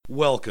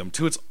Welcome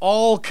to It's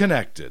All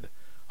Connected,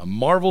 a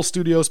Marvel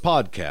Studios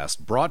podcast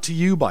brought to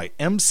you by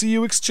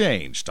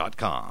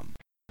MCUExchange.com.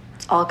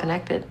 It's all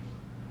connected.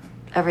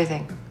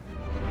 Everything.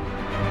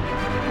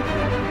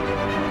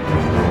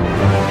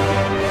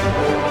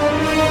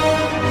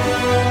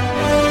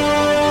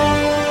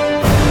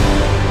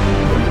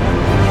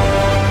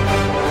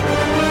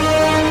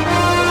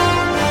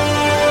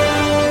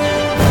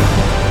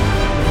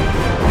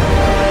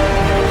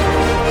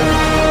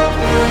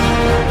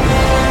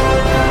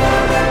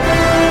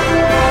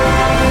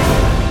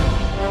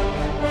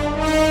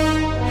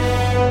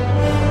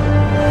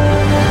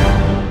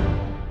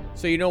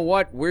 So you know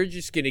what? We're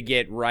just going to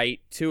get right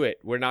to it.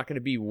 We're not going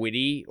to be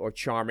witty or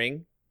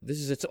charming. This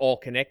is It's All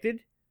Connected.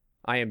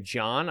 I am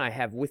John. I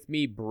have with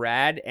me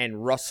Brad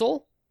and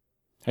Russell.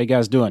 How you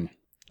guys doing?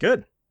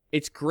 Good.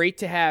 It's great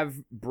to have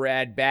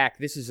Brad back.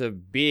 This is a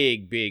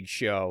big, big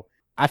show.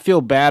 I feel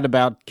bad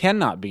about Ken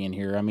not being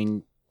here. I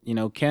mean, you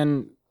know,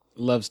 Ken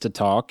loves to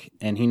talk,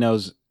 and he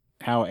knows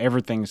how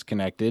everything's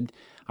connected.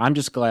 I'm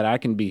just glad I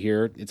can be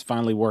here. It's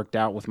finally worked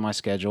out with my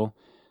schedule.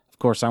 Of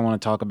course, I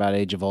want to talk about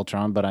Age of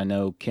Ultron, but I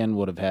know Ken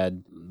would have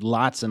had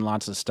lots and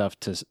lots of stuff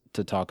to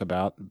talk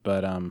about.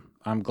 But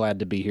I'm glad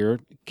to be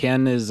here.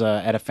 Ken is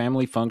at a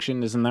family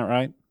function, isn't that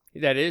right?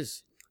 That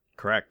is.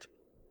 Correct.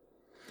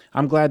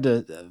 I'm glad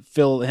to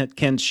fill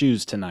Ken's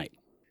shoes tonight.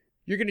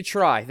 You're going to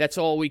try. That's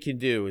all we can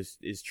do is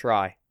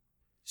try.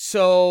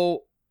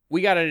 So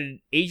we got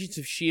an Agents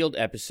of S.H.I.E.L.D.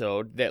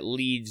 episode that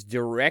leads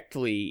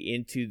directly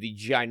into the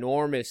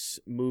ginormous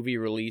movie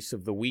release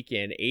of the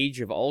weekend,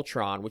 Age of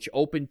Ultron, which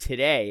opened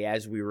today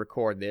as we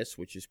record this,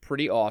 which is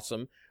pretty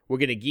awesome. We're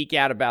going to geek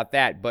out about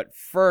that. But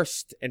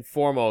first and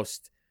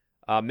foremost,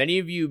 many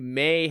of you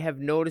may have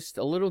noticed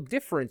a little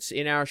difference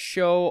in our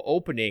show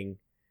opening.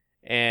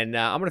 And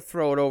I'm going to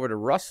throw it over to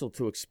Russell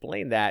to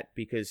explain that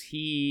because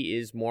he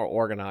is more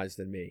organized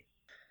than me.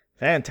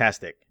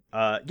 Fantastic.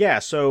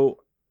 So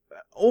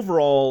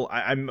overall,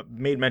 I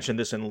made mention of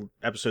this in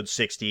episode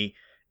 60.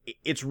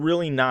 It's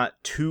really not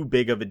too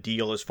big of a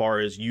deal as far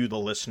as you, the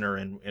listener,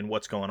 and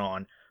what's going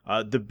on.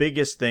 The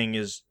biggest thing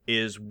is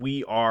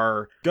we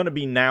are going to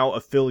be now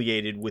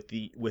affiliated with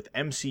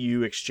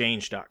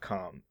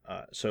MCUExchange.com.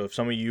 So if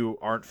some of you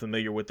aren't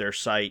familiar with their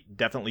site,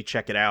 definitely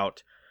check it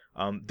out.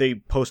 They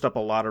post up a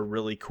lot of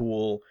really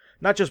cool,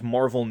 not just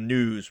Marvel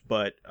news,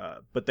 but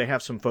they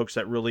have some folks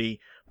that really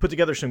put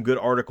together some good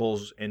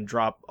articles and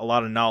drop a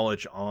lot of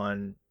knowledge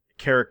on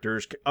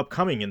characters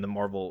upcoming in the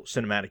Marvel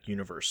Cinematic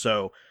Universe.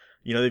 So,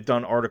 you know, they've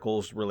done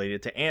articles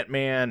related to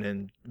Ant-Man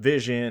and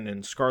Vision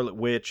and Scarlet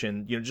Witch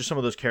and, you know, just some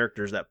of those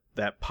characters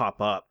that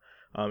pop up.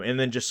 And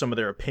then just some of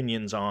their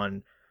opinions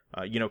on,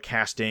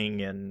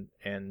 casting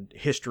and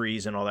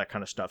histories and all that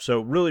kind of stuff. So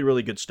really,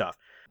 really good stuff.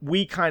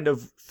 We kind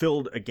of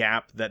filled a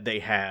gap that they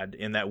had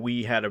in that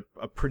we had a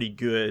pretty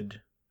good,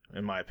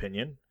 in my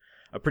opinion,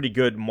 a pretty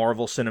good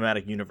Marvel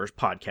Cinematic Universe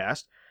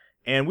podcast.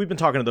 And we've been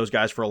talking to those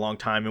guys for a long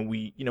time, and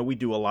we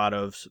do a lot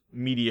of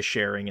media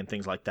sharing and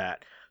things like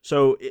that.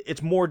 So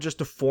it's more just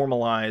to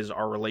formalize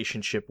our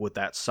relationship with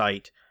that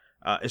site.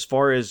 As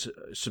far as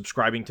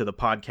subscribing to the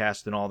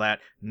podcast and all that,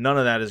 none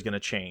of that is going to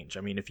change.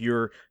 I mean, if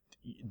you're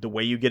the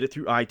way you get it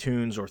through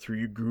iTunes or through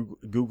your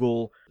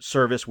Google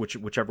service,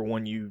 whichever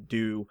one you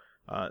do,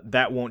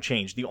 that won't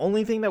change. The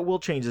only thing that will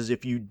change is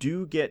if you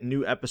do get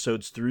new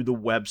episodes through the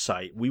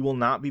website, we will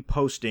not be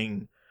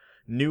posting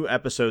new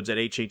episodes at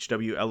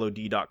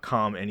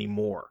hhwlod.com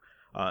anymore.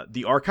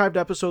 The archived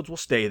episodes will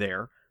stay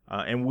there,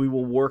 and we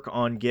will work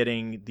on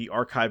getting the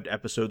archived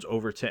episodes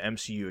over to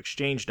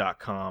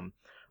mcuexchange.com.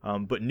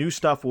 But new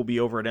stuff will be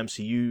over at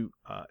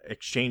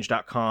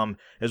mcuexchange.com,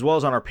 as well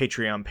as on our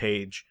Patreon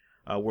page,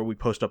 where we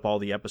post up all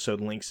the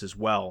episode links as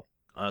well.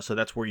 So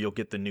that's where you'll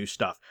get the new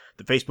stuff.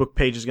 The Facebook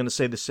page is going to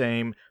stay the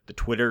same. The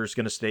Twitter is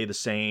going to stay the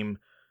same.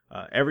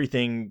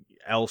 Everything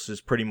else is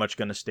pretty much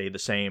going to stay the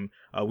same.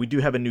 We do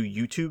have a new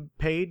YouTube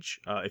page.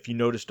 If you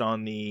noticed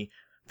on the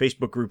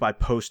Facebook group, I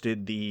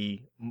posted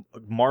the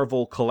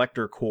Marvel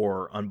Collector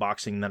Core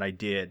unboxing that I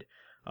did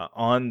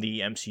on the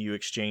MCU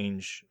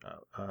Exchange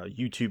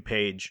YouTube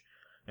page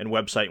and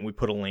website, and we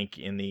put a link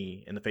in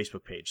the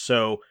Facebook page.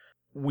 So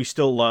we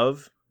still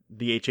love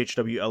the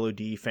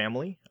HHWLOD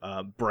family.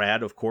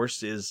 Brad, of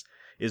course, is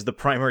the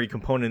primary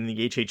component in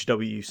the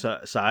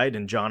HHW side,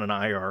 and John and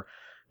I are,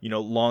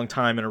 long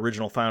time and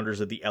original founders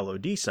of the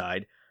LOD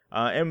side.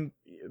 Brad,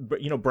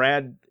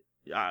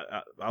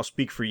 I'll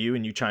speak for you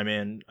and you chime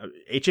in.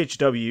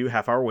 HHW,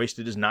 Half Hour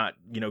Wasted, is not,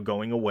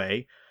 going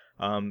away.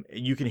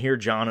 You can hear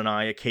John and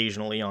I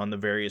occasionally on the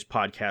various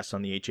podcasts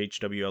on the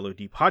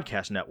HHWLOD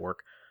podcast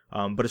network.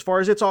 But as far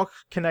as It's All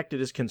Connected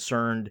is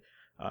concerned,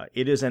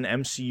 it is an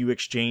MCU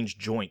Exchange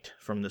joint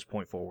from this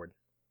point forward.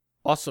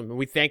 Awesome. And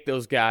we thank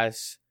those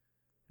guys.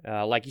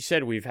 Like you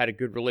said, we've had a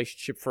good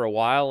relationship for a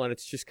while, and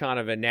it's just kind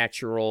of a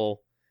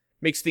natural,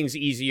 makes things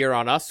easier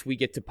on us. We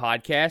get to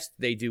podcast,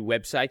 they do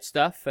website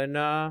stuff, and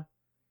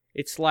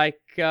it's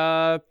like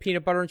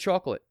peanut butter and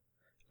chocolate.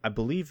 I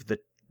believe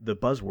that the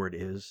buzzword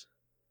is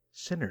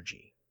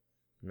synergy.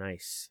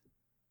 Nice.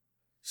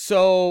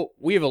 So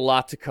we have a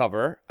lot to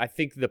cover. I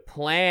think the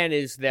plan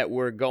is that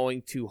we're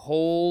going to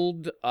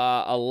hold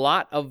a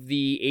lot of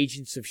the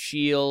Agents of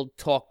S.H.I.E.L.D.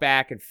 talk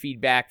back and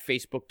feedback,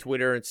 Facebook,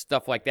 Twitter, and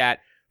stuff like that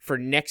for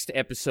next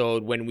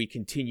episode when we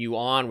continue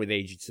on with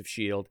Agents of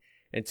S.H.I.E.L.D.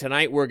 And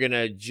tonight we're going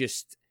to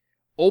just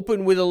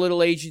open with a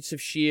little Agents of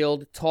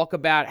S.H.I.E.L.D., talk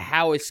about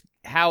how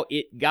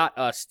it got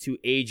us to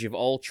Age of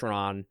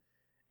Ultron,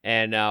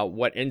 and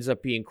what ends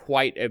up being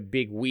quite a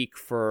big week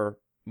for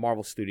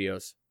Marvel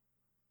Studios.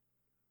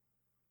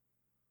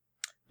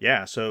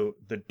 Yeah, so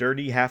the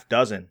Dirty Half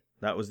Dozen,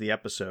 that was the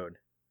episode.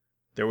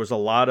 There was a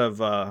lot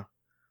of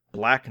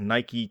black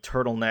Nike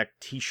turtleneck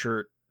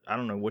t-shirt, I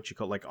don't know what you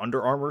call it, like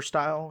Under Armour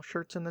style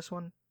shirts in this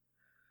one.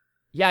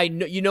 Yeah,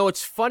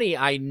 it's funny.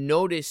 I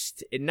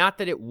noticed, not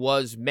that it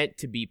was meant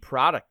to be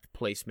product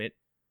placement,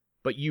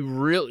 but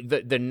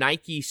the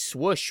Nike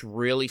swoosh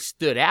really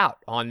stood out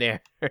on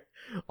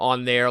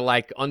their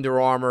like Under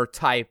Armour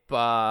type,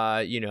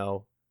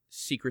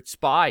 Secret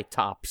Spy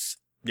tops.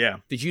 Yeah.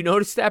 Did you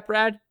notice that,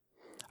 Brad?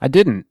 I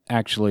didn't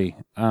actually.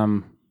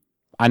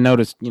 I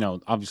noticed,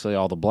 obviously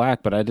all the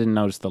black, but I didn't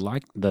notice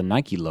the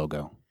Nike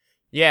logo.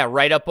 Yeah,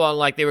 right up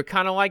on, they were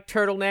kind of like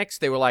turtlenecks.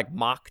 They were like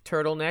mock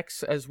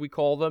turtlenecks, as we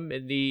call them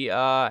in the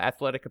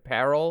athletic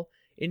apparel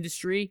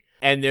industry.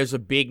 And there's a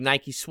big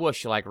Nike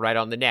swoosh, right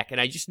on the neck.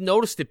 And I just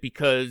noticed it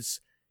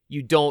because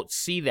you don't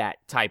see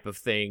that type of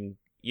thing.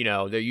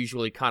 They're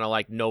usually kind of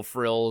like no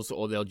frills,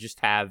 or they'll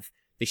just have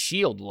the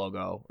S.H.I.E.L.D.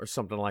 logo or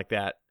something like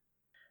that.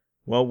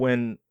 Well,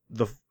 when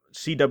the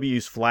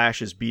CW's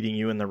Flash is beating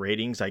you in the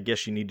ratings, I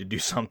guess you need to do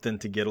something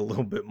to get a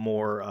little bit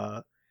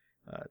more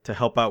to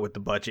help out with the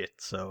budget.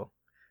 So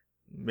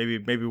maybe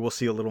we'll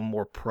see a little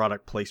more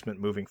product placement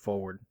moving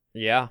forward.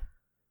 Yeah.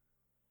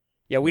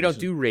 Yeah, we don't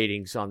do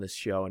ratings on this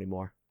show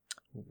anymore.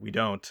 We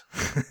don't.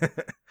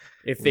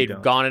 If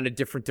they'd gone in a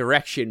different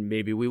direction,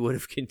 maybe we would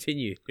have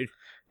continued.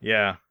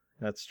 Yeah,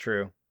 that's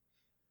true.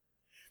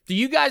 Do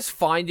you guys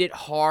find it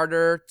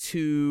harder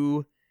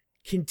to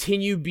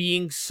continue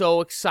being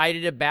so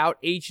excited about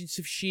Agents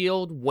of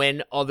S.H.I.E.L.D.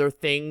 when other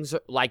things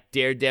like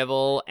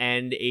Daredevil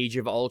and Age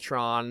of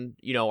Ultron,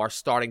 are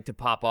starting to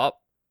pop up?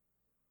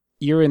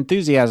 Your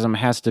enthusiasm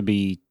has to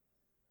be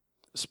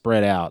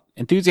spread out.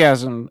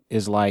 Enthusiasm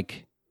is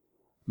like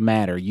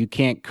matter. You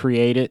can't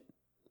create it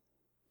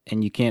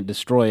and you can't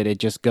destroy it. It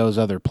just goes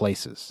other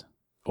places,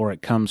 or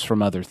it comes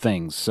from other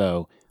things.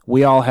 So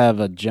we all have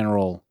a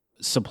general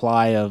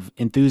supply of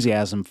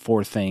enthusiasm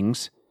for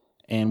things,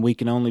 and we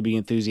can only be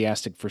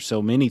enthusiastic for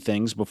so many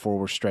things before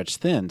we're stretched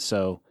thin.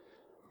 So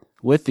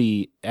with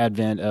the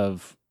advent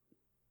of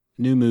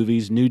new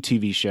movies, new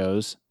TV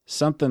shows,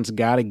 something's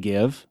got to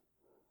give.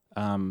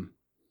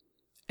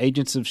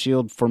 Agents of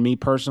S.H.I.E.L.D., for me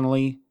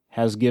personally,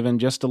 has given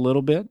just a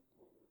little bit.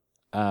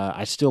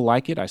 I still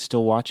like it. I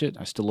still watch it.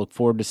 I still look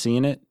forward to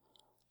seeing it.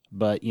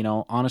 But,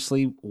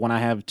 honestly, when I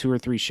have 2 or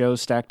 3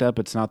 shows stacked up,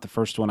 it's not the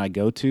first one I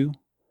go to.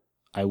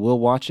 I will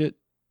watch it,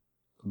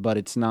 but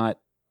it's not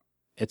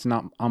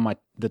on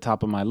the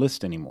top of my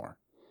list anymore.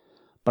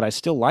 But I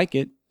still like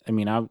it. I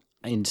mean, I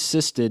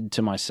insisted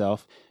to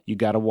myself, you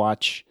got to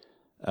watch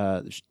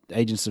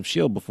Agents of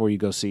S.H.I.E.L.D. before you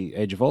go see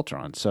Age of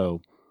Ultron.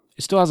 So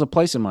it still has a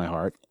place in my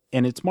heart,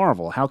 and it's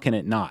Marvel. How can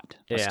it not?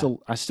 Yeah.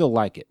 I still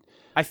like it.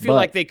 I feel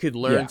like they could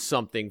learn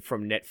something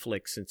from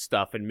Netflix and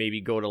stuff, and maybe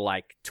go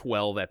to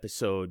 12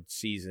 episode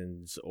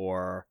seasons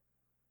or.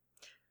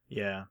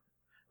 Yeah.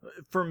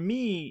 For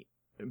me,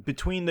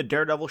 between the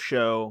Daredevil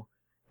show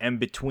and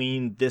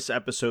between this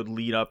episode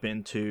lead up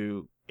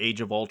into Age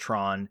of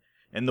Ultron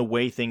and the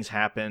way things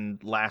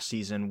happened last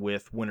season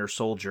with Winter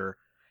Soldier,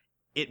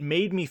 it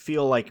made me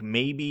feel like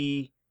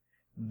maybe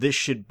this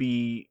should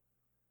be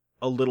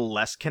a little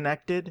less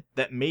connected,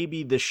 that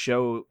maybe this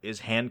show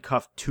is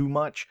handcuffed too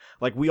much.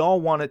 We all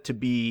want it to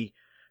be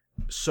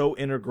so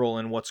integral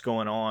in what's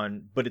going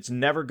on, but it's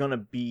never going to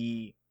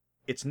be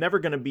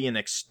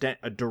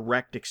a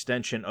direct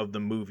extension of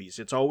the movies.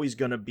 It's always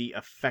going to be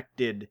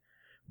affected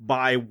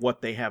by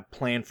what they have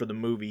planned for the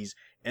movies,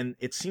 and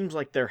it seems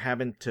like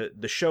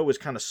the show is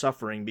kind of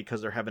suffering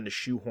because they're having to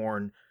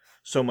shoehorn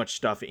so much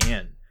stuff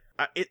in.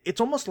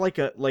 It's almost like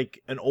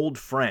an old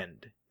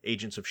friend,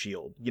 Agents of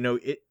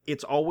S.H.I.E.L.D.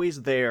 It's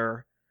always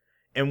there,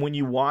 and when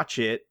you watch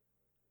it,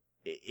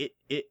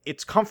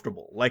 it's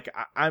comfortable.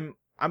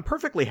 I'm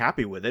perfectly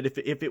happy with it.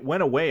 If it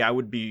went away, I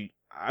would be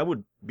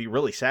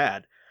really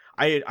sad.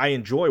 I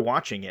enjoy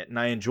watching it, and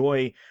I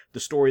enjoy the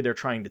story they're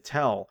trying to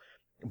tell.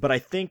 But I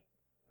think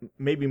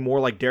maybe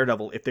more like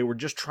Daredevil, if they were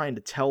just trying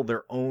to tell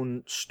their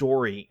own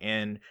story,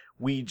 and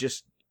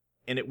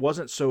it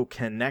wasn't so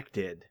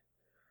connected,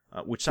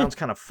 which sounds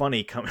kind of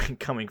funny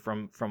coming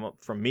from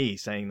me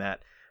saying that.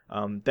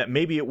 That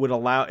maybe it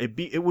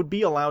would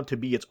be allowed to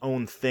be its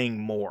own thing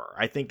more.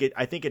 I think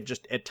it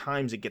just at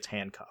times it gets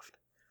handcuffed.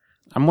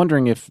 I'm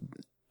wondering if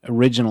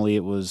originally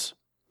it was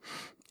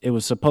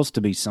supposed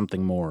to be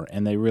something more,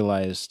 and they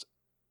realized,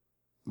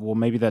 well,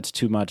 maybe that's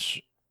too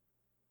much,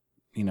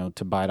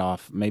 to bite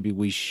off. Maybe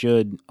we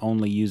should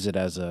only use it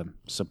as a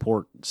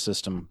support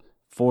system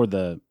for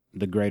the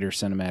greater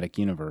cinematic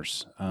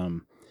universe.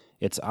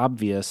 It's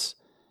obvious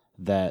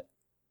that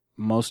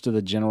most of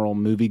the general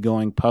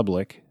movie-going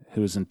public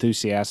who is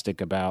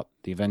enthusiastic about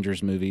the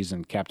Avengers movies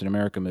and Captain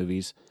America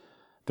movies,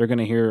 they're going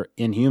to hear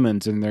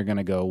Inhumans and they're going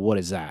to go, what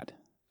is that?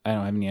 I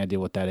don't have any idea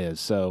what that is.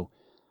 So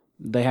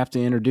they have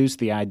to introduce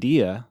the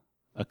idea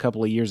a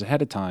couple of years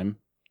ahead of time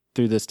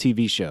through this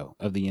TV show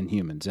of the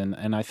Inhumans.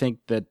 And I think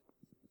that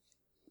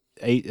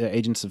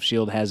Agents of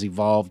S.H.I.E.L.D. has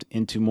evolved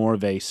into more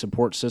of a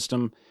support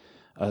system,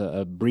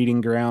 a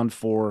breeding ground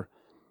for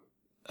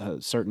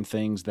certain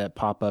things that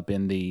pop up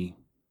in the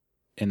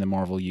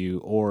Marvel U,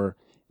 or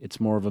it's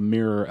more of a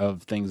mirror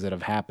of things that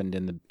have happened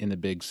in the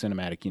big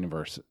cinematic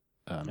universe.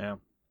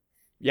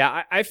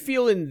 Yeah, I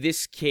feel in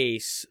this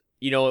case,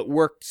 it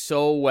worked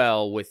so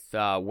well with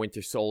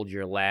Winter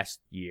Soldier last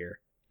year.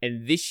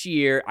 And this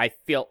year, I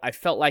felt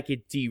like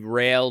it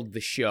derailed the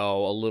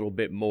show a little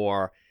bit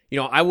more.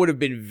 I would have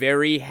been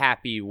very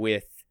happy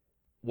with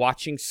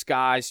watching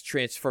Skye's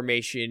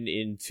transformation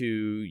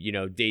into,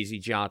 Daisy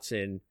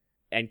Johnson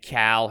and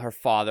Cal, her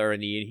father,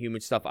 and the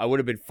Inhuman stuff. I would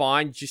have been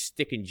fine just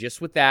sticking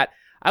just with that.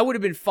 I would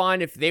have been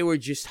fine if they were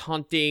just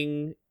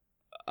hunting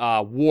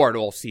Ward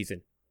all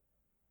season.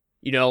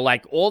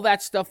 Like all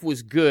that stuff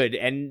was good.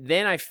 And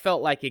then I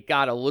felt like it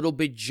got a little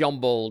bit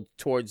jumbled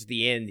towards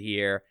the end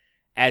here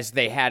as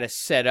they had a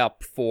set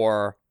up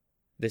for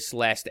this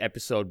last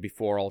episode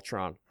before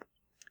Ultron.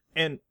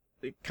 And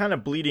kind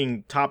of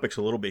bleeding topics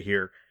a little bit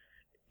here.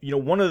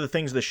 One of the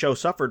things the show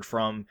suffered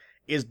from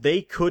is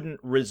they couldn't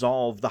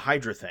resolve the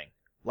Hydra thing.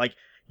 Like,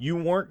 you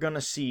weren't going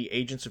to see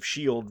Agents of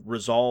S.H.I.E.L.D.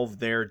 resolve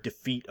their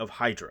defeat of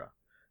Hydra.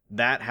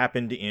 That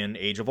happened in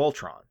Age of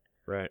Ultron.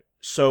 Right.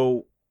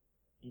 So,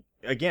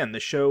 again, the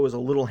show is a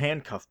little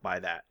handcuffed by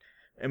that.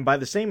 And by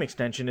the same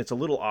extension, it's a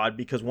little odd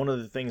because one of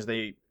the things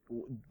they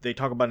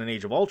talk about in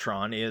Age of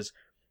Ultron is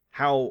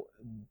how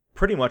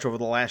pretty much over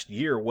the last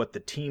year what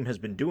the team has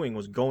been doing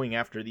was going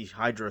after these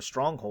Hydra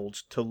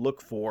strongholds to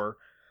look for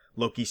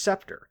Loki's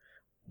scepter.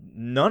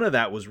 None of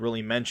that was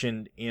really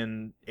mentioned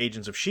in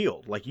Agents of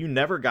S.H.I.E.L.D. Like, you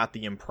never got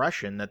the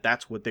impression that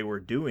that's what they were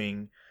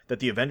doing, that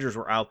the Avengers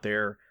were out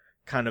there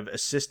kind of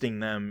assisting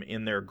them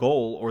in their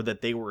goal, or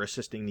that they were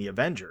assisting the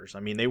Avengers. I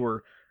mean, they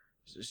were,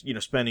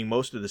 spending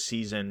most of the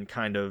season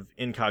kind of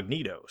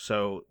incognito.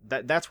 So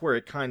that's where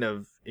it kind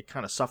of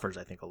suffers,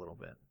 I think, a little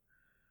bit.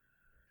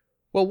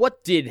 Well,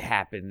 what did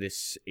happen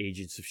this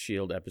Agents of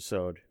S.H.I.E.L.D.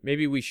 episode?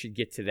 Maybe we should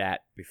get to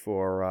that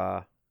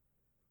before...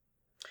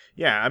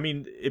 Yeah, I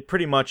mean, it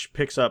pretty much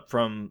picks up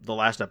from the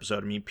last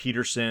episode. I mean,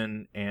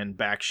 Peterson and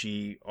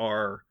Bakshi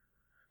are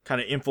kind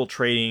of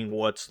infiltrating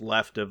what's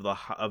left of the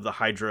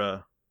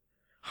Hydra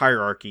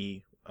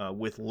hierarchy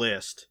with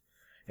List,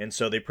 and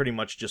so they pretty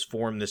much just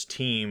form this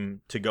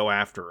team to go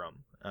after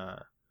him.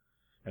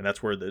 And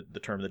that's where the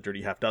term "the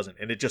dirty half dozen."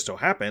 And it just so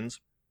happens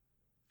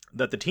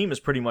that the team is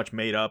pretty much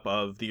made up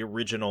of the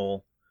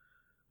original,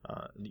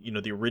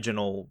 the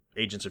original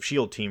Agents of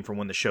S.H.I.E.L.D. team from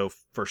when the show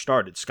first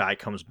started. Skye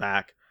comes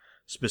back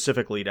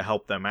specifically to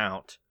help them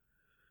out,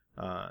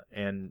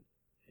 and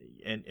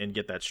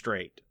get that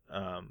straight.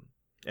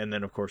 And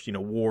then, of course,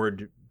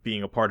 Ward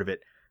being a part of it.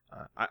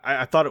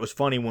 I thought it was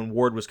funny when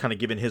Ward was kind of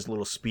giving his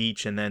little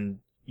speech and then,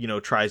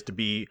 tries to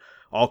be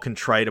all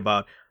contrite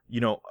about,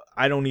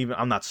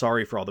 I'm not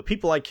sorry for all the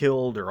people I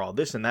killed or all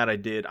this and that I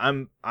did.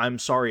 I'm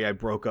sorry I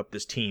broke up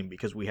this team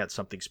because we had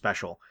something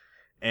special.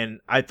 And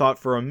I thought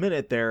for a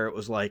minute there, it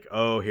was like,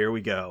 oh, here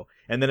we go.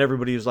 And then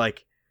everybody was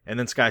like, and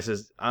then Skye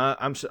says,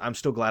 I'm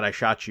still glad I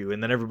shot you.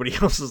 And then everybody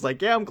else is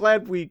like, yeah, I'm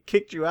glad we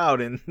kicked you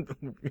out and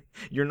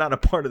you're not a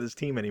part of this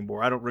team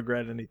anymore. I don't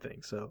regret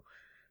anything. So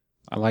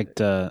I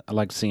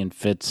liked seeing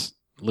Fitz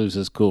lose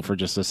his cool for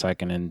just a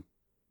second, and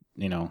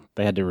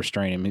they had to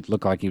restrain him. It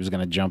looked like he was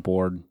going to jump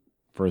Ward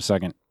for a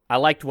second. I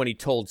liked when he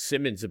told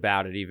Simmons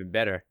about it even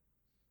better.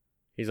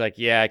 He's like,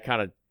 yeah, I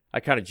kind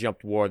of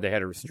jumped Ward. They had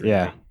to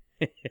restrain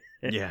me.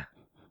 Yeah.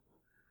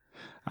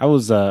 I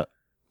was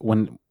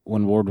when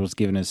Ward was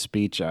giving his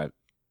speech,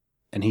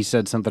 and he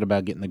said something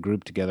about getting the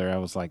group together, I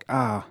was like,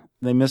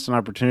 they missed an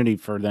opportunity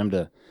for them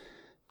to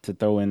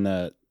throw in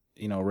the,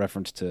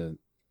 reference to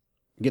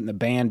getting the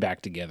band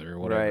back together or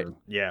whatever. Right.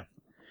 Yeah.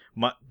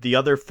 The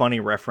other funny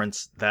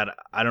reference that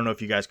I don't know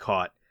if you guys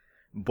caught,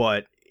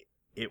 but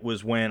it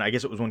was when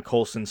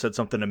Coulson said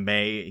something to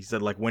May. He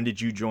said, like, when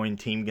did you join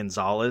Team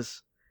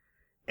Gonzalez?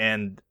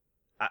 And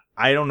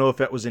I don't know if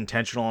that was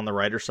intentional on the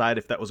writer's side,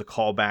 if that was a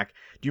callback.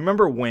 Do you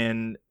remember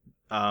when...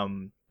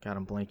 I'm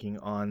blanking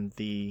on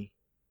the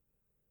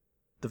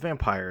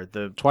vampire,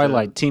 the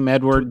Twilight, Team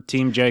Edward,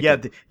 Team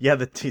Jacob.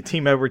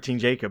 Team Edward, Team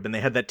Jacob, and they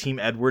had that Team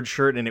Edward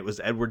shirt, and it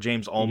was Edward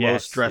James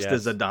Olmos dressed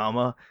as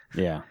Adama.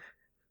 Yeah.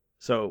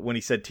 So when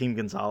he said Team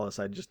Gonzalez,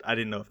 I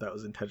didn't know if that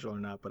was intentional or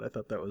not, but I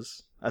thought that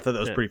was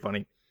pretty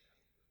funny.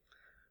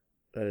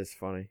 That is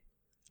funny.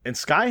 And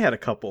Skye had a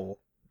couple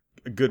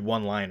good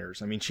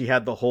one-liners. I mean, she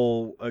had the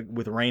whole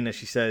with Raina.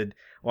 She said,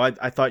 "Well,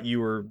 I thought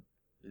you were."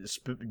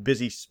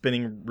 Busy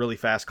spinning really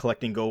fast,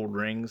 collecting gold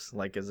rings,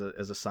 like as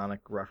a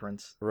Sonic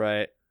reference,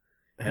 right?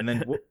 And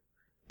then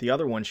the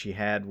other one she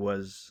had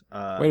was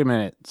wait a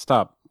minute,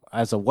 stop.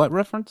 As a what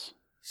reference?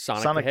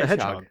 Sonic the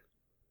Hedgehog.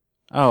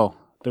 Oh,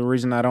 The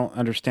reason I don't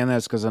understand that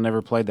is because I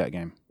never played that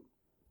game.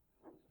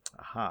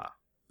 Aha.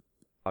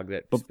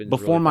 That spins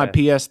Before really my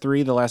fast.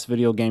 PS3, the last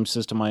video game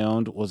system I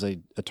owned was a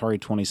Atari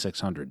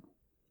 2600.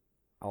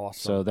 Awesome.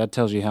 So that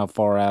tells you how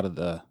far out of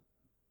the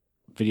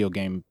video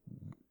game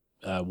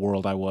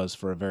world I was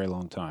for a very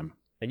long time.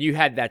 And you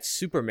had that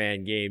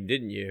Superman game,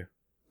 didn't you?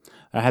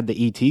 I had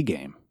the ET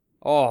game.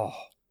 Oh,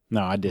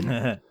 No, I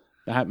didn't.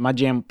 My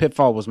jam,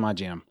 Pitfall was my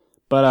jam.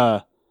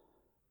 But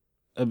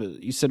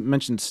you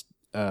mentioned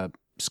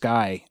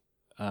Sky.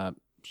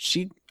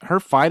 Her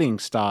fighting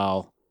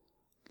style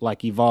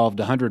like evolved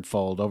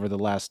 100-fold over the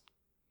last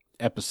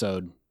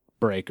episode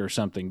break or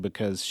something,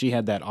 because she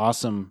had that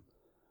awesome.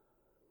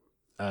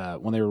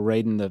 When they were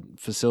raiding the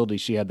facility,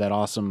 she had that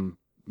awesome,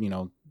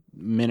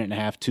 minute and a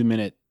half,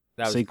 2-minute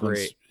that was sequence.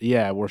 great.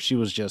 Yeah, where she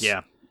was just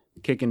Yeah.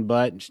 kicking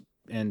butt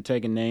and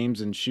taking names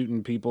and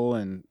shooting people,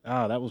 and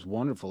that was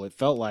wonderful. It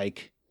felt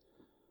like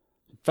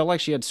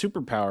she had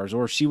superpowers,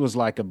 or she was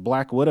like a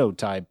Black Widow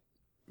type.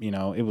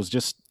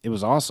 It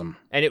was awesome.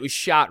 And it was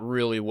shot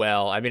really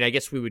well. I mean, I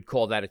guess we would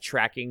call that a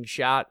tracking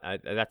shot.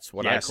 That's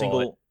what I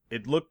call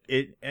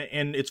it.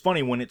 And it's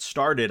funny, when it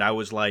started, I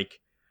was like,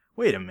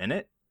 wait a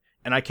minute.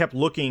 And I kept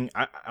looking.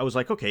 I was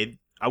like, okay,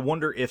 I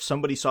wonder if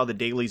somebody saw the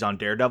dailies on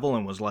Daredevil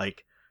and was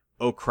like,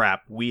 oh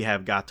crap, we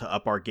have got to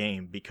up our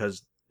game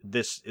because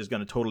this is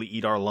going to totally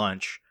eat our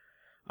lunch.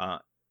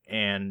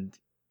 And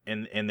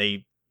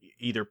they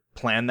either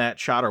planned that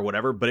shot or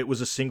whatever, but it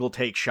was a single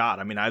take shot.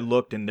 I mean, I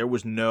looked and there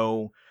was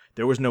no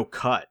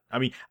cut. I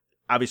mean,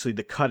 obviously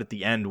the cut at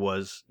the end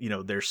was,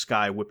 there's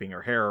Sky whipping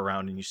her hair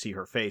around and you see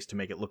her face to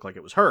make it look like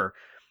it was her,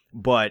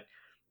 but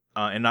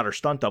and not her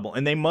stunt double.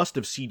 And they must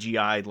have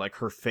CGI'd like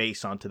her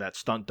face onto that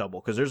stunt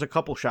double, because there's a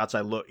couple shots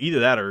either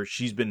that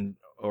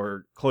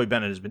or Chloe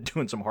Bennett has been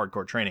doing some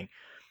hardcore training,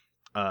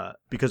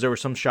 because there were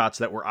some shots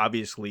that were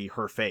obviously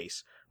her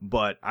face.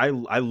 But I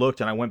looked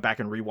and I went back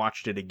and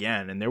rewatched it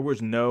again, and there were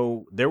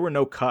no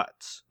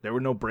cuts. There were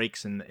no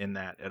breaks in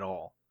that at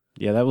all.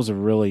 Yeah,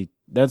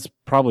 that's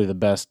probably the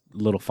best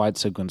little fight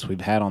sequence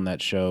we've had on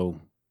that show,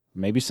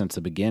 maybe since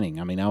the beginning.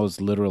 I mean, I was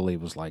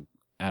like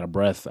out of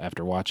breath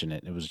after watching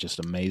it. It was just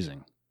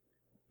amazing.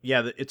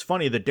 Yeah, it's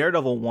funny. The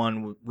Daredevil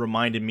one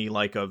reminded me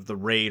like of The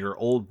Raid or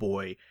Old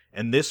Boy,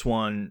 and this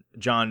one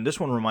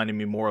reminded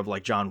me more of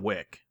like John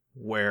Wick.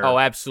 Where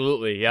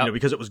absolutely, yeah,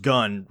 because it was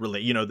gun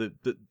related.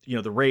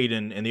 The Raid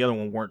and the other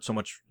one weren't so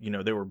much.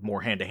 They were more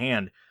hand to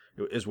hand,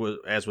 as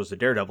was the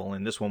Daredevil,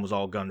 and this one was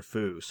all gun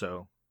fu.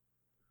 So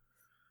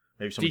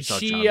maybe somebody saw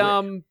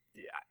John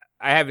Wick.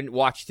 I haven't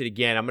watched it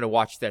again. I'm gonna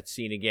watch that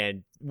scene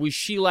again. Was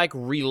she like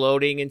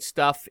reloading and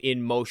stuff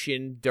in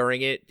motion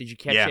during it? Did you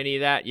catch any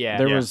of that? Yeah,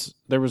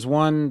 there was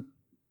one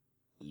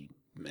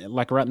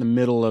like right in the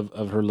middle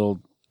of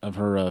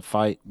her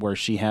fight where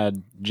she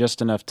had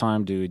just enough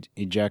time to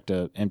eject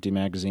a empty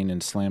magazine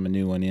and slam a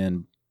new one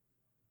in.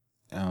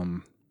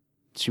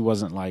 She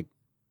wasn't like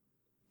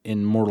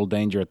in mortal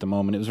danger at the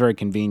moment. It was very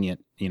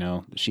convenient,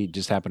 She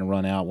just happened to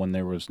run out when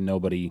there was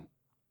nobody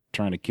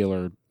trying to kill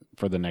her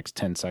for the next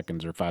 10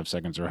 seconds or 5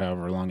 seconds or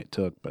however long it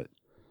took. But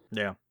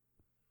yeah.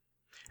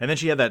 And then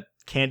she had that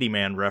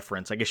Candyman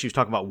reference. I guess she was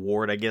talking about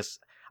Ward. I guess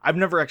I've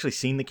never actually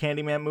seen the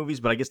Candyman movies,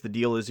 but I guess the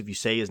deal is if you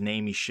say his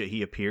name,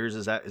 he appears.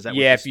 Is that?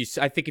 Yeah.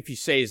 I think if you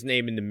say his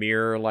name in the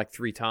mirror like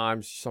 3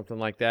 times, something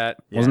like that.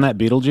 Yeah. Wasn't that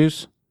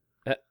Beetlejuice?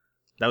 That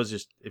was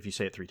just if you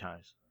say it 3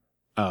 times.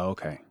 Oh,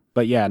 okay.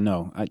 But yeah,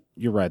 no,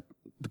 you're right.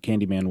 The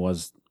Candyman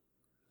was,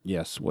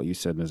 yes, what you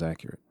said is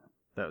accurate.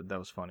 That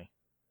was funny.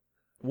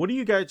 What do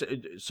you guys?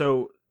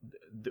 So,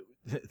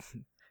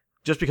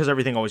 just because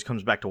everything always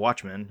comes back to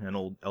Watchmen, an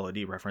old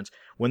LED reference,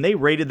 when they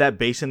raided that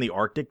base in the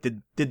Arctic,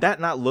 did that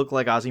not look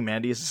like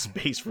Ozymandias'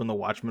 base from the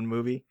Watchmen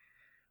movie?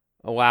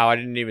 Oh wow, I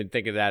didn't even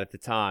think of that at the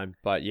time.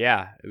 But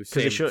yeah, it was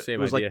same it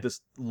was idea. Like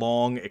this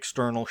long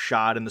external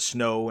shot in the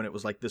snow, and it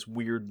was like this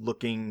weird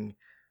looking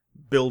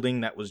building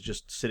that was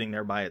just sitting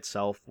there by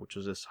itself, which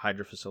was this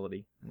Hydra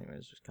facility.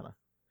 Anyways, just kind of.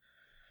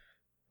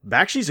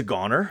 Bakshi's a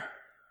goner.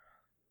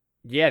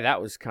 Yeah,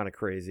 that was kind of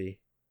crazy.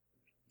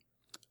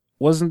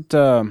 Wasn't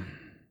well,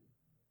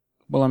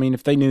 I mean,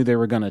 if they knew they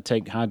were going to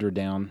take Hydra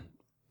down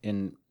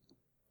in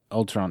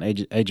Ultron,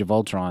 Age of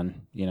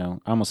Ultron, I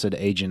almost said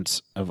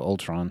Agents of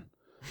Ultron.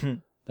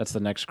 That's the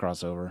next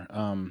crossover.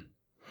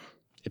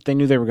 If they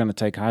knew they were going to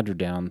take Hydra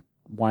down,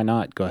 why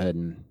not go ahead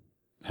and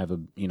have a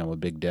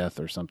big death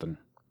or something?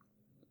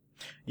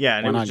 Yeah,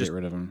 and why it was not just, get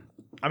rid of him?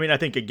 I mean, I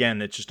think again,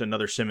 it's just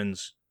another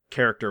Simmons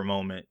character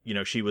moment.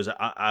 She was,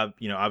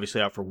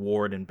 obviously out for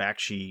Ward, and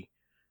Bakshi,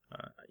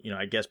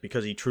 I guess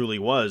because he truly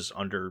was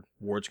under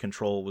Ward's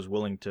control, was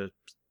willing to,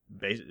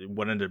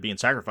 what ended up being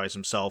sacrifice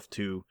himself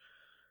to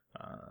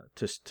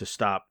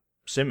stop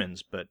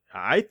Simmons. But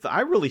I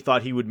really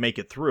thought he would make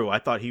it through. I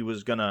thought he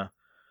was gonna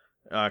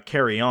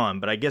carry on.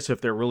 But I guess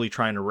if they're really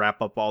trying to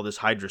wrap up all this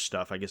Hydra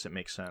stuff, I guess it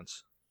makes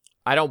sense.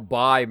 I don't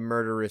buy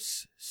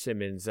murderous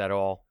Simmons at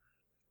all.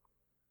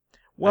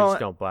 Well, I just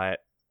don't buy it.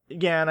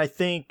 Yeah, and I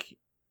think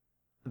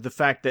the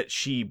fact that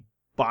she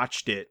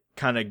botched it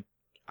kind of,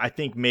 I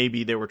think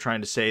maybe they were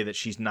trying to say that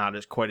she's not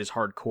quite as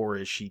hardcore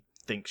as she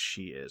thinks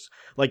she is.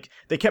 Like,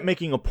 they kept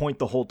making a point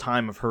the whole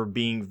time of her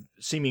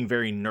seeming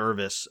very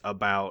nervous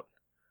about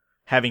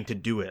having to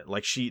do it.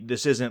 Like,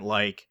 this isn't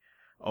like,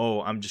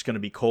 oh, I'm just going to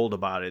be cold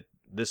about it.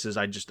 This is,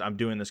 I'm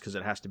doing this because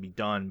it has to be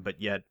done.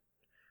 But yet,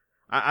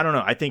 I don't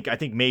know. I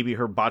think maybe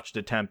her botched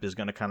attempt is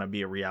going to kind of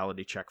be a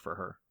reality check for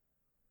her.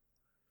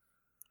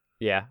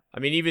 Yeah. I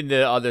mean, even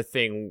the other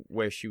thing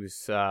where she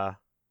was, I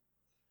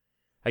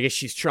guess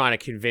she's trying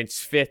to convince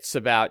Fitz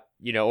about,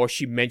 or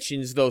she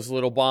mentions those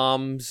little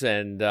bombs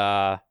and,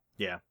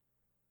 yeah.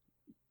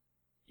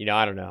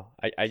 I don't know.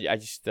 I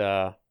just,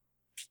 I'm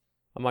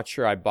not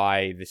sure I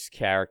buy this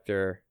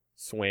character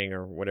swing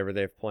or whatever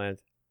they've planned.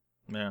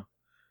 Yeah.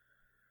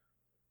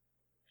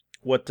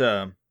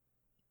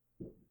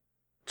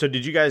 So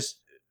did you guys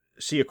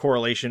see a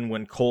correlation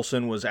when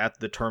Coulson was at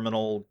the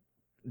terminal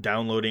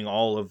downloading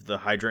all of the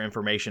Hydra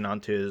information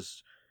onto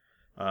his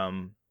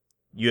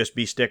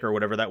USB stick or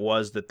whatever that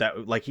was,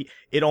 that like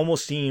it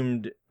almost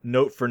seemed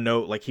note for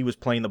note like he was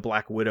playing the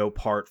Black Widow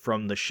part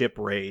from the ship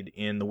raid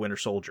in The Winter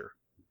Soldier.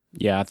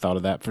 Yeah, I thought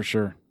of that for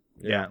sure.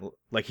 Yeah,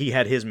 like he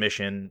had his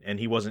mission and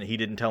he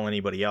didn't tell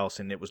anybody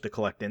else, and it was to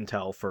collect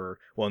intel for,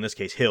 well, in this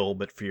case Hill,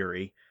 but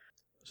Fury.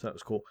 So that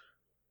was cool.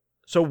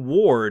 So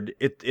Ward,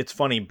 it's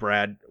funny,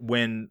 Brad,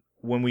 when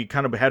we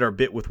kind of had our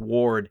bit with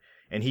Ward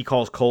and he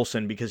calls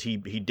Coulson because he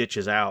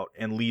ditches out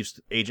and leaves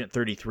Agent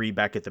 33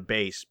 back at the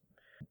base.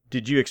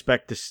 Did you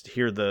expect to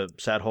hear the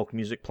Sad Hulk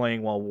music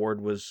playing while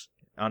Ward was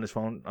on his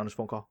phone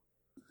call?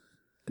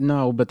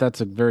 No, but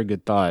that's a very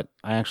good thought.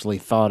 I actually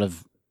thought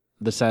of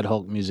the Sad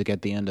Hulk music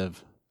at the end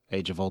of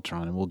Age of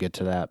Ultron, and we'll get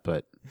to that.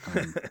 But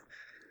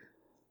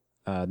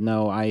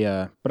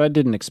no, but I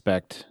didn't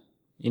expect.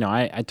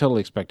 I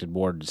totally expected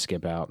Ward to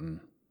skip out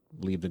and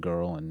leave the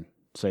girl and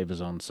save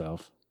his own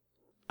self.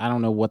 I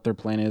don't know what their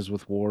plan is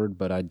with Ward,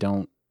 but I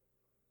don't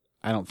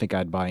think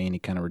I'd buy any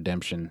kind of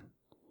redemption.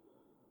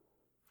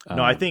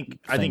 No, I think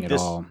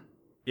this. All.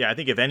 Yeah, I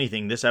think if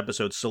anything, this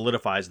episode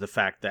solidifies the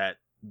fact that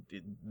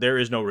there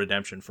is no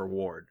redemption for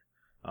Ward.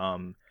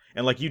 And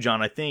like you,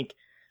 John, I think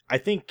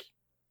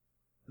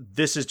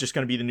this is just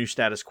going to be the new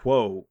status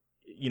quo,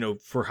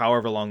 for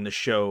however long the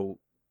show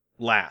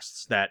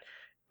lasts. That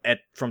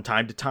from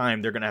time to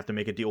time they're going to have to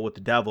make a deal with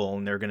the devil,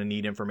 and they're going to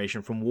need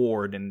information from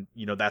Ward, and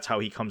that's how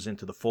he comes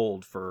into the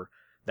fold for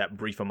that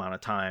brief amount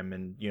of time,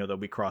 and there'll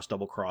be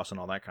double cross,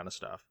 and all that kind of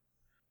stuff.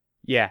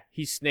 Yeah,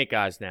 he's Snake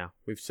Eyes now.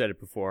 We've said it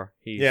before.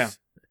 Yeah.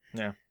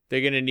 They're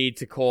going to need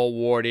to call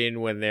Ward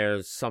in when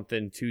there's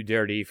something too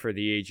dirty for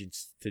the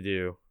agents to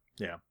do.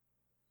 Yeah.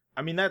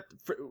 I mean,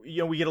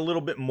 we get a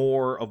little bit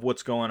more of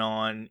what's going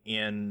on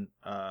in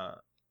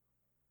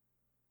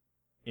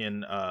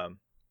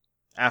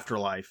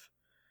Afterlife.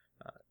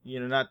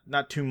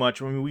 Not too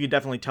much. I mean, we could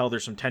definitely tell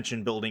there's some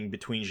tension building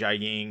between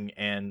Jiaying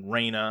and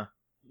Raina.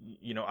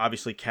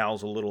 Obviously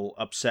Cal's a little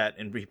upset,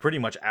 and he pretty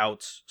much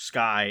outs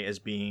Skye as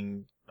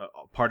being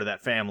part of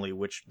that family,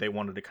 which they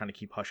wanted to kind of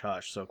keep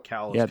hush-hush. So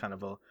Cal is kind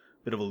of a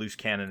bit of a loose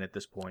cannon at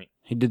this point.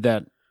 He did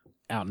that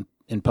out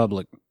in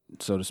public,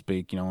 so to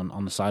speak,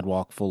 on the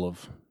sidewalk full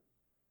of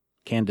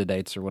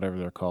candidates or whatever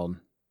they're called.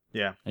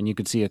 Yeah. And you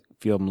could see a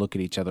few of them look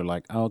at each other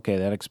like, oh, okay,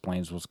 that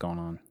explains what's going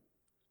on.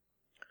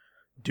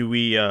 Do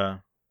we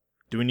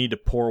need to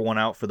pour one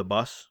out for the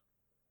bus?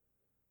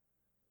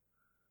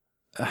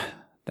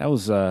 That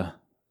was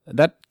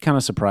that kind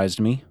of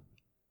surprised me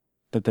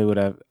that they would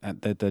have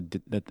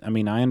that. I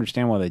mean, I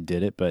understand why they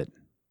did it, but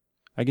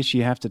I guess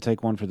you have to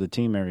take one for the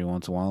team every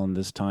once in a while, and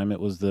this time it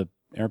was the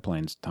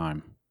airplane's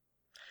time.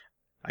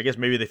 I guess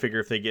maybe they figure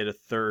if they get a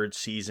third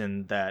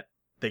season that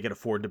they could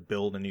afford to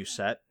build a new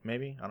set,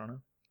 maybe? I don't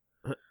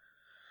know.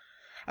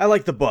 I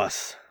like the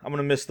bus. I'm going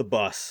to miss the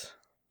bus.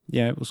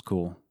 Yeah, it was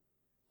cool.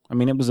 I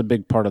mean, it was a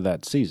big part of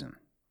that season.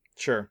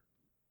 Sure.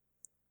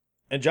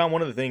 And John,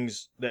 one of the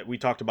things that we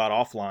talked about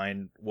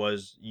offline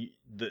was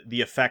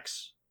the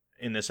effects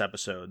in this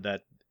episode.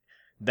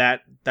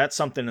 That's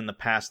something in the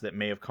past that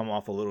may have come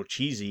off a little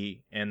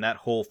cheesy, and that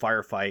whole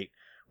firefight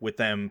with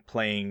them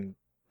playing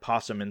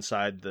possum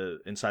inside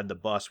the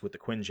bus with the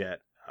Quinjet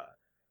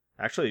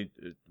actually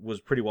was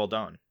pretty well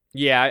done.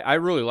 Yeah, I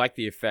really like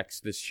the effects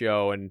of this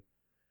show, and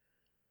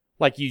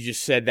like you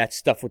just said, that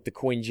stuff with the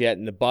Quinjet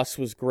and the bus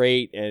was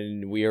great,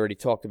 and we already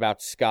talked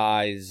about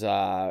Skye's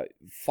fight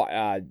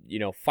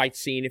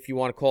scene, if you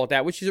want to call it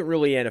that, which isn't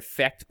really an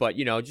effect, but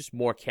just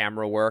more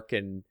camera work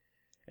and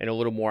a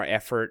little more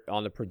effort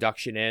on the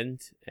production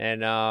end.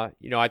 And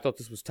I thought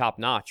this was top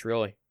notch,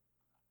 really,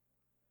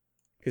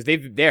 because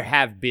there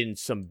have been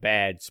some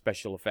bad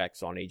special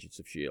effects on Agents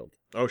of S.H.I.E.L.D.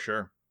 Oh,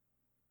 sure.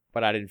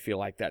 But I didn't feel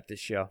like that this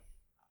show.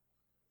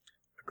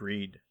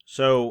 Agreed.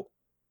 So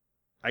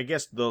I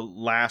guess the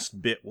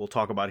last bit we'll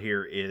talk about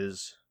here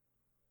is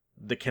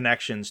the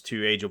connections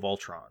to Age of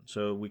Ultron.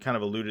 So we kind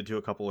of alluded to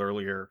a couple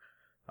earlier.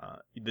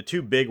 The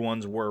two big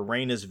ones were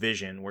Raina's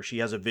vision, where she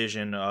has a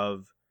vision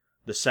of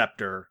the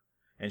Scepter,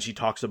 and she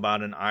talks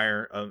about an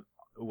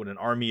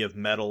army of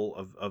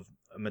metal, of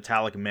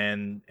metallic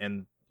men,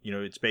 and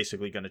it's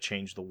basically going to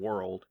change the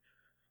world,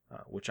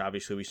 which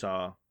obviously we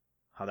saw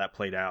how that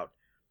played out.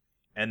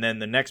 And then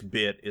the next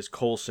bit is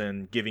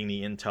Coulson giving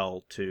the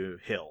intel to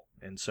Hill.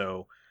 And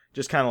so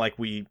just kind of like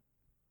we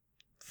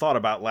thought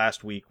about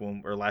last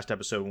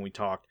episode when we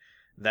talked,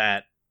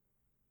 that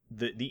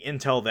the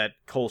intel that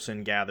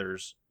Coulson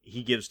gathers,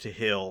 he gives to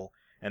Hill,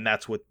 and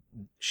that's what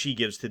she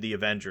gives to the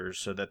Avengers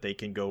so that they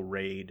can go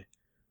raid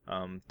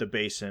the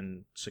base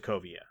in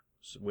Sokovia,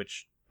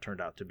 which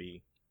turned out to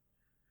be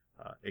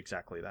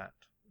exactly that.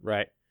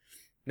 Right.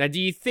 Now,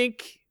 do you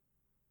think,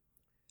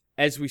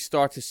 as we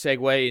start to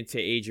segue into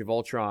Age of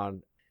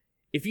Ultron,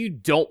 if you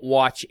don't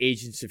watch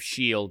Agents of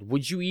S.H.I.E.L.D.,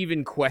 would you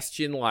even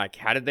question, like,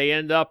 how did they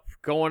end up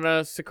going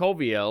to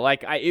Sokovia?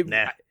 Like,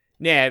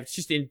 it's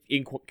just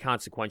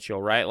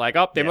inconsequential, right? Like,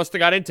 they must have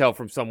got intel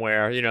from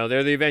somewhere. You know,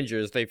 they're the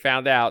Avengers. They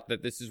found out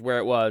that this is where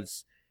it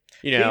was.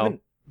 You know,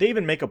 they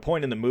even make a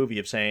point in the movie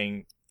of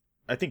saying,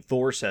 I think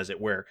Thor says it,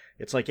 where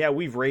it's like, yeah,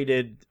 we've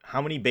raided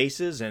how many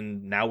bases,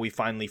 and now we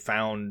finally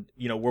found,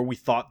 you know, where we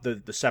thought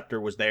the scepter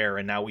was there,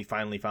 and now we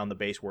finally found the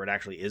base where it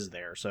actually is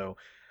there. So,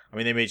 I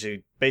mean,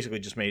 they basically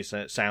just made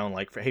it sound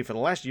like, hey, for the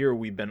last year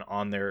we've been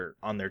on their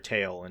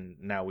tail, and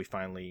now we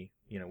finally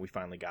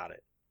got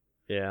it.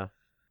 Yeah,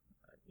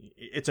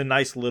 it's a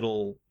nice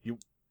little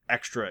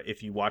extra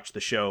if you watch the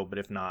show, but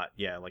if not,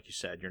 yeah, like you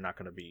said, you're not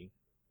going to be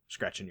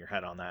scratching your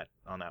head on that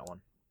one.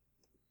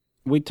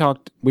 We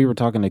were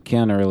talking to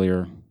Ken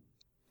earlier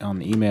on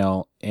the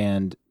email,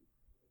 and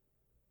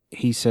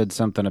he said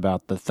something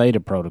about the Theta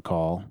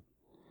Protocol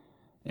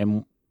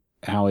and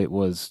how it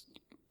was,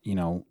 you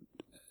know,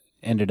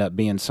 ended up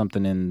being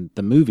something in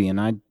the movie,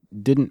 and I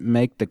didn't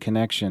make the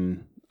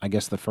connection, I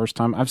guess, the first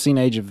time. I've seen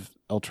Age of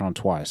Ultron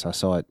twice. I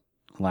saw it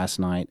last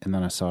night, and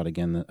then I saw it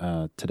again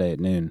today at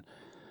noon.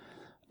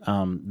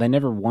 They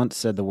never once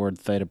said the word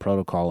Theta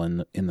Protocol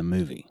in the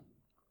movie.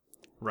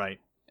 Right.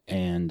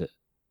 And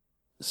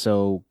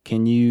so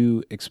can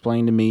you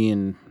explain to me,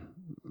 and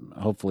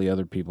hopefully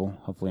other people,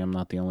 hopefully I'm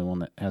not the only one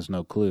that has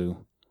no clue,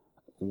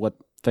 what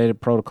Theta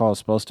Protocol is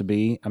supposed to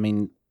be? I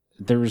mean,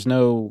 there is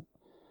no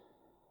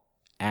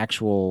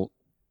actual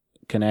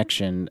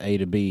connection A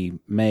to B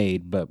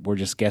made, but we're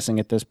just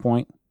guessing at this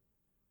point.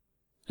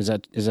 Is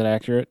that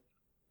accurate,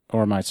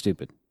 or am I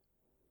stupid?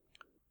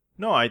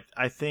 No,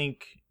 I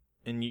think,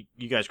 and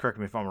you guys correct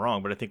me if I'm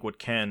wrong, but I think what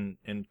Ken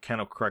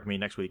will correct me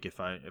next week if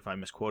I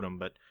misquote him,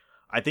 but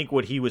I think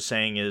what he was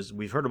saying is,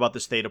 we've heard about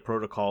this Theta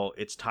Protocol.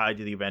 It's tied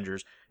to the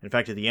Avengers. In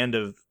fact, at the end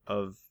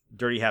of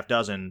Dirty Half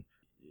Dozen,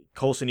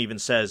 Coulson even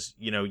says,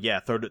 you know, yeah,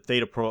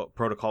 Theta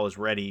Protocol is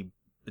ready.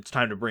 It's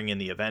time to bring in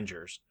the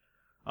Avengers.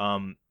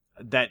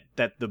 That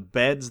the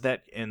beds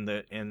that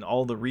and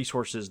all the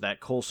resources that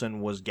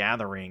Coulson was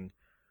gathering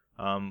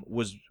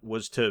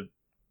was to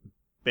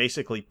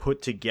basically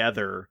put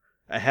together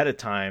ahead of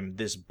time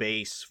this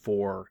base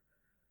for,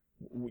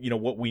 you know,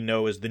 what we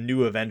know as the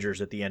new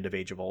Avengers at the end of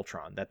Age of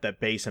Ultron.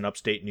 That base in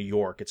upstate New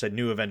York, it's a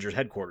new Avengers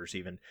headquarters,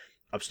 even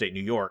upstate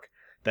New York.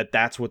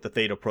 That's what the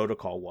Theta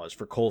Protocol was,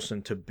 for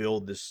Coulson to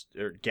build this,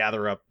 or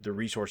gather up the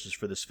resources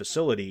for this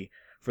facility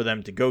for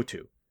them to go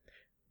to.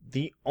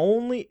 The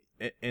only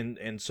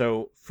and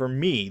so for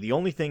me, the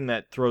only thing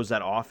that throws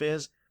that off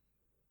is,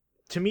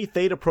 to me,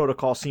 Theta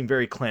Protocol seemed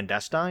very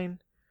clandestine,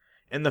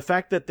 and the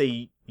fact that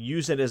they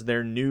use it as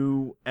their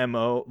new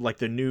MO, like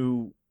the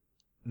new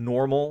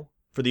normal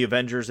for the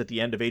Avengers at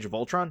the end of Age of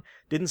Ultron,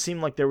 didn't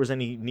seem like there was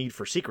any need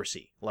for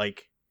secrecy.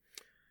 Like,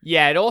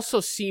 yeah, it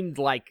also seemed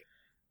like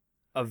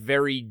a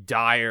very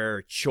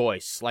dire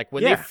choice. Like,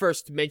 when they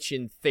first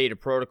mentioned Theta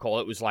Protocol,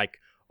 it was like,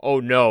 oh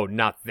no,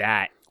 not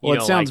that. Well,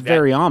 it sounds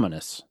very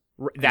ominous.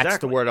 That's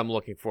Exactly. the word I'm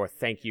looking for.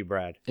 Thank you,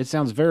 Brad. It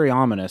sounds very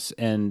ominous,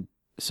 and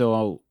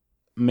so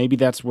maybe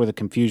that's where the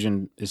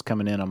confusion is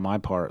coming in on my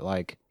part.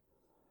 Like,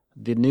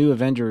 the new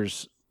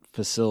Avengers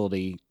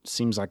facility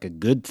seems like a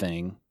good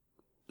thing,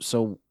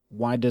 so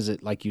why does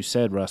it, like you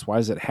said, Russ, why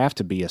does it have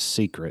to be a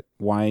secret?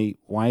 Why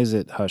is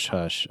it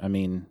hush-hush? I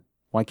mean,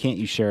 why can't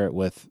you share it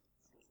with...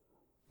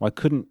 Why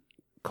couldn't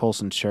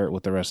Coulson share it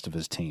with the rest of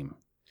his team?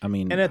 I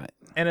mean...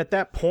 And at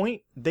that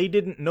point, they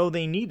didn't know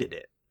they needed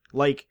it.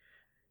 Like,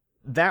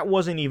 that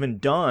wasn't even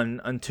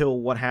done until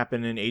what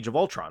happened in Age of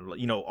Ultron.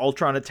 You know,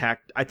 Ultron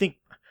attacked... I think...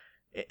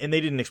 And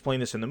they didn't explain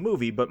this in the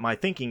movie, but my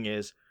thinking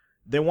is,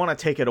 they want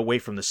to take it away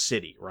from the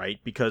city, right?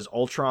 Because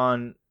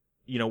Ultron...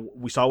 You know,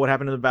 we saw what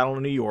happened in the Battle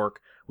of New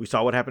York. We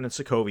saw what happened in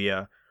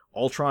Sokovia.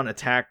 Ultron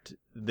attacked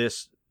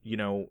this, you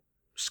know,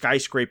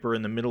 skyscraper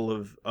in the middle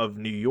of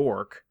New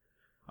York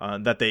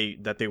that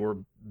they were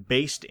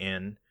based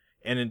in,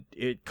 and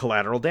it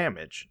collateral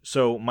damage.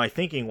 So my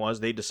thinking was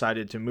they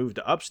decided to move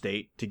to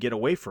upstate to get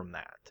away from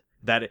that.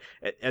 That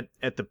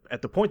at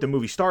the point the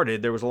movie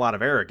started, there was a lot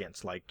of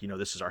arrogance, like, you know,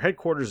 this is our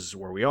headquarters, this is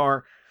where we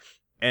are,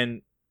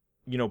 and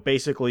you know,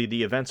 basically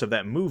the events of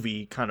that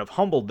movie kind of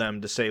humbled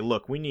them to say,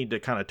 look, we need to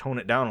kind of tone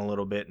it down a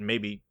little bit and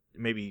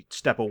maybe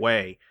step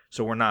away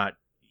so we're not,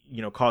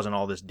 you know, causing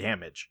all this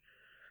damage.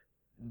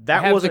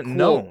 That wasn't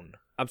known.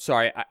 I'm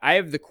sorry. I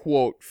have the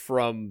quote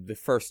from the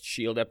first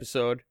S.H.I.E.L.D.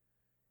 episode.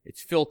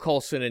 It's Phil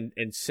Coulson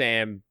and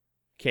Sam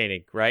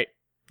Koenig, right?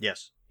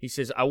 Yes. He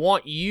says, I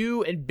want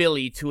you and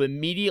Billy to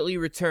immediately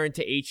return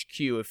to HQ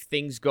if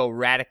things go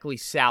radically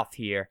south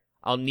here.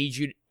 I'll need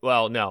you...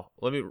 Well, no.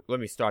 Let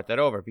me start that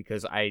over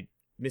because I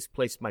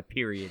misplaced my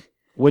period.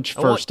 Which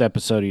first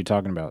episode are you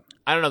talking about?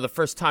 I don't know. The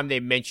first time they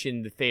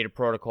mentioned the Theta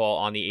Protocol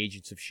on the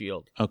Agents of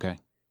S.H.I.E.L.D. Okay.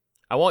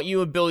 I want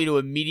you and Billy to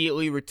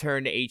immediately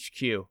return to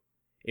HQ.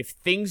 If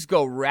things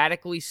go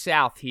radically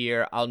south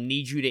here, I'll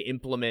need you to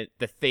implement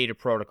the Theta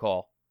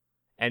Protocol.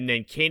 And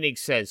then Koenig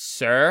says,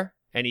 sir?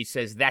 And he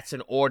says, that's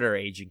an order,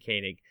 Agent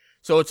Koenig.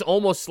 So it's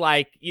almost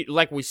like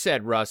we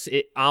said, Russ,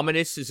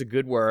 ominous is a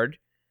good word.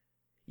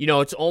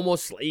 It's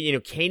almost,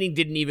 Koenig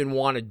didn't even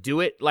want to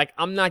do it. Like,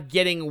 I'm not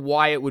getting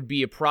why it would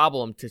be a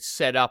problem to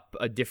set up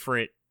a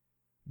different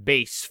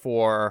base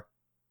for,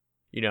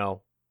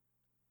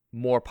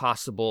 more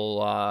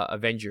possible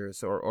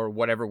Avengers or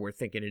whatever we're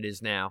thinking it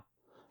is now.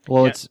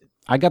 Well,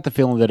 I got the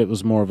feeling that it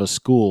was more of a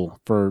school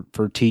for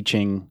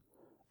teaching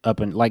up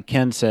and like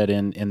Ken said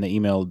in the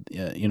email,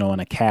 an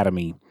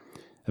academy.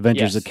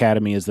 Avengers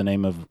Academy is the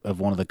name of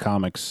one of the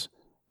comics.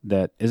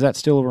 Is that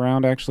still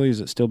around? Actually, is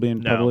it still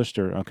being published?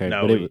 Or okay,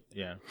 no, but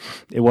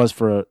it was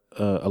for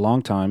a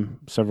long time,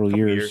 several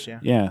years.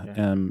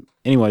 Yeah.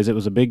 Anyways, it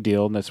was a big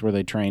deal. That's where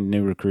they trained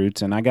new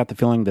recruits, and I got the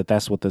feeling that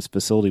that's what this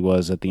facility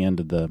was at the end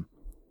of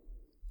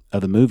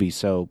the movie.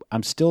 So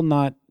I'm still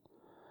not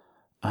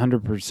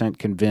 100%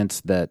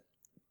 convinced that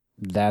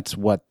that's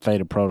what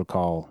Theta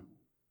Protocol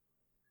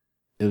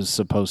is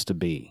supposed to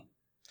be.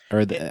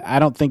 Or I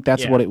don't think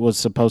that's what it was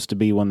supposed to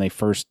be when they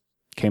first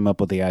came up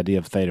with the idea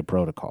of Theta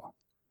Protocol.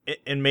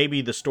 And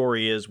maybe the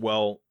story is,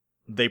 well,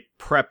 they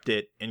prepped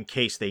it in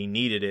case they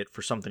needed it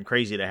for something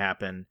crazy to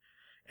happen.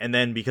 And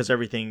then because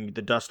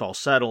the dust all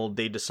settled,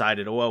 they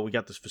decided, oh, well, we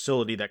got this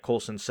facility that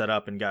Coulson set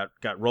up and got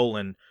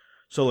rolling,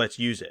 so let's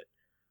use it.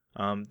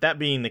 That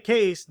being the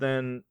case,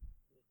 then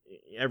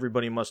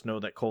everybody must know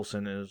that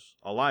Coulson is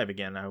alive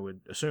again, I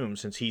would assume,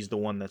 since he's the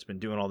one that's been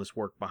doing all this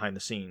work behind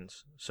the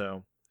scenes.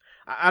 So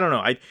I don't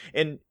know.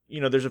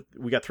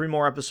 We got 3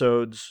 more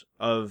episodes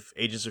of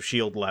Agents of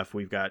S.H.I.E.L.D. left.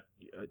 We've got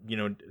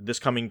this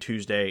coming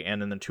Tuesday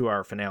and then the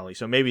 2-hour finale.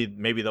 So maybe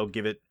they'll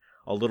give it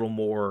a little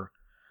more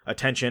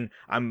attention.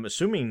 I'm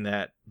assuming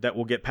that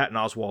we'll get Patton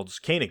Oswalt's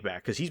Koenig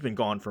back because he's been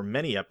gone for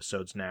many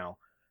episodes now.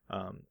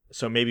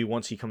 So maybe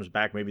once he comes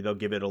back, maybe they'll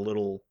give it a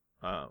little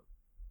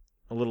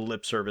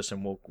lip service,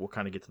 and we'll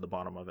kind of get to the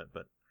bottom of it.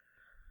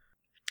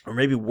 Or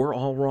maybe we're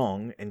all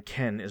wrong and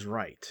Ken is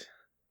right,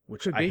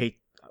 which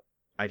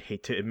I'd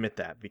hate to admit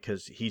that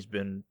because he's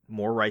been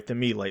more right than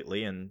me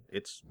lately, and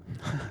it's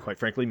quite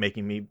frankly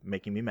making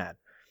me mad.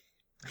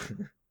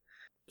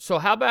 So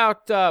how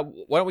about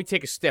why don't we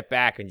take a step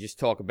back and just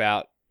talk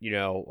about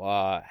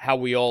how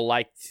we all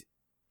liked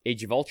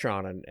Age of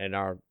Ultron and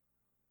our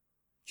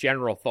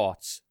general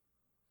thoughts.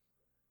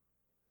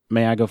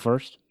 May I go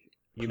first?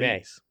 You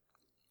may.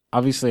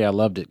 Obviously, I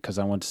loved it because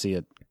I went to see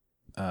it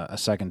a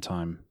second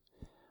time.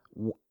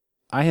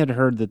 I had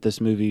heard that this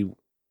movie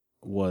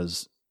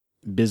was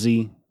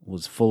busy,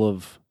 was full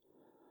of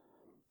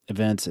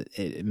events.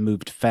 It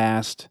moved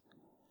fast.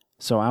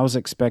 So I was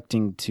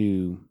expecting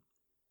to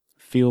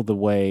feel the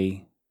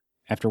way,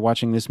 after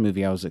watching this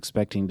movie, I was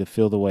expecting to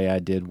feel the way I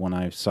did when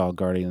I saw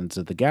Guardians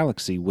of the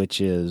Galaxy, which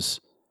is,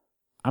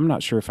 I'm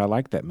not sure if I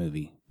liked that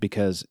movie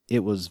because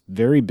it was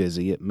very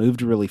busy. It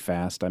moved really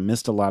fast. I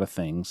missed a lot of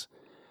things.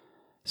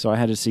 So I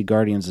had to see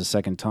Guardians a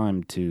second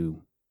time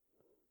to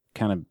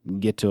kind of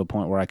get to a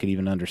point where I could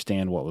even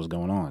understand what was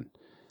going on.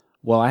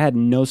 Well, I had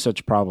no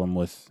such problem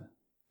with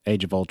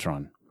Age of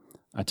Ultron.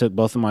 I took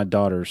both of my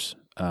daughters,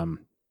 my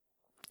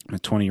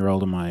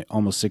 20-year-old and my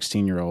almost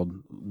 16-year-old.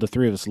 The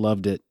three of us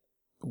loved it.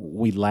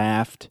 We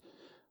laughed,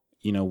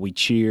 we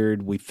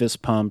cheered, we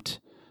fist pumped.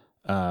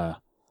 There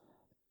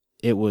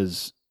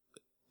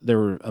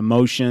were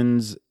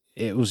emotions.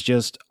 It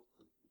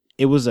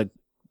was a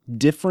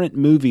different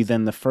movie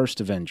than the first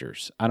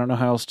Avengers. I don't know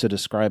how else to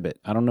describe it.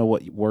 I don't know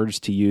what words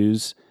to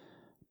use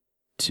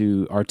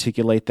to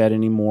articulate that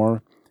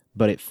anymore,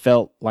 but it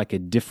felt like a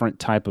different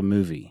type of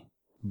movie.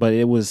 But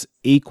it was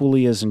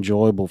equally as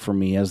enjoyable for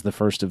me as the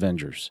first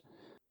Avengers.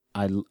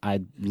 I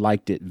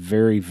liked it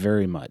very,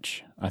 very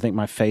much. I think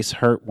my face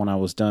hurt when I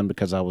was done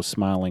because I was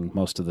smiling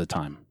most of the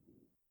time.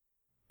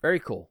 Very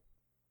cool.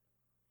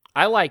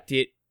 I liked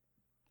it.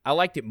 I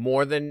liked it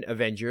more than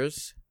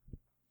Avengers.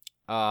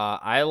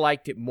 I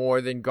liked it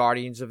more than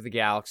Guardians of the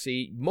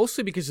Galaxy,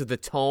 mostly because of the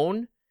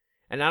tone.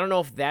 And I don't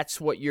know if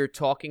that's what you're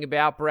talking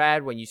about,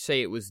 Brad, when you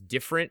say it was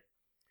different.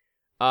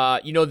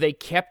 They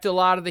kept a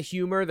lot of the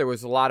humor. There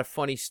was a lot of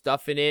funny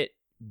stuff in it,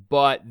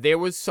 but there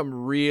was some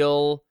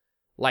real,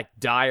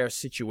 dire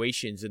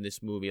situations in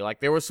this movie.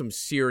 There were some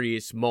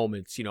serious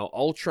moments.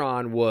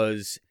 Ultron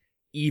was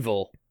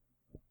evil.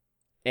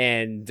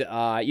 And,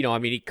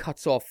 he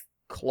cuts off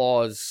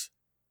Claw's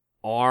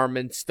arm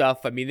and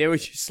stuff. There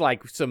was just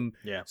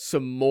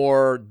some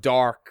more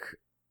dark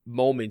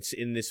moments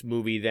in this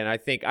movie than I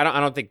think. I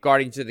don't think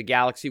Guardians of the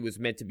Galaxy was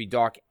meant to be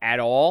dark at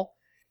all.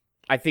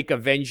 I think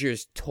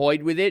Avengers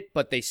toyed with it,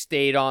 but they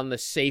stayed on the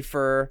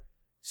safer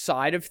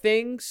side of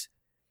things.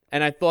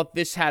 and I thought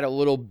this had a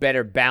little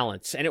better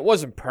balance. And it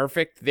wasn't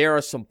perfect. There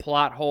are some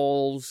plot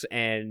holes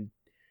and,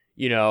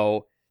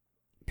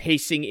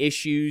 pacing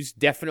issues,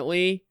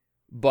 definitely.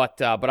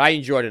 But I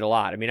enjoyed it a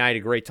lot. I mean, I had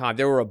a great time.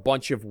 There were a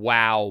bunch of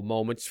wow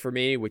moments for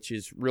me, which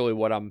is really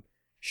what I'm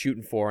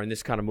shooting for in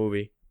this kind of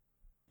movie.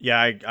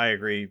 Yeah, I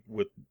agree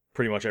with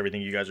pretty much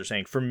everything you guys are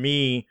saying. For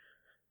me,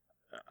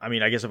 I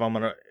mean, I guess if I'm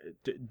going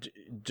to,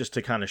 just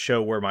to kind of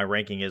show where my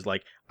ranking is,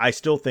 like, I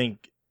still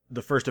think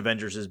the first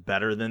Avengers is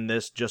better than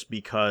this just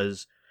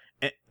because,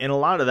 and a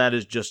lot of that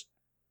is just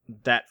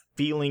that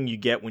feeling you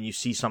get when you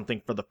see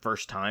something for the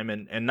first time.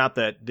 And not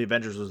that the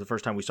Avengers was the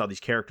first time we saw these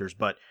characters,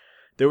 but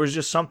there was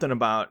just something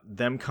about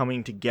them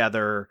coming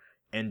together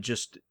and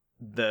just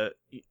the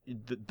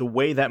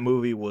way that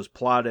movie was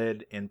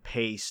plotted and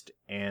paced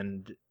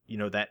and,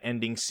 that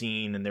ending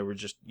scene. And there were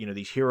just,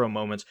 these hero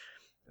moments.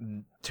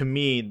 To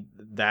me,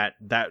 that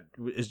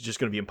is just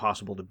going to be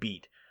impossible to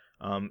beat.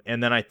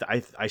 And then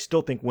I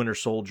still think Winter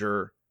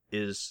Soldier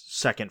is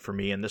second for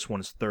me, and this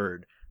one's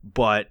third.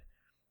 But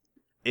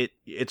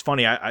it's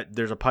funny.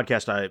 There's a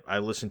podcast I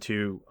listen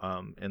to,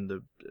 and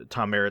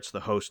Tom Merritt's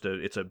the host.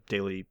 It's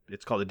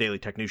called the Daily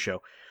Tech News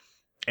Show,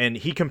 and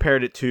he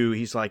compared it to.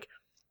 He's like,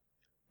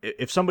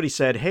 if somebody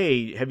said,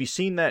 "Hey, have you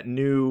seen that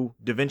new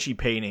Da Vinci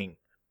painting?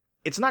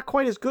 It's not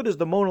quite as good as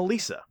the Mona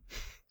Lisa."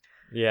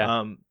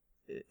 Yeah.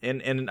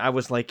 And I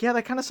was like, yeah,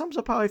 that kind of sums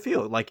up how I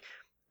feel. Like,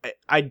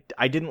 I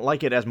didn't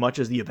like it as much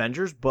as the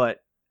Avengers,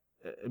 but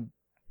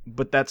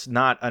that's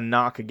not a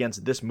knock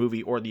against this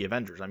movie or the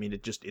Avengers. I mean,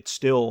 it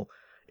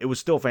was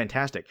still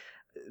fantastic.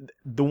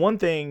 The one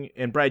thing,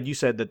 and Brad, you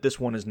said that this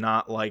one is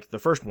not like the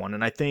first one,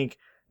 and I think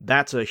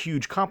that's a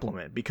huge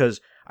compliment because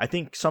I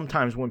think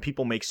sometimes when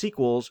people make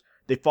sequels,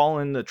 they fall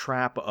in the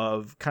trap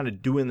of kind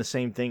of doing the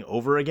same thing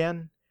over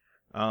again.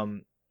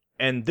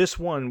 And this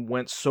one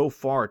went so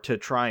far to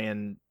try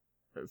and,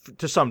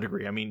 to some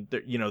degree, I mean,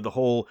 the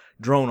whole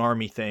drone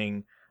army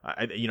thing.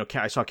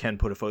 I saw Ken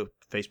put a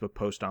Facebook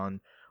post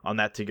on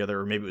that together,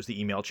 or maybe it was the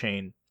email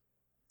chain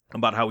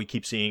about how we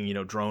keep seeing,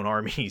 drone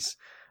armies,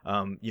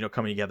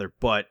 coming together.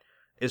 But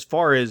as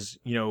far as,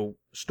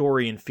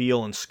 story and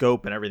feel and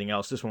scope and everything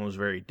else, this one was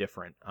very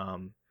different.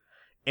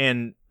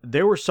 And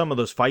there were some of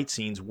those fight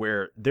scenes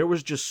where there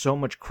was just so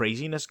much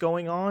craziness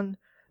going on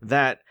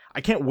that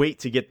I can't wait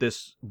to get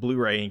this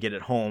Blu-ray and get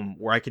it home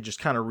where I could just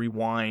kind of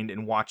rewind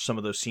and watch some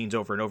of those scenes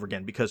over and over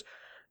again, because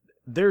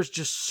there's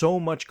just so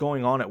much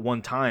going on at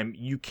one time.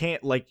 You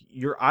can't, like,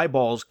 your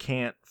eyeballs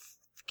can't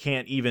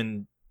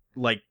even,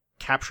 like,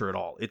 capture it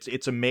all.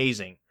 It's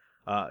amazing,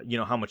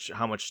 how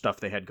much stuff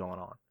they had going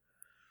on.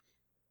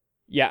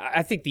 Yeah,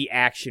 I think the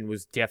action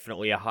was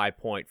definitely a high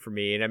point for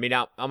me. And I mean,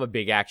 I'm a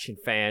big action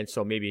fan,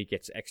 so maybe it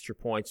gets extra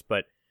points,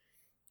 but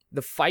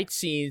the fight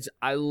scenes,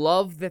 I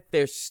love that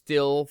they're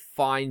still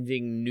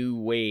finding new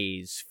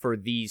ways for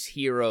these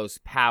heroes'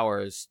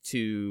 powers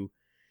to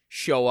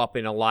show up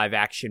in a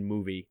live-action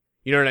movie.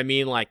 You know what I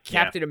mean? Like,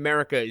 Captain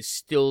America is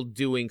still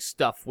doing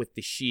stuff with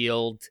the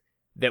shield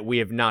that we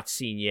have not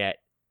seen yet.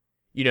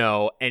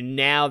 And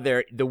now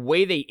the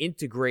way they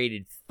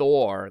integrated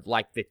Thor,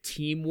 like the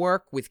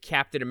teamwork with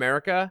Captain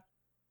America,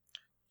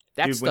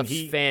 that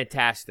stuff's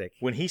fantastic.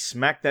 When he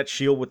smacked that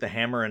shield with the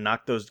hammer and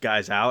knocked those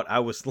guys out, I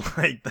was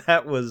like,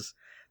 that was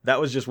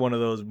just one of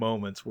those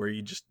moments where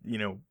you just,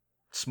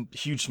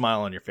 huge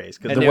smile on your face.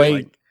 Cause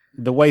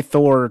the way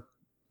Thor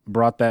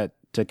brought that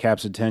to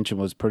Cap's attention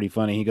was pretty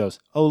funny. He goes,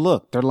 "Oh,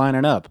 look, they're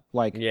lining up.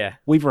 Like,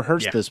 we've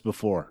rehearsed this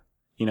before.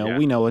 We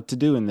know what to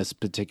do in this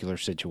particular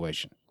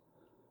situation."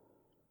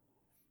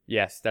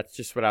 Yes, that's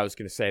just what I was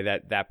going to say.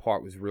 That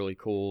part was really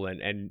cool.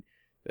 And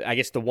I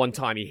guess the one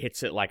time he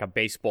hits it like a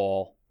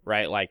baseball,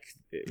 right? Like,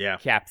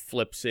 Cap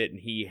flips it and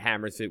he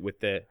hammers it with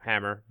the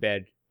hammer.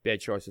 Bad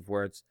choice of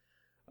words.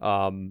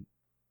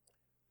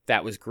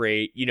 That was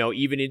great.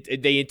 Even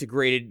they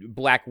integrated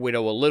Black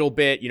Widow a little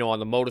bit, on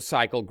the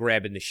motorcycle,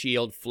 grabbing the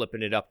shield,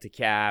 flipping it up to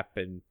Cap.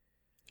 And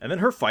then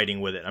her fighting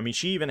with it. I mean,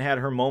 she even had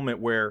her moment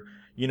where,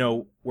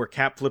 where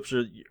Cap flips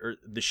her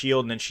the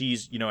shield and then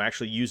she's,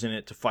 actually using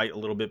it to fight a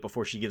little bit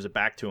before she gives it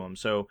back to him.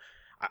 So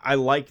I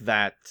like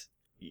that,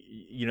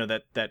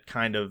 that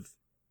kind of,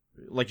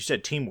 like you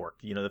said, teamwork,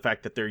 the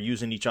fact that they're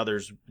using each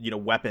other's,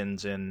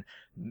 weapons and,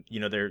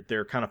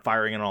 they're kind of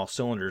firing on all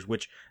cylinders,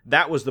 which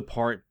that was the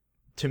part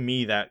to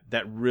me that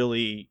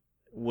really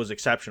was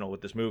exceptional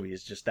with this movie,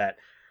 is just that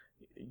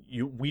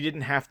we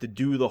didn't have to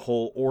do the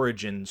whole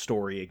origin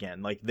story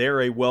again. Like,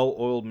 they're a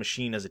well-oiled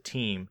machine as a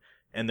team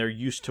and they're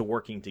used to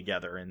working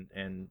together.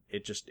 And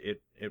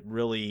it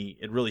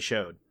really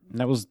showed.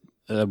 That was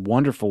a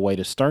wonderful way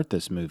to start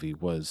this movie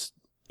was,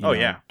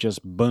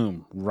 just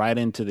boom, right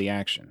into the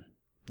action.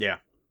 Yeah.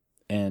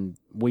 And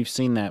we've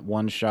seen that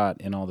one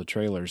shot in all the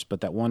trailers, but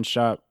that one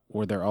shot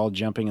where they're all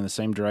jumping in the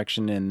same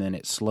direction and then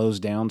it slows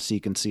down so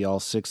you can see all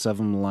 6 of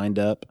them lined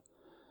up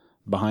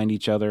behind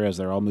each other as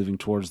they're all moving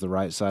towards the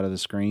right side of the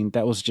screen.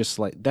 That was just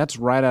like, that's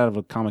right out of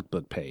a comic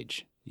book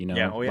page,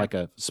 like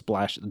a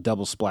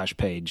double splash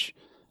page.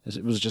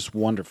 It was just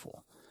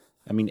wonderful.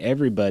 I mean,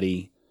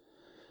 everybody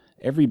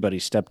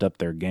stepped up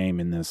their game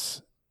in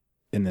this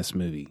in this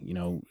movie. You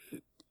know,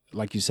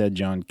 like you said,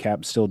 John,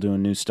 Cap's still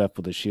doing new stuff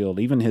with the shield.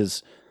 Even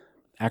his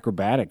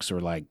acrobatics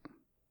are like,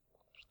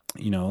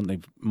 you know,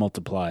 they've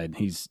multiplied.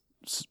 He's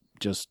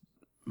just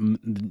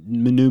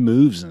new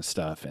moves and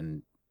stuff.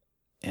 And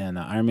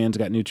Iron Man's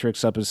got new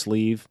tricks up his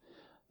sleeve.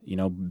 You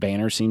know,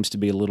 Banner seems to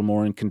be a little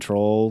more in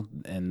control,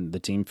 and the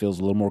team feels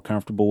a little more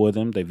comfortable with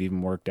him. They've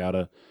even worked out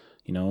a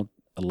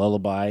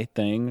lullaby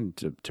thing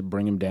to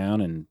bring him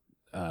down.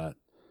 And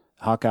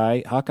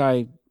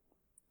Hawkeye,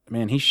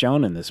 man, he's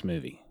shown in this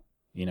movie.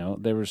 You know,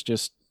 there was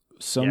just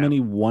so many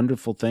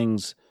wonderful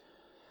things.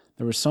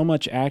 There was so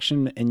much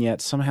action, and yet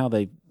somehow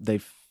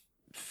they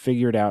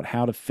figured out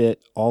how to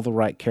fit all the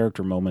right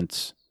character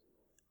moments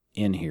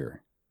in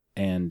here.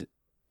 And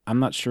I'm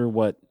not sure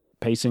what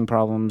pacing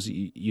problems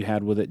you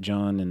had with it,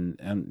 John,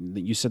 and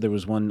you said there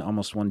was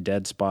almost one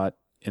dead spot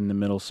in the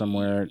middle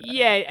somewhere.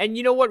 Yeah, and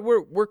you know what?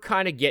 We're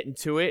kind of getting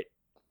to it.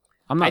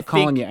 I'm not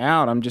calling you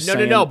out. I'm just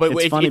saying but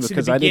it's funny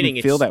because I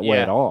didn't feel that way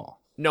at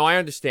all. No, I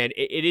understand.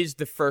 It is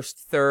the first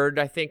third,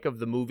 I think, of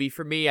the movie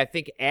for me. I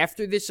think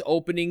after this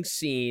opening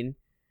scene,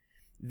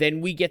 then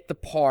we get the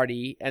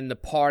party, and the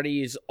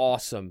party is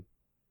awesome.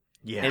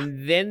 Yeah.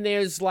 And then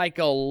there's like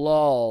a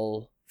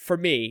lull. For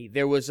me,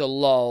 there was a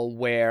lull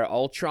where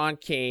Ultron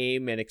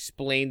came and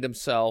explained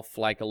himself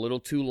like a little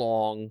too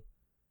long.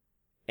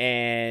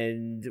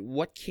 And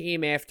what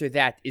came after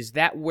that? Is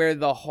that where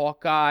the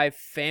Hawkeye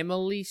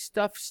family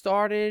stuff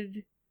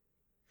started?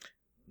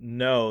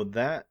 No,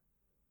 that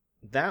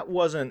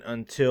wasn't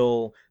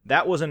until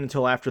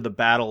after the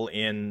battle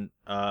in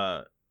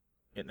I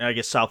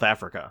guess South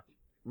Africa.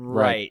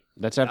 Right.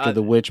 That's after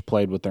the witch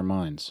played with their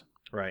minds.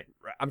 Right.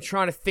 I'm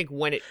trying to think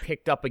when it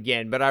picked up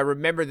again, but I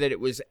remember that it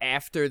was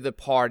after the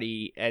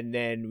party, and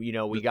then, you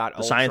know, we got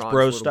the Science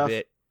Bro stuff.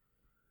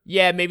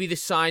 Yeah, maybe the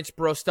Science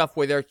Bro stuff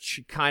where they're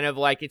kind of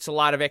like, it's a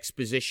lot of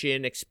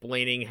exposition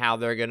explaining how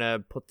they're going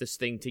to put this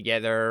thing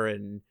together.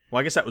 And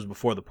well, I guess that was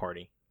before the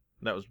party.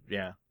 That was,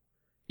 yeah.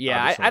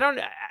 Yeah,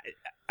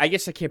 I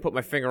guess I can't put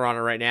my finger on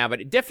it right now,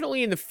 but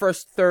definitely in the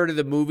first third of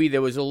the movie,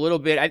 there was a little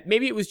bit,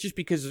 maybe it was just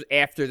because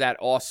after that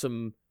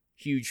awesome,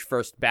 huge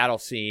first battle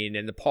scene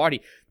and the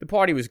party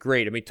was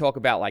great. I mean, talk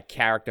about like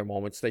character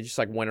moments. They just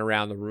like went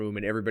around the room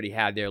and everybody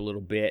had their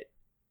little bit.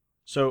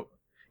 So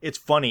it's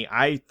funny.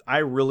 I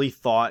really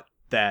thought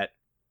that,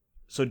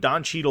 so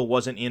Don Cheadle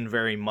wasn't in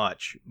very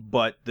much,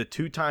 but the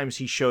 2 times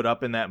he showed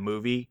up in that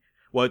movie,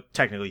 well,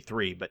 technically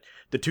 3, but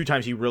the 2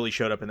 times he really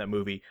showed up in that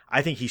movie,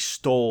 I think he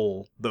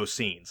stole those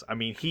scenes. I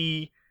mean,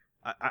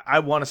 I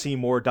want to see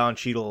more Don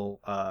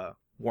Cheadle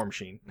War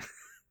Machine.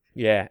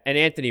 Yeah, and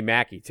Anthony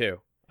Mackie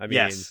too. I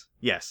mean,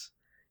 yes.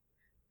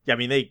 Yeah, I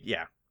mean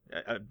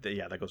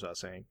that goes without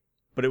saying.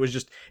 But it was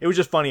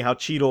just funny how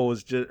Cheadle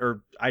was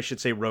or I should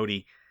say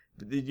Rhodey,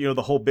 you know,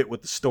 the whole bit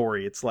with the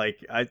story. It's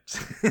like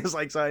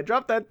so I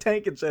dropped that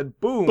tank and said,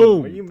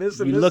 boom. Are you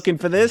missing this? You looking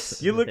for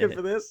this? You looking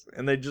for this?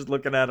 And they just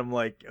looking at him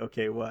like,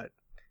 okay, what?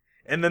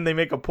 And then they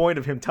make a point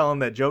of him telling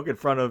that joke in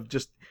front of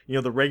just, you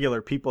know, the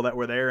regular people that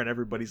were there, and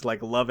everybody's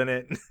like loving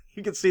it.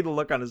 You can see the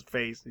look on his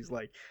face. He's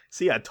like,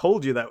 see, I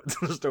told you that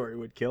the story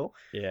would kill.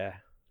 Yeah.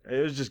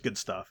 It was just good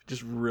stuff.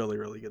 Just really,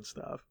 really good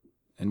stuff.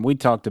 And we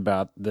talked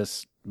about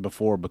this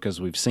before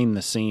because we've seen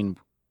the scene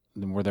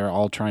where they're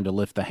all trying to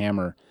lift the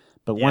hammer.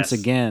 But once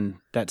again,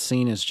 that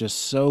scene is just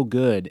so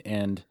good.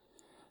 And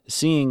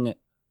seeing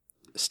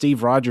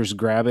Steve Rogers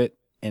grab it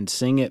and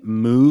seeing it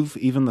move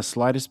even the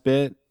slightest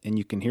bit, and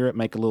you can hear it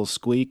make a little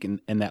squeak, and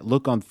that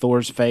look on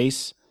Thor's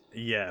face.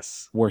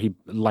 Yes. Where he,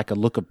 like a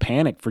look of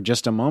panic for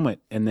just a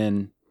moment. And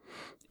then,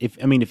 if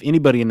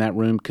anybody in that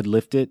room could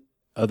lift it,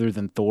 other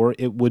than Thor,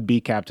 it would be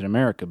Captain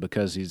America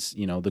because he's,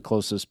 you know, the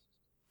closest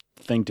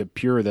thing to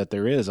pure that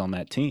there is on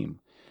that team.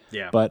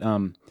 Yeah. But,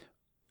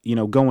 you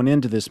know, going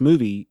into this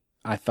movie,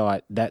 I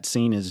thought that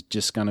scene is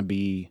just going to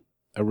be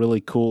a really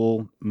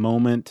cool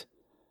moment.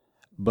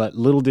 But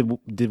little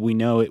did we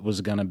know it was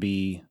going to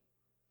be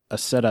a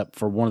setup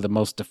for one of the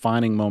most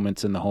defining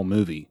moments in the whole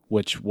movie,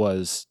 which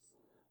was,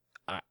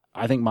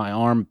 I think my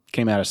arm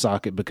came out of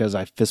socket because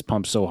I fist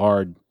pumped so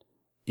hard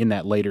in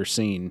that later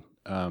scene.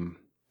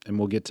 And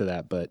we'll get to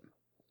that, but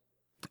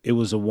it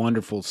was a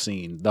wonderful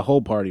scene. The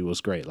whole party was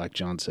great, like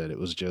John said. It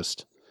was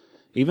just,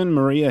 even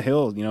Maria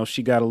Hill, you know,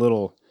 she got a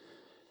little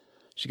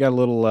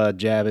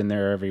jab in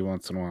there every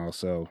once in a while.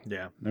 So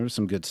yeah, there was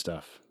some good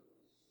stuff.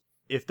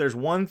 If there's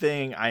one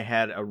thing I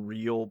had a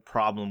real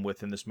problem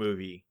with in this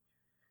movie,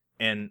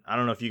 and I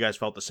don't know if you guys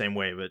felt the same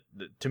way, but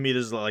to me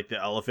this is like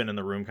the elephant in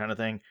the room kind of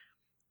thing.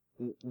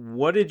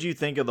 What did you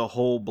think of the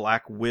whole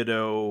Black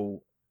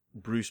Widow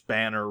Bruce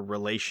Banner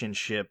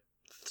relationship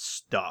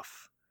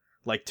stuff?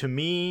 Like, to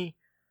me,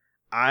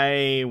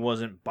 I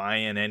wasn't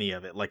buying any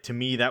of it. Like, to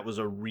me, that was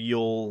a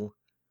real,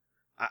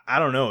 I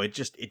don't know, it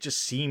just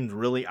seemed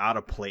really out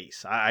of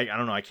place. I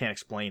don't know, I can't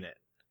explain it.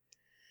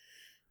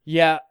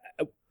 Yeah,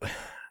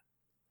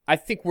 I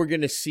think we're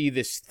going to see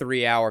this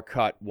 3-hour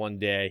cut one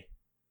day.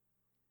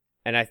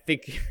 And I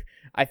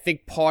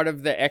think part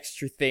of the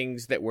extra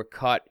things that were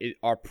cut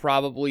are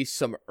probably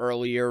some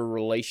earlier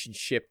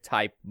relationship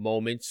type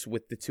moments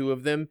with the two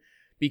of them.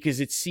 because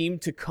it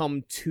seemed to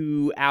come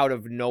too out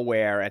of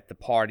nowhere at the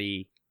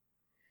party.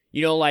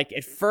 You know, like,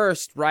 at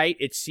first, right,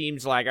 it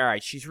seems like, all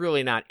right, she's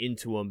really not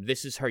into him.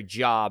 This is her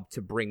job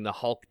to bring the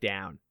Hulk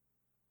down.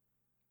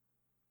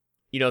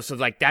 You know, so,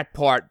 like, that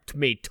part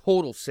made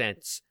total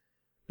sense.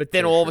 But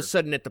then all of a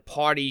sudden at the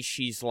party,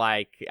 she's,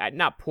 like,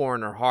 not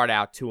pouring her heart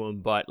out to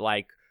him, but,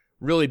 like,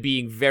 really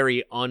being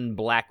very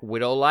un-Black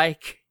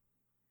Widow-like.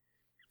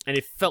 And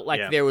it felt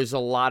like there was a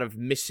lot of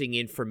missing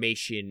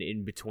information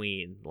in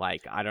between.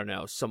 Like, I don't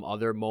know, some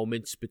other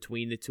moments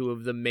between the two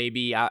of them,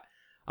 maybe.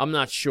 I'm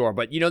not sure,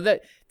 but, you know,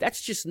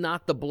 that's just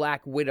not the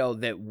Black Widow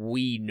that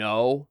we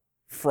know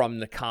from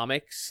the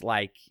comics,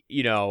 like,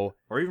 you know.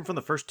 Or even from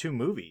the first 2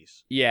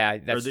 movies. Yeah,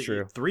 that's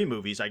true. 3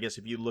 movies, I guess,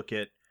 if you look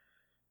at,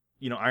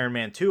 you know, Iron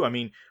Man 2. I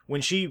mean, when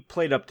she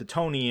played up to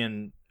Tony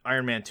in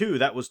Iron Man 2,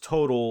 that was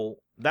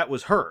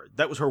her.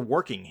 That was her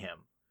working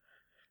him.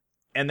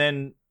 And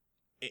then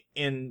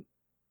in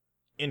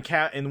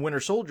Winter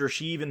Soldier,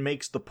 she even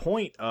makes the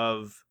point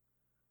of,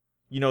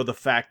 you know, the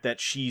fact that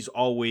she's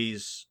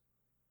always...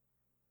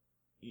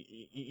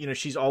 You know,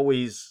 she's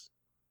always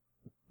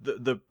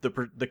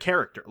the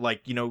character,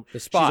 like, you know, the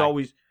spy. She's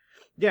always,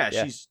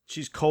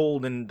 she's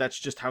cold, and that's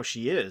just how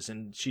she is,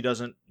 and she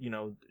doesn't, you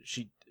know,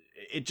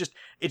 it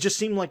just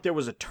seemed like there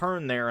was a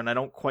turn there, and I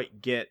don't quite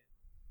get,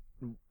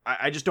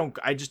 I just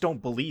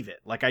don't believe it.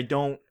 Like, I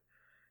don't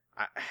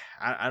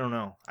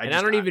know. I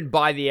don't even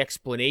buy the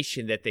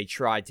explanation that they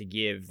tried to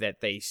give,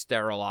 that they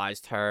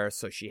sterilized her,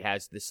 so she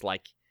has this,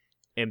 like,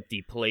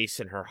 empty place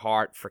in her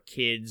heart for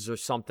kids or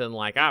something,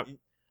 like,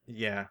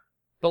 yeah.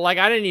 But, like,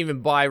 I didn't even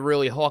buy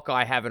really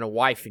Hawkeye having a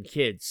wife and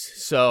kids,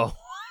 so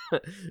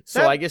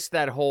I guess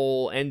that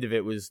whole end of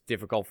it was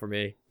difficult for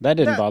me. That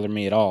didn't bother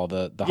me at all.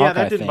 The Hawkeye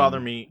that didn't thing, bother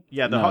me.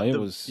 Yeah,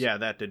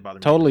 that did bother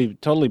me.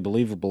 Totally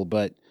believable,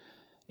 but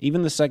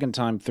even the second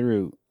time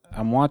through,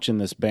 I'm watching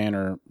this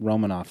Banner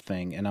Romanoff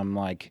thing, and I'm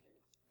like,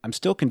 I'm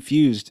still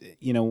confused,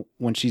 you know,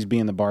 when she's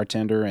being the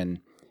bartender, and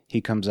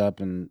he comes up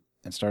and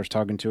starts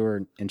talking to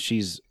her, and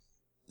she's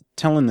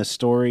telling the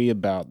story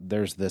about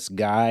there's this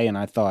guy, and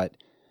I thought,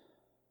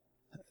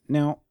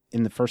 now,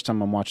 in the first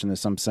time I'm watching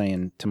this, I'm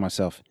saying to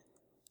myself,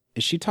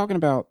 is she talking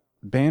about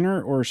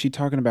Banner, or is she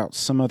talking about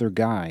some other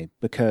guy?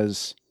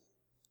 Because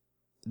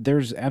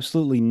there's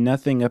absolutely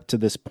nothing up to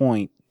this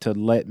point to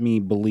let me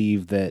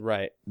believe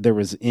that there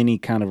was any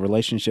kind of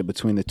relationship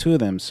between the two of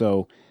them.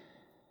 So,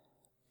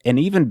 and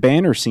even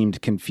Banner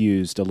seemed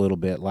confused a little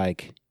bit,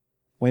 like,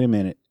 wait a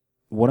minute,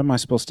 what am I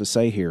supposed to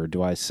say here?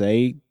 Do I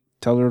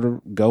tell her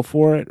to go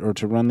for it or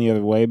to run the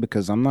other way?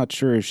 Because I'm not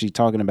sure if she's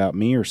talking about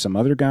me or some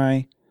other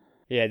guy.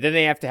 Yeah, then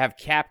they have to have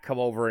Cap come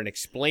over and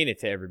explain it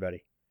to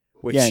everybody.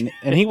 Yeah,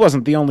 and he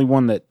wasn't the only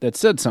one that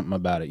said something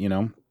about it, you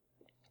know.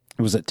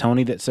 Was it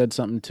Tony that said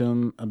something to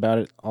him about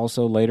it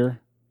also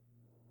later?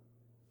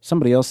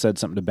 Somebody else said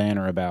something to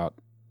Banner about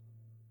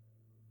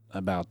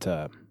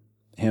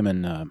him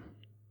and...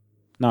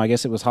 no, I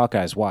guess it was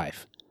Hawkeye's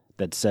wife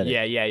that said it.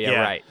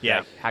 Yeah, right. Yeah.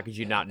 Like, how could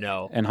you not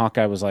know? And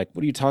Hawkeye was like,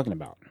 what are you talking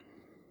about?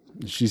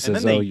 She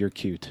says, you're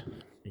cute.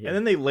 Yeah. And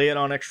then they lay it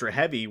on extra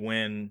heavy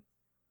when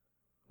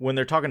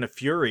they're talking to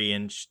Fury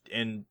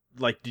and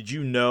like, did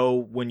you know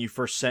when you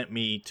first sent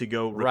me to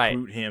go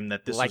recruit him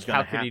that this was going to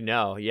happen? How could he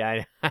know?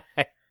 Yeah.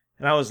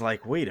 And I was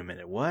like, wait a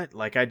minute, what?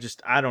 Like, I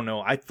don't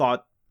know.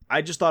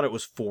 I just thought it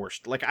was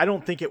forced. Like, I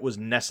don't think it was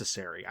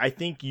necessary. I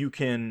think you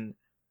can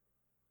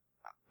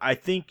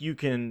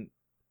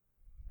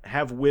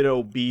have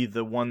Widow be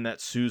the one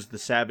that sues the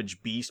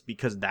Savage Beast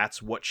because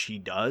that's what she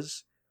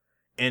does.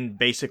 And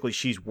basically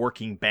she's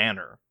working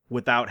Banner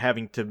without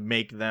having to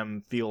make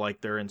them feel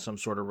like they're in some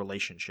sort of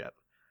relationship.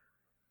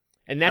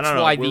 And that's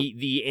why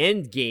the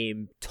end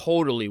game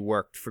totally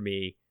worked for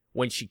me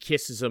when she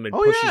kisses him and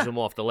pushes him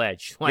off the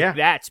ledge. Like,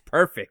 that's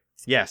perfect.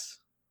 Yes.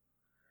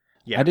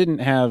 Yeah. I didn't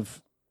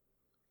have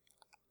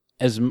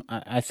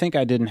I think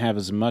I didn't have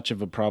as much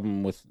of a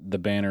problem with the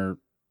Banner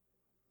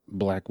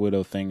Black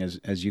Widow thing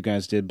as you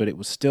guys did, but it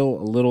was still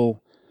a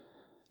little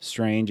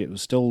strange. It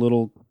was still a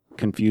little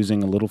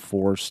confusing, a little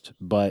forced,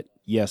 but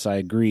yes, I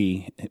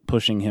agree.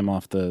 Pushing him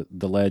off the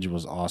ledge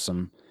was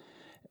awesome.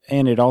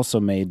 And it also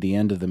made the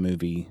end of the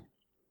movie,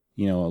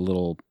 you know, a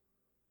little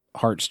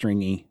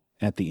heartstringy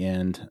at the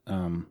end.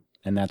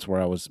 And that's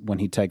where I was, when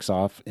he takes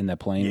off in that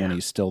plane, when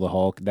he's still the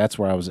Hulk, that's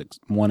where I was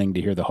wanting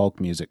to hear the Hulk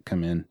music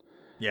come in.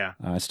 Yeah.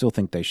 I still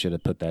think they should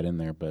have put that in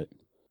there, but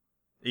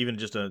even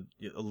just a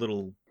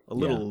little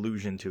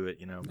allusion to it,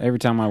 you know. Every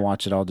time I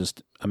watch it, I'll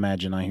just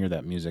imagine I hear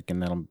that music,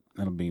 and that'll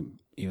be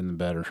even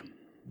better.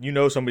 You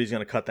know somebody's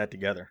going to cut that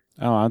together.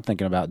 Oh, I'm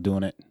thinking about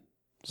doing it.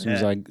 As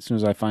soon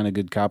as I find a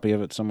good copy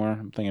of it somewhere,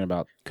 I'm thinking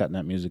about cutting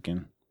that music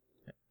in.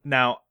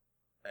 Now,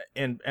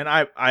 and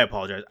I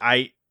apologize.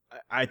 I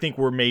think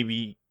we're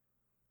maybe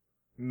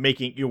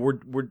making, you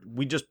know,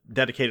 we just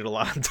dedicated a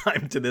lot of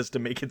time to this to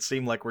make it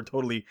seem like we're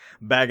totally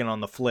bagging on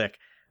the flick.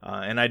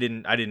 And I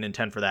didn't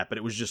intend for that, but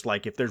it was just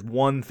like, if there's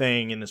one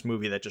thing in this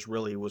movie that just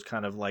really was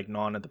kind of like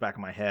gnawing at the back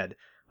of my head,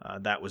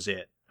 that was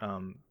it.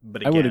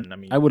 But I again,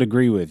 would I would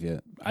agree with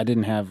you. I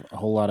didn't have a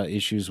whole lot of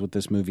issues with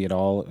this movie at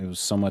all. It was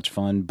so much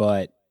fun.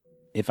 But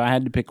if I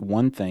had to pick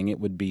one thing, it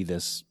would be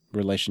this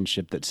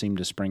relationship that seemed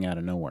to spring out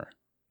of nowhere.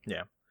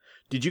 yeah.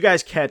 Did you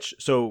guys catch?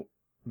 So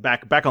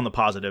back on the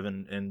positive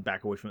and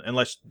back away from.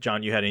 Unless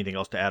John, you had anything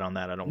else to add on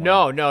that? I don't.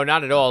 No,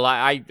 not at all.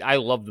 I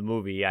love the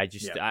movie. I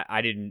just Yeah.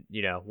 I didn't,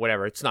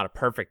 whatever. It's not a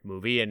perfect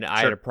movie, and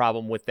I Sure. had a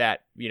problem with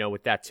that,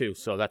 with that too.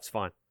 So that's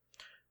fine.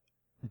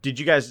 Did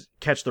you guys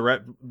catch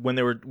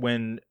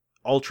when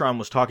Ultron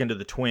was talking to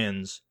the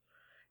twins,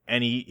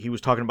 and he was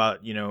talking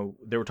about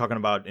they were talking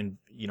about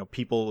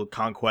people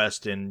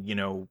conquest and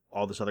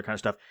all this other kind of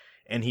stuff,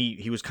 and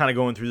he was kind of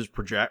going through this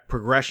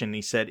progression.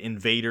 He said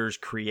invaders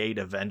create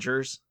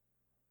Avengers.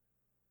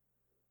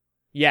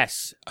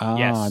 Yes. Oh,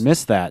 Yes. I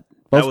missed that.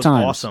 That Both was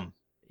times. awesome.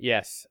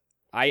 Yes.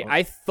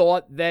 I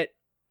thought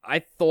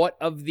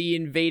of the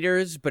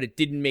invaders, but it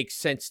didn't make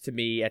sense to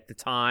me at the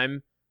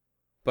time.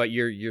 But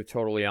you're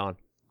totally on.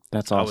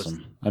 That's I was-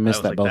 awesome. I missed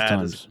was that like, both that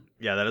times. is-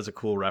 Yeah, that is a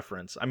cool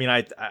reference. I mean,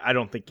 I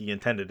don't think he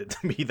intended it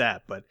to be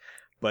that, but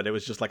it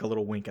was just like a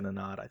little wink and a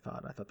nod. I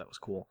thought that was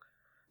cool.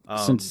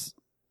 Since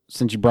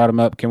you brought him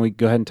up, can we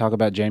go ahead and talk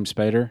about James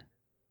Spader?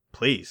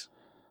 Please.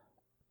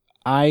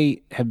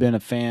 I have been a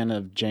fan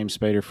of James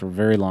Spader for a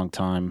very long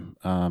time.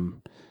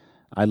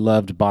 I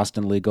loved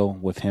Boston Legal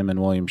with him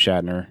and William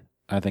Shatner.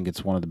 I think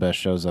it's one of the best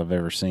shows I've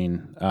ever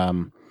seen.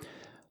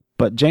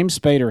 But James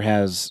Spader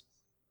has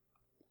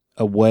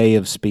a way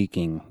of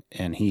speaking,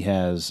 and he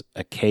has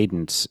a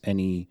cadence,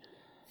 and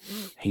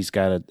he's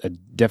got a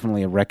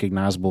definitely a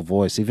recognizable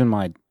voice. Even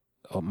my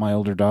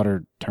older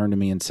daughter turned to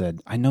me and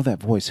said, "I know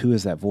that voice. Who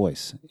is that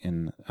voice?"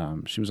 And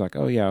she was like,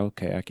 "Oh yeah,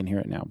 okay, I can hear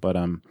it now." But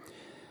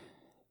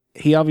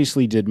he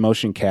obviously did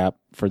motion cap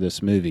for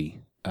this movie.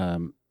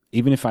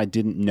 Even if I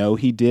didn't know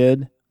he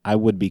did, I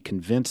would be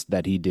convinced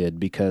that he did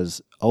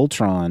because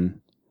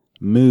Ultron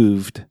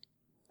moved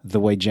the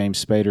way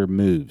James Spader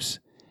moves.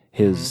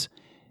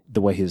 The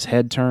way his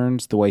head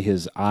turns, the way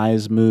his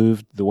eyes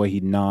moved, the way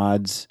he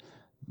nods,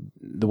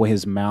 the way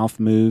his mouth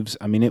moves.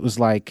 I mean, it was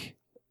like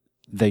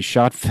they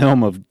shot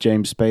film of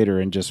James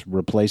Spader and just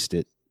replaced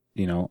it,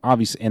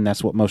 obviously, and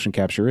that's what motion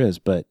capture is.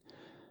 But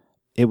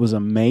it was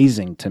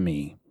amazing to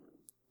me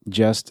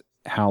just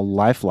how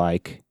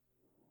lifelike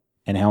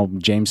and how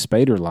James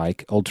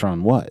Spader-like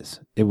Ultron was.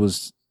 It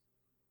was.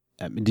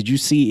 Did you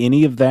see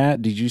any of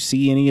that? Did you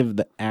see any of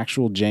the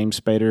actual James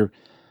Spader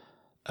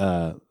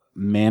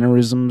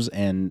mannerisms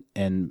and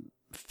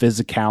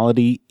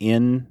physicality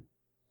in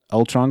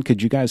Ultron?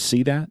 Could you guys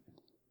see that?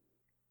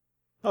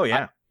 Oh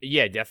yeah.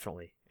 Yeah,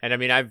 definitely. And I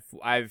mean,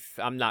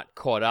 I'm not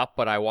caught up,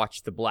 but I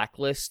watched The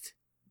Blacklist,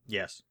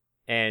 Yes.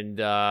 and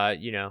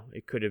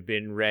it could have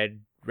been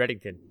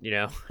Reddington.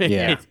 Yeah.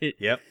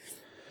 Yep.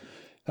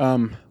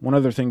 One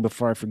other thing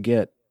before I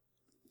forget.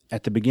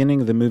 At the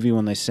beginning of the movie,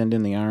 when they send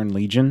in the Iron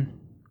Legion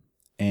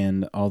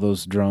and all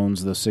those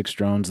drones, those 6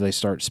 drones, they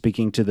start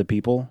speaking to the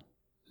people.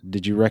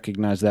 Did you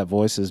recognize that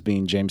voice as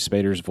being James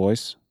Spader's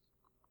voice?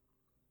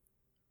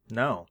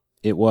 No.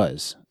 It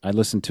was. I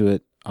listened to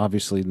it,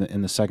 obviously,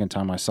 in the second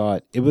time I saw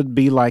it. It would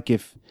be like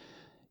if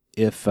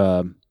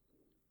you're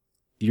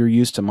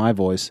used to my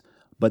voice,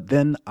 but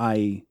then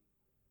I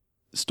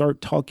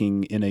start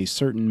talking in a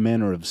certain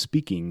manner of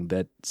speaking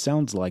that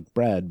sounds like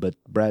Brad, but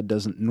Brad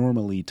doesn't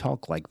normally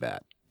talk like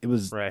that. It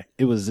was Right.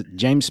 It was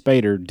James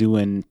Spader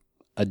doing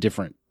a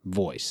different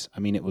voice. I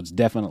mean, it was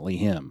definitely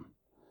him.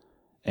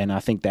 And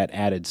I think that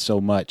added so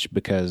much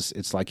because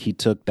it's like he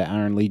took the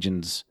Iron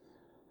Legion's,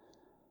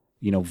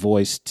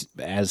 voice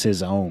as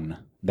his own.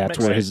 That's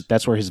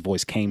where his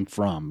voice came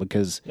from.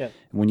 Because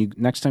when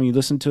next time you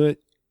listen to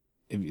it,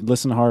 if you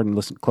listen hard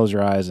and close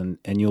your eyes and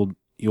you'll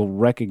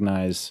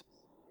recognize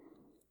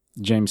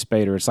James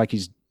Spader. It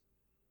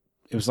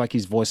was like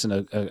he's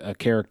voicing a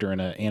character in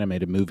an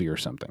animated movie or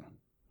something.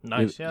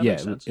 Nice. That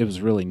makes sense. It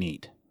was really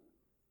neat.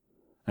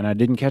 And I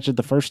didn't catch it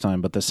the first time,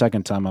 but the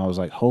second time I was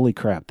like, holy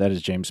crap, that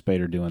is James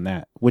Spader doing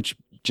that. Which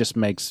just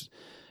makes,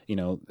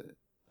 when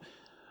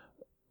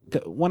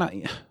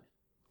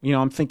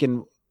I'm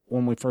thinking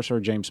when we first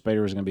heard James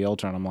Spader was going to be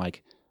Ultron, I'm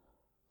like,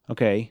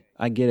 okay,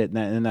 I get it,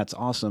 and that's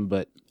awesome,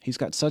 but he's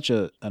got such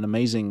an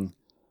amazing,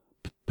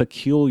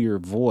 peculiar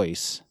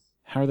voice.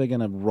 How are they going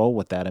to roll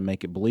with that and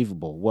make it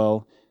believable?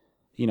 Well,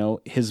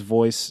 his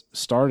voice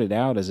started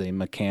out as a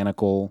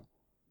mechanical,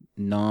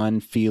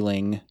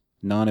 non-feeling,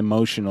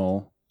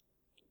 non-emotional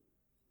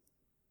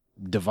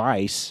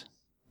device,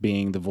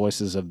 being the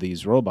voices of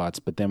these robots.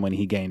 But then when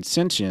he gained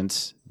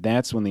sentience,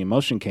 that's when the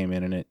emotion came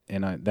in,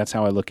 that's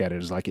how I look at it.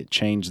 Is like it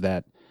changed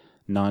that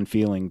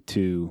non-feeling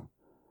to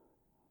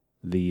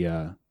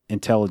the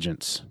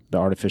intelligence, the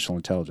artificial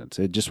intelligence.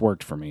 It just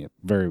worked for me,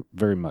 very,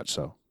 very much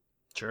so.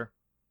 Sure.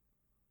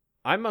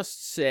 I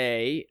must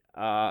say,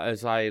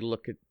 as I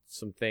look at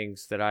some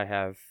things that I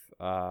have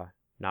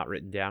not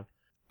written down,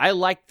 I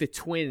like the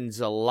twins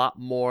a lot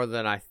more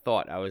than I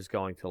thought I was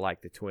going to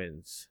like the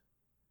twins.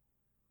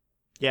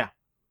 Yeah.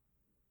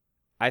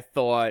 I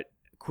thought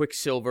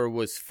Quicksilver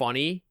was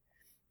funny.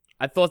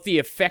 I thought the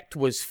effect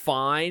was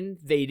fine.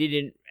 They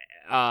didn't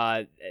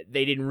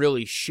they didn't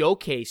really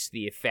showcase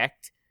the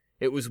effect.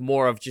 It was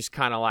more of just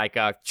kind of like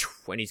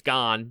when he's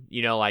gone,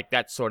 like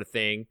that sort of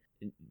thing.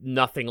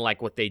 Nothing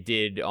like what they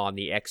did on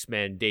the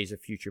X-Men Days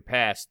of Future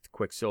Past,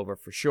 Quicksilver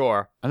for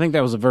sure. I think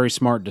that was a very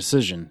smart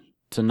decision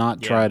to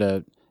not try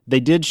to... They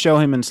did show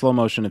him in slow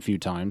motion a few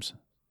times.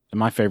 And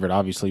my favorite,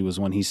 obviously, was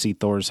when he see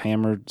Thor's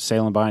hammer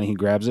sailing by and he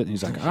grabs it and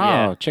he's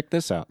like, check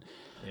this out.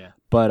 Yeah.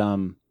 But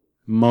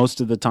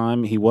most of the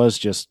time, he was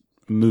just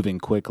moving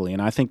quickly.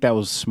 And I think that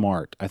was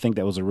smart. I think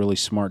that was a really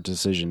smart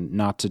decision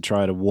not to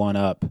try to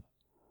one-up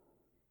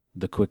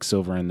the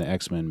Quicksilver in the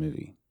X-Men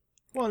movie.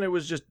 Well, and it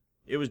was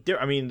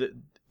different. I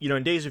mean,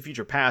 in Days of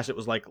Future Past, it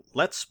was like,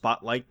 let's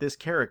spotlight this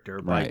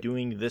character by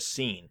doing this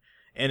scene.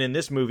 And in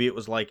this movie, it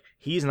was like,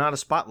 he's not a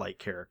spotlight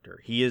character.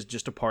 He is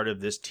just a part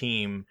of this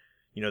team,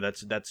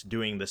 that's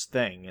doing this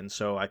thing. And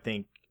so I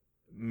think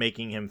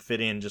making him fit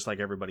in just like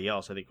everybody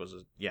else, I think was,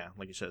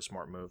 like you said, a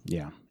smart move.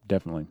 Yeah,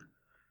 definitely.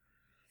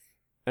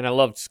 And I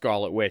loved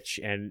Scarlet Witch.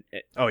 And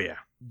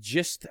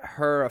just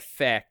her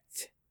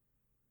effect,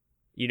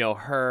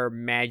 her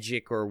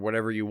magic or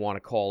whatever you want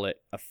to call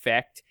it,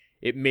 effect,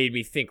 it made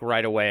me think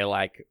right away,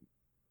 like,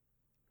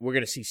 we're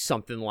going to see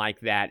something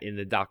like that in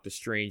the Doctor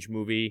Strange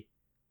movie.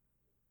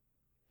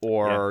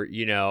 Or,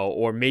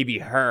 or maybe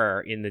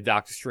her in the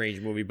Doctor Strange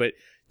movie. But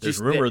there's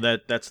rumor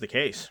that that's the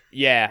case.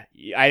 Yeah,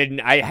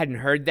 I hadn't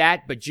heard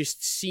that, but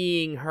just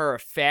seeing her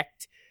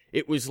effect,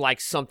 it was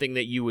like something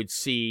that you would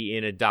see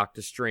in a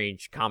Doctor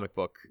Strange comic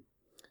book.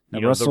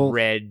 Now, Russell, the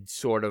red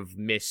sort of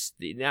mist,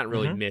 not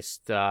really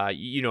mist,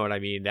 you know what I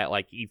mean, that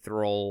like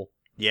ethereal.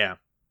 Yeah.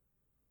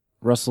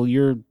 Russell,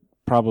 you're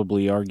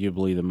probably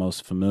arguably the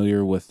most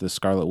familiar with the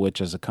Scarlet Witch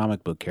as a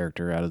comic book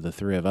character out of the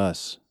three of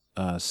us.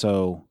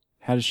 So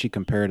how does she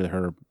compare to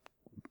her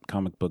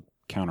comic book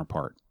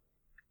counterpart?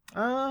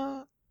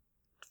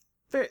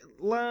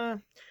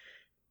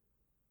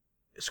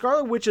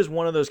 Scarlet Witch is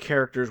one of those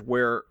characters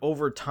where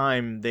over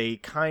time they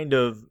kind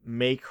of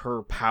make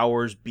her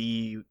powers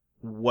be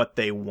what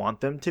they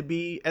want them to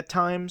be at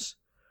times.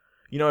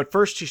 At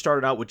first she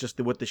started out with just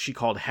what she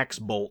called hex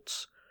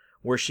bolts,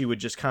 where she would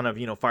just kind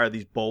of, fire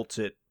these bolts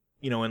at,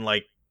 and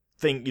like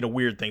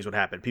weird things would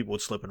happen. People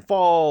would slip and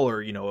fall,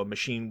 or, a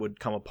machine would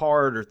come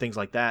apart or things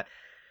like that.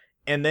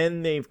 And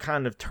then they've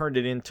kind of turned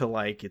it into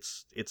like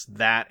it's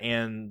that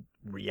and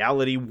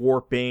reality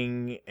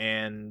warping,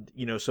 and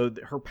so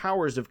her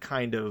powers have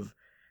kind of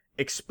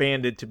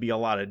expanded to be a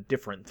lot of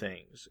different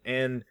things.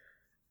 And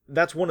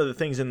that's one of the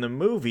things in the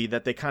movie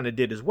that they kind of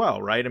did as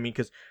well, right? I mean,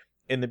 because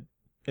in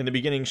the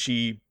beginning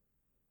she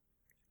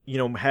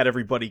had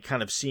everybody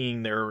kind of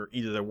seeing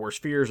either their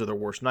worst fears or their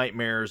worst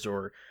nightmares,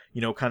 or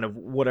kind of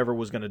whatever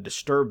was going to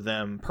disturb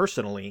them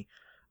personally.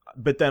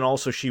 But then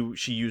also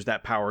she used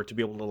that power to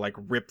be able to like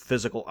rip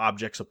physical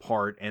objects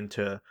apart and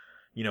to,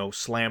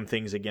 slam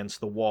things against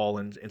the wall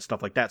and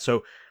stuff like that.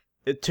 So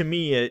to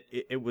me,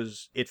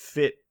 it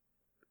fit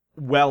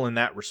well in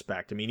that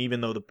respect. I mean,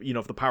 even though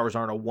if the powers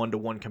aren't a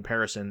 1-to-1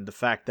 comparison, the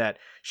fact that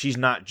she's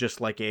not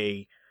just like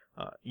a,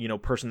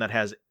 person that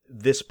has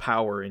this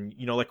power and,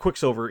 like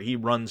Quicksilver, he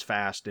runs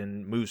fast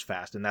and moves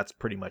fast, and that's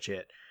pretty much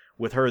it.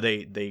 With her,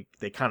 they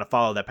kind of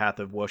follow that path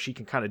of, well, she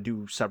can kind of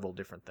do several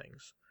different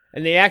things.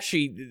 And they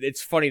actually,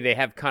 it's funny, they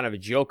have kind of a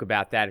joke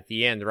about that at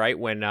the end, right?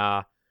 When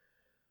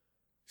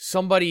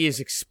somebody is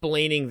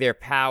explaining their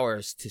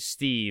powers to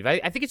Steve. I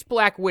think it's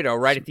Black Widow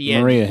right at the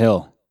end. Maria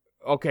Hill.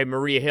 Okay,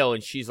 Maria Hill.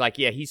 And she's like,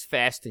 yeah, he's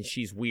fast and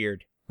she's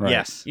weird. Right.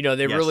 Yes.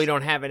 They really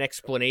don't have an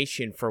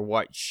explanation for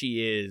what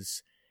she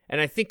is. And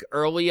I think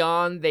early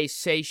on they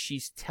say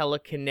she's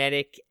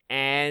telekinetic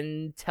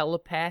and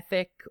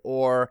telepathic,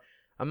 or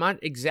I'm not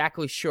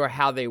exactly sure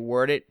how they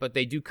word it, but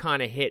they do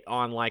kind of hit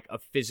on like a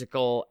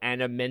physical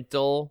and a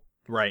mental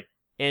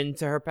end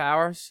to her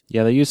powers.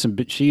 Yeah, she used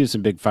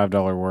some big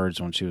 $5 words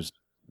when she was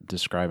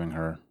describing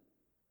her.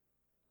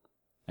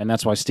 And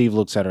that's why Steve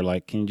looks at her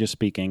like, can you just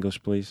speak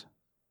English, please?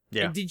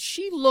 Yeah. And did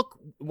she look,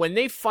 when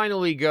they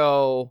finally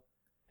go,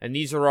 and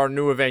these are our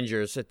new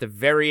Avengers, at the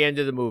very end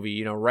of the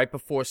movie, right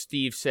before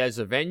Steve says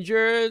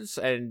Avengers,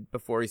 and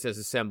before he says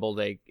assemble,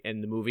 they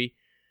end the movie.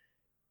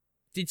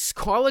 Did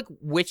Scarlet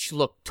Witch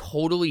look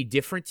totally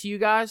different to you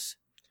guys?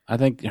 I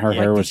think her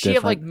hair was different. Did she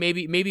have like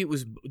maybe it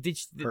was? Did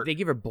they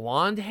give her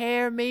blonde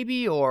hair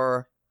maybe,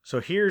 or? So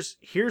here's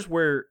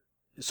where.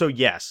 So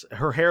yes,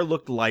 her hair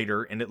looked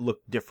lighter and it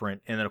looked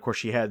different, and then of course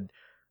she had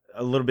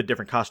a little bit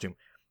different costume.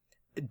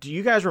 Do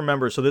you guys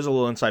remember? So there's a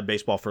little inside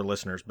baseball for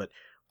listeners, but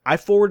I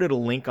forwarded a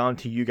link on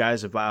to you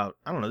guys about,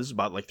 I don't know, this is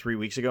about like 3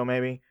 weeks ago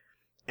maybe,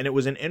 and it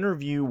was an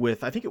interview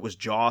with, I think it was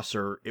Joss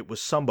or it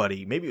was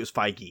somebody, maybe it was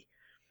Feige.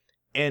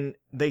 And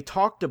they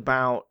talked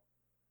about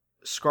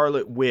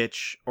Scarlet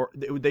Witch, or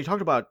they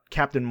talked about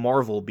Captain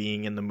Marvel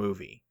being in the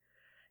movie.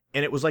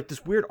 And it was like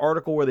this weird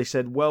article where they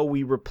said, well,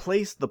 we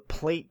replaced the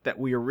plate that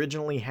we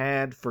originally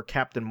had for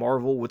Captain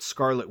Marvel with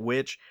Scarlet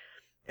Witch.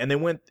 And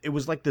it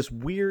was like this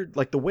weird,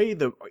 like the way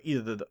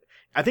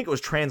I think it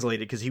was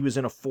translated because he was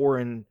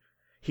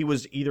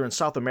either in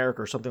South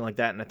America or something like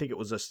that. And I think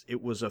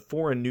it was a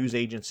foreign news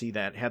agency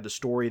that had the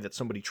story that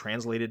somebody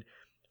translated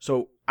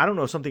So I don't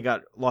know if something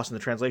got lost in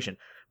the translation,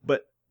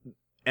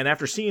 and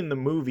after seeing the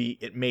movie,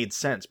 it made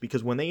sense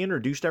because when they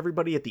introduced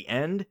everybody at the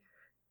end,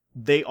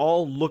 they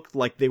all looked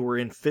like they were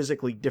in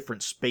physically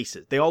different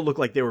spaces. They all looked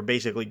like they were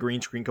basically green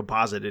screen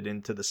composited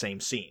into the same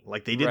scene.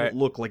 Like they didn't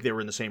look like they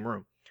were in the same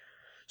room.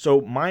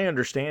 So my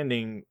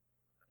understanding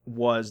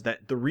was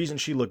that the reason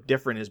she looked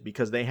different is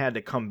because they had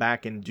to come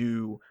back and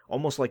do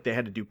almost like they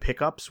had to do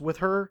pickups with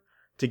her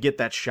to get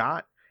that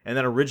shot. And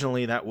then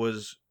originally that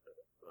was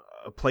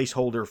a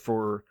placeholder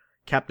for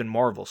Captain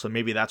Marvel. So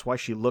maybe that's why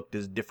she looked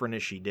as different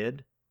as she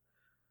did.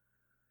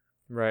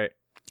 Right.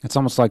 It's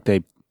almost like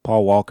they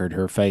Paul Walkered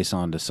her face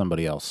onto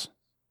somebody else.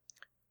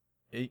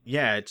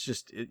 Yeah, it's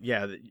just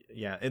yeah.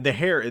 And the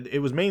hair,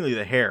 it was mainly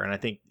the hair, and I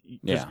think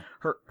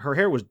her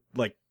hair was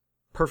like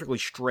perfectly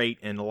straight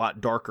and a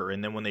lot darker,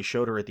 and then when they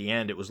showed her at the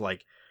end, it was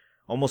like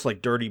almost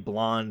like dirty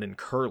blonde and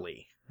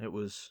curly. It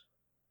was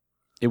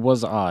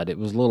odd. It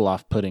was a little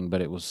off-putting,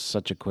 but it was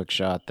such a quick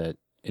shot that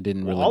it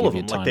didn't really all give of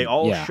you them time. Like they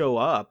all show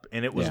up,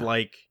 and it was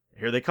like,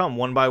 here they come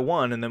one by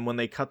one, and then when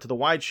they cut to the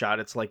wide shot,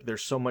 it's like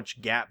there's so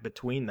much gap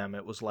between them.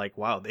 It was like,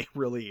 wow, they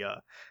really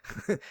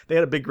they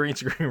had a big green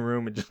screen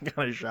room and just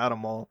kind of shot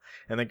them all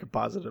and then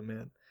composited them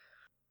in.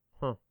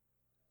 Let's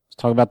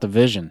talk about the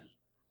Vision.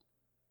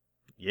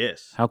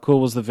 Yes. How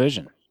cool was the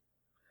Vision?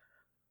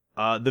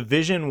 The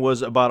Vision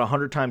was about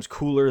 100 times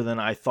cooler than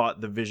I thought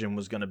the Vision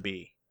was going to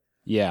be.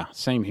 Yeah,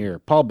 same here.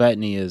 Paul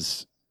Bettany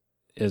is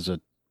a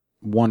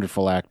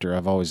wonderful actor.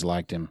 I've always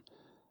liked him.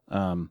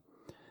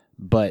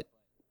 But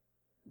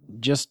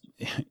just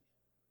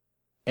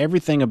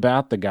everything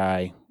about the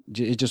guy,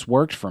 it just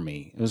worked for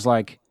me. It was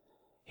like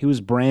he was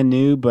brand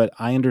new, but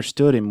I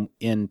understood him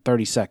in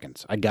 30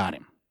 seconds. I got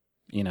him.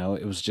 You know,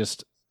 it was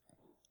just,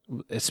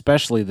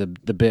 especially the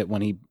bit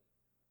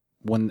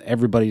when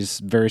everybody's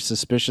very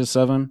suspicious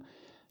of him.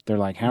 They're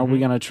like, how are we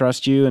going to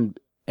trust you?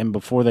 And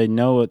before they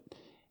know it,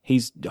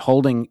 he's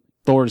holding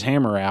Thor's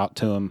hammer out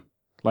to him.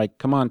 Like,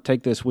 come on,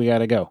 take this. We got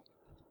to go.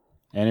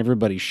 And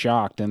everybody's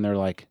shocked. And they're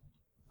like,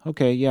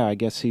 okay, yeah, I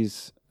guess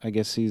he's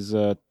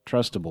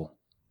trustable.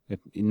 If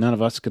none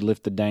of us could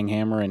lift the dang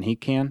hammer and he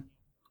can.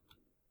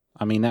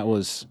 I mean, that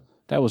was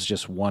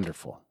just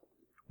wonderful.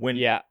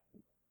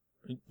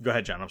 Go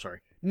ahead, John. I'm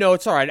sorry. No,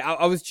 it's all right.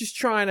 I was just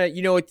trying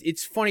to,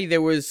 it's funny.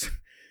 There was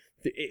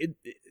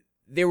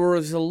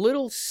a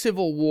little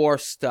Civil War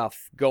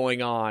stuff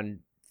going on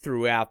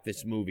throughout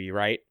this movie,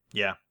 right?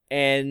 Yeah.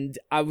 And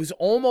I was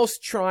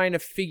almost trying to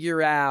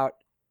figure out,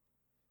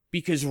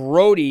 because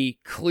Rhodey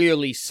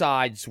clearly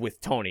sides with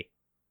Tony.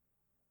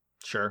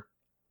 Sure.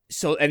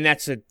 So, and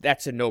that's a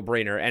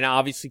no-brainer. And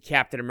obviously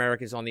Captain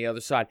America's on the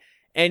other side.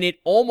 And it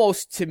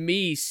almost, to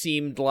me,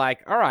 seemed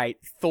like, all right,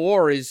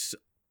 Thor is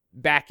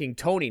backing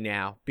Tony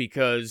now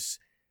because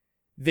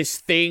this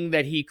thing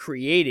that he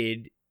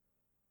created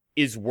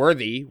is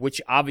worthy, which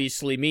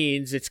obviously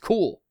means it's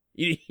cool.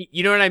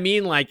 You know what I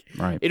mean? Like,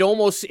 right. It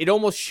almost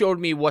showed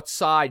me what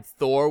side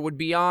Thor would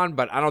be on,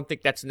 but I don't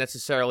think that's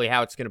necessarily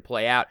how it's going to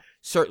play out.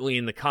 Certainly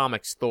in the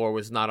comics, Thor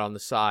was not on the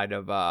side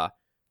of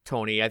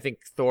Tony. I think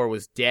Thor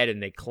was dead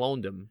and they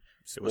cloned him.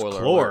 Spoiler it was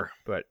Clor. Alert,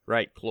 but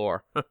right,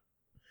 Clor.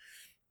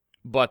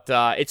 But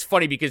it's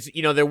funny because,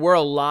 there were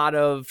a lot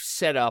of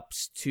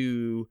setups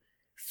to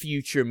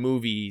future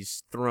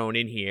movies thrown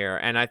in here,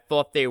 and I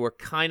thought they were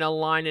kind of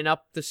lining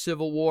up the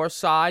Civil War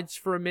sides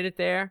for a minute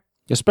there.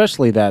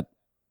 Especially the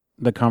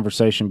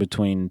conversation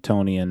between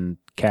Tony and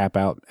Cap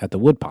out at the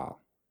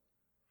woodpile.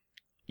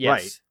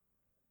 Yes.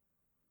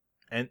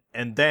 Right.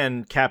 And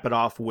then cap it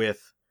off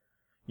with,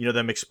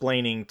 them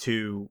explaining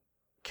to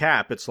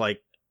Cap, it's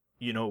like,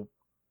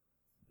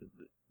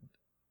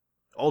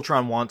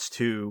 Ultron wants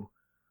to,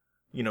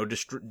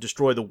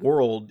 destroy the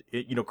world,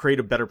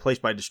 create a better place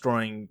by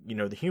destroying,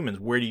 the humans.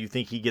 Where do you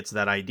think he gets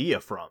that idea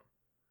from?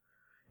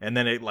 And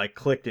then it like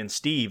clicked in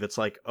Steve. It's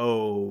like,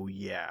 oh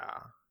yeah.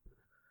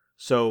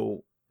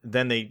 So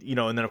then they,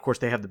 and then of course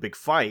they have the big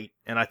fight,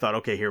 and I thought,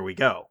 okay, here we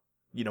go.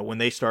 When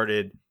they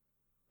started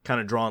kind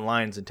of drawing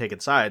lines and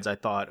taking sides, I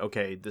thought,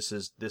 okay, this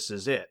is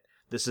it.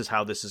 This is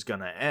how this is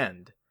going to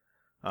end.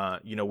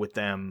 With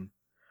them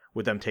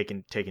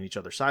taking each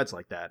other's sides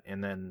like that.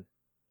 And then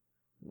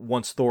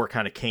once Thor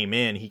kind of came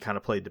in, he kind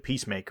of played the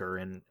peacemaker,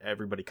 and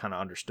everybody kind of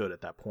understood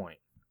at that point.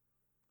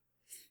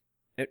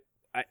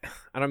 I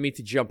don't mean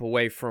to jump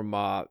away from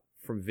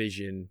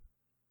Vision.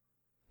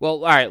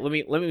 Well, all right, let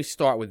me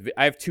start with,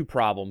 I have two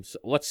problems.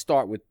 Let's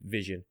start with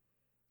Vision.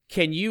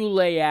 Can you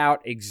lay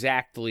out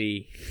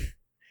exactly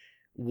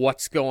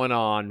what's going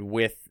on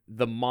with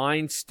the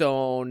Mind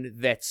Stone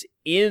that's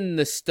in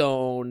the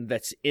stone,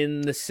 that's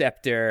in the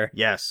scepter?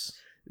 Yes.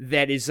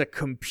 That is a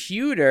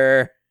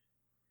computer,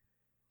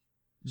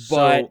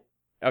 but...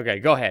 Okay,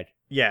 go ahead.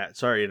 Yeah,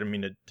 sorry, I didn't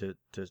mean to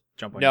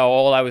jump on you. No,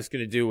 all I was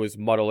going to do was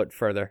muddle it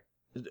further.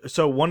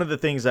 So one of the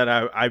things that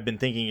I've been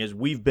thinking is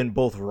we've been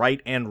both right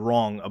and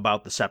wrong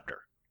about the scepter.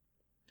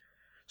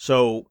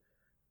 So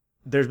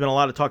there's been a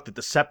lot of talk that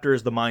the scepter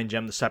is the mind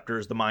gem, the scepter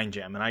is the mind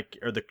gem, and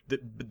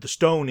the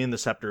stone in the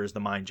scepter is the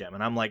mind gem,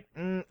 and I'm like,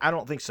 I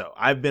don't think so.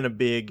 I've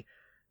been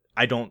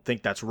I don't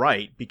think that's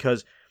right,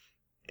 because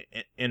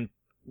and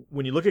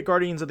when you look at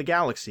Guardians of the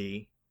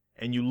Galaxy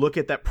and you look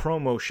at that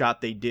promo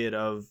shot they did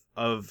of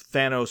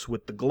Thanos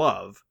with the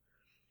glove,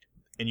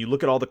 and you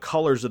look at all the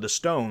colors of the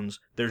stones,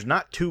 there's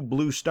not 2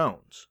 blue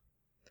stones.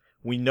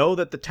 We know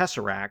that the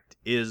Tesseract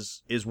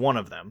is one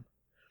of them.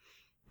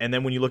 And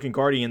then when you look in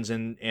Guardians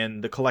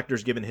and the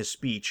Collector's given his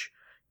speech,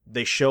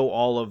 they show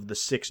all of the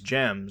 6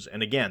 gems,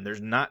 and again,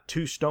 there's not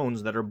 2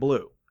 stones that are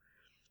blue.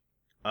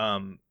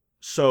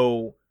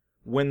 So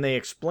when they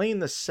explain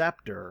the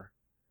scepter,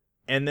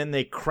 and then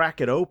they crack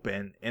it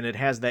open, and it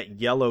has that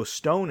yellow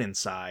stone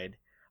inside,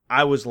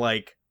 I was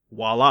like,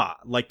 voila.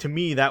 Like, to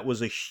me, that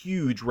was a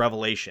huge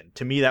revelation.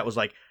 To me, that was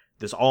like,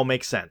 this all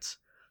makes sense.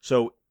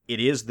 So it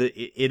is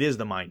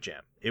the mind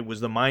gem. It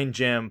was the mind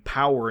gem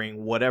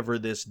powering whatever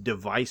this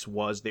device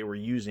was they were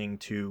using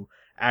to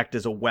act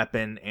as a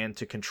weapon and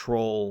to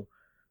control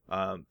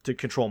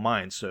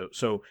minds.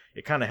 So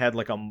it kind of had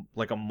like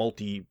a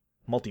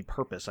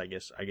multi-purpose, I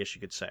guess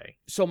you could say.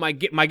 So my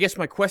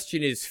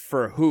question is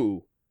for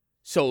who?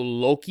 So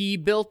Loki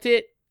built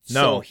it?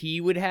 No. So he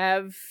would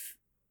have...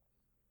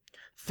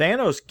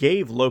 Thanos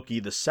gave Loki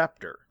the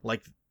scepter.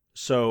 Like,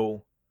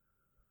 so...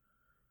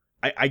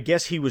 I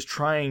guess he was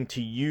trying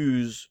to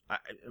use...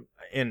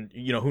 And,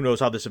 who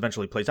knows how this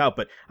eventually plays out,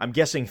 but I'm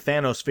guessing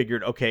Thanos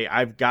figured, okay,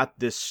 I've got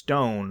this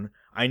stone,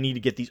 I need to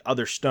get these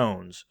other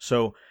stones.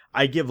 So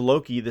I give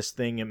Loki this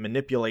thing and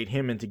manipulate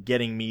him into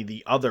getting me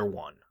the other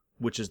one,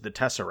 which is the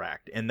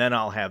Tesseract, and then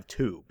I'll have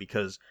 2,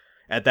 because...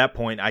 at that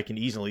point, I can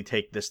easily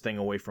take this thing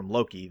away from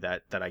Loki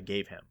that I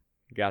gave him.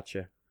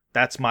 Gotcha.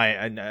 That's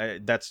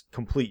that's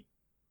complete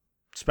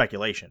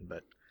speculation,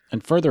 but...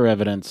 And further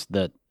evidence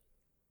that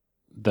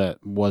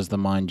was the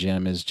mind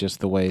gem is just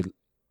the way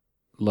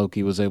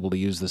Loki was able to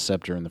use the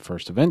scepter in the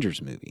first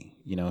Avengers movie.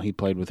 He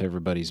played with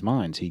everybody's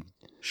minds.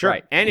 Sure.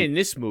 Right. And in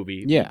this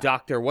movie, yeah.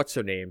 Dr.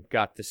 What's-Her-Name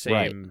got the same...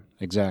 Right.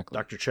 Exactly.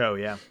 Dr. Cho,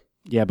 yeah.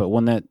 Yeah, but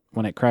when it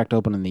cracked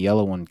open and the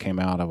yellow one came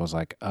out, I was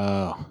like,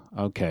 oh,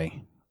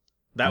 okay.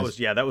 That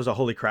was a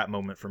holy crap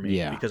moment for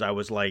me, because I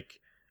was like,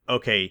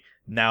 okay,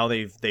 now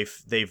they've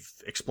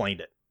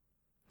explained it.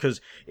 Because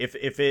if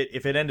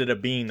it ended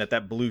up being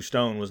that blue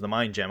stone was the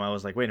mind gem, I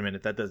was like, wait a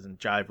minute, that doesn't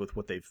jive with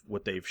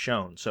what they've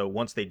shown. So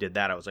once they did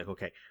that, I was like,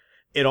 okay.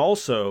 It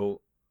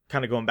also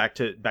kind of going back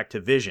to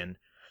Vision.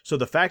 So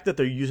the fact that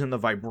they're using the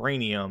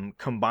vibranium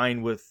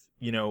combined with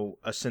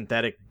a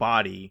synthetic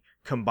body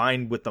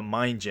combined with the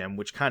mind gem,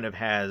 which kind of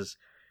has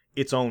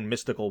its own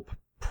mystical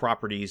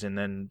properties, and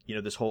then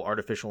this whole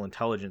artificial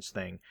intelligence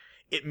thing,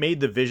 it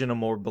made the Vision a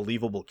more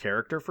believable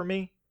character for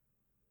me.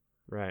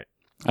 Right.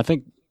 I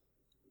think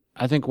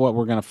what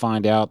we're going to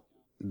find out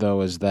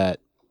though is that,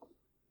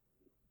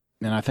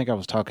 and I think I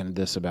was talking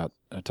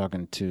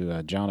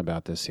to John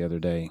about this the other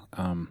day.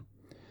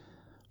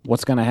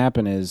 What's going to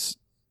happen is,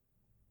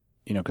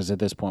 because at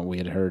this point we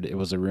had heard it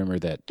was a rumor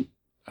that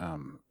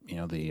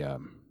the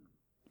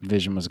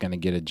Vision was going to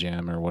get a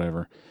gem or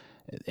whatever,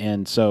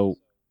 and so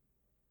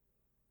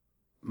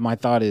my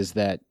thought is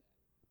that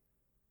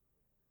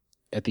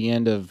at the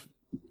end of,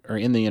 or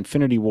in the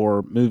Infinity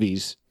War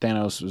movies,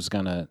 Thanos was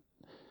going to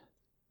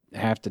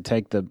have to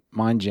take the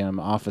mind gem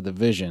off of the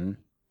Vision,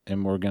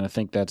 and we're going to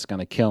think that's going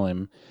to kill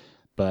him,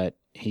 but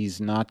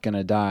he's not going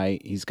to die.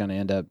 He's going to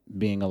end up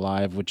being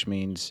alive, which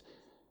means,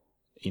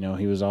 he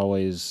was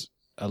always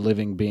a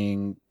living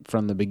being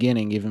from the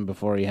beginning, even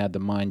before he had the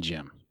mind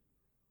gem.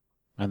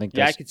 I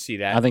could see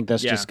that. I think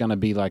that's just going to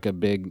be like a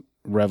big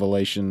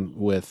revelation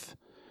with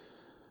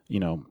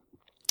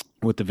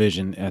the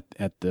Vision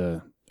at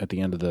the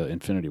end of the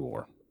Infinity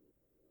War.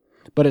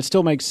 But it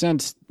still makes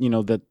sense,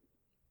 that,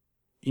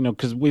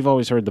 because we've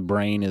always heard the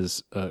brain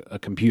is a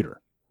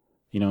computer.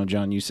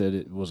 John, you said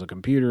it was a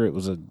computer, it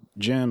was a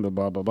gem,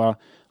 blah, blah, blah.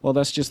 Well,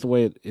 that's just the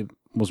way it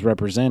was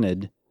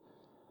represented.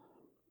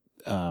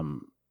 Yeah,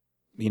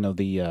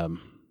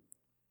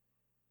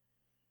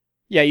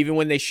 even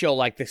when they show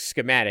like the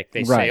schematic,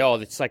 they say, "Oh,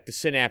 it's like the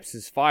synapse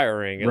is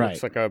firing. It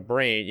looks like a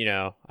brain."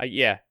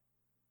 Yeah.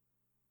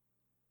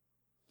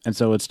 And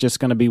so it's just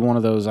going to be one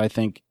of those. I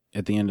think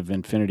at the end of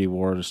Infinity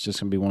War, it's just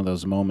going to be one of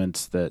those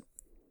moments that,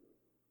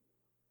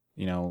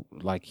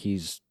 like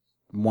he's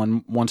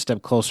one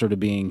step closer to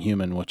being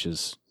human, which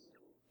is,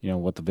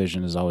 what the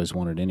Vision has always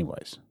wanted,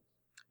 anyways.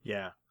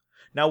 Yeah.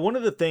 Now, one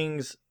of the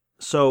things.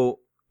 So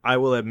I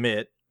will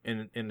admit,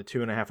 in the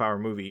 2.5 hour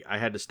movie, I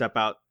had to step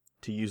out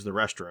to use the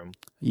restroom.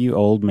 You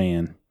old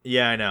man.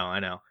 Yeah, I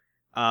know.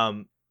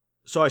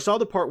 So I saw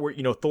the part where,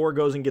 Thor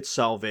goes and gets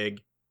Selvig,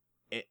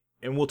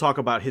 and we'll talk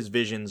about his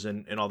visions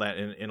and all that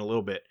in a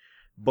little bit.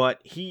 But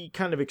he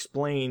kind of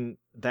explained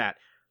that.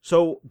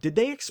 So did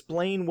they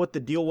explain what the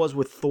deal was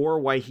with Thor,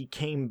 why he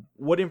came,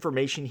 what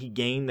information he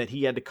gained that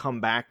he had to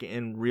come back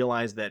and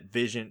realize that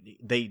Vision,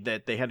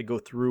 that they had to go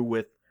through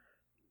with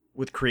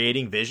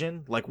creating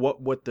Vision? Like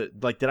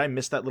did I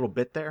miss that little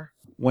bit there?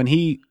 When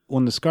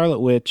the Scarlet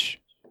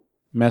Witch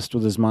messed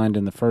with his mind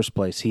in the first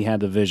place, he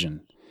had the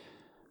Vision.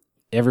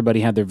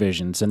 Everybody had their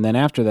visions. And then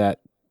after that,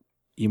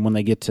 when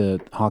they get to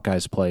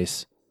Hawkeye's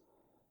place,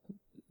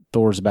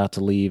 Thor's about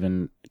to leave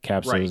and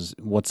Cap says,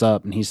 "What's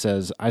up?" And he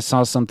says, "I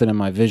saw something in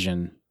my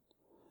vision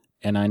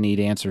and I need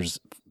answers,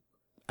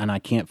 and I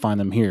can't find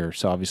them here.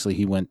 So obviously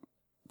he went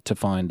to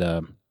find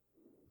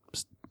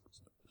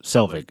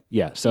Selvig.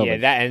 Yeah,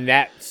 Selvig. Yeah,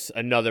 that's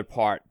another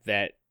part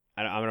that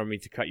I don't mean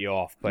to cut you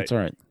off, but That's all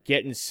right.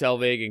 getting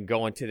Selvig and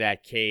going to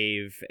that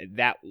cave,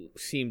 that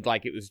seemed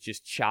like it was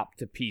just chopped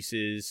to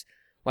pieces.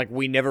 Like,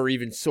 we never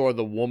even saw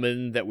the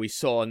woman that we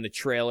saw in the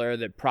trailer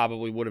that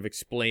probably would have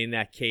explained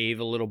that cave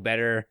a little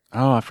better.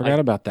 Oh, I forgot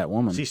about that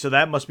woman. See, so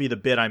that must be the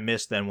bit I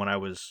missed then when I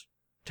was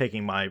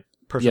taking my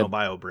personal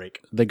bio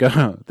break. They go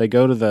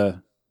to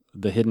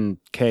the hidden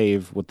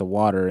cave with the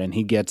water, and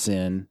he gets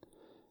in,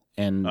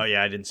 and Oh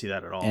yeah, I didn't see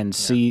that at all. and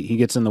he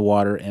gets in the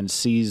water and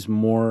sees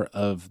more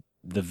of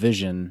the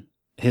vision,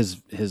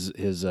 his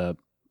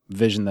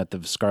vision that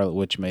the Scarlet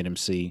Witch made him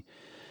see,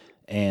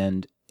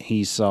 and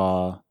he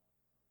saw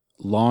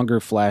longer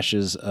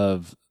flashes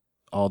of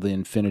all the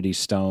Infinity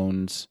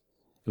Stones.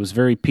 It was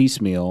very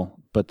piecemeal,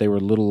 but they were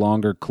little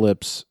longer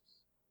clips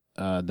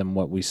than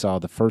what we saw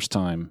the first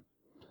time.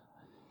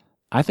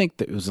 I think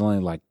that it was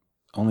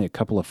only a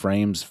couple of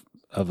frames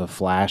of a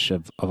flash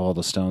of all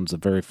the stones the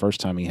very first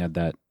time he had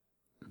that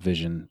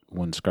vision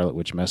when Scarlet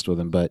Witch messed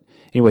with him. But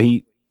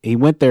anyway, he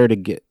went there to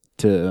get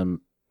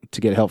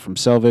help from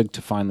Selvig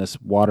to find this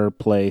water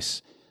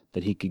place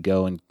that he could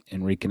go and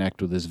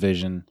reconnect with his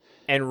vision.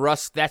 And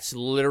Russ, that's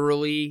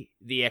literally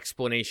the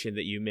explanation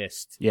that you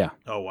missed. Yeah.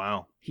 Oh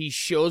wow. He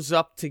shows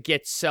up to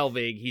get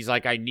Selvig. He's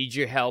like, I need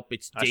your help.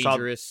 It's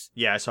dangerous.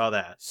 I saw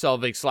that.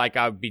 Selvig's like,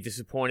 I would be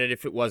disappointed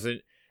if it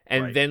wasn't.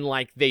 And Right. then,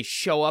 like, they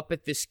show up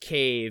at this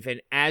cave, and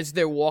as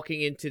they're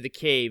walking into the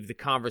cave, the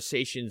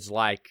conversation's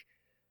like,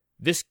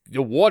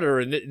 the water,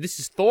 and this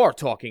is Thor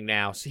talking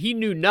now. So he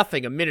knew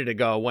nothing a minute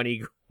ago when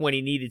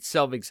he needed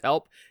Selvig's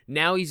help.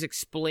 Now he's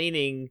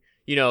explaining,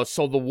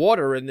 so the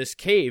water in this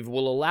cave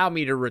will allow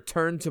me to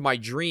return to my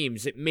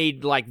dreams. It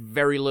made, like,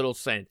 very little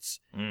sense.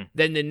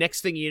 Then the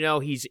next thing you know,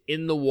 he's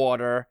in the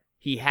water.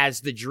 He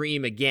has the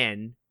dream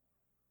again.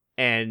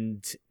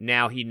 And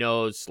now he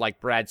knows, like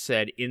Brad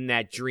said, in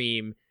that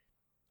dream,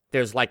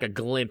 there's like a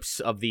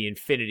glimpse of the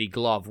Infinity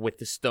Glove with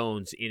the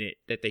stones in it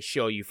that they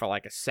show you for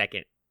like a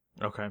second.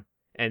 Okay.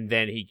 And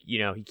then he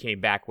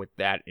came back with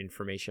that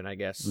information, I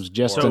guess. It was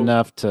just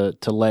enough to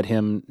let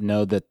him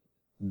know that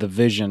the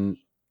vision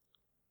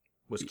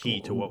Was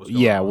key to what was going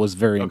on. Yeah, was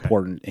very Okay.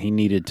 important. He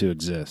needed to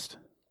exist.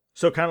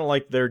 So kind of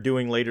like they're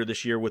doing later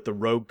this year with the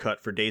Rogue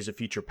cut for Days of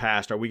Future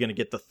Past, are we going to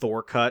get the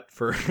Thor cut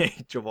for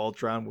Age of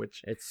Ultron?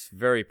 Which It's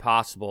very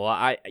possible.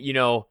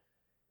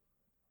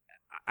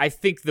 I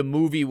think the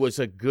movie was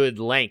a good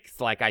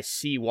length. Like, I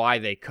see why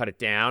they cut it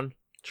down,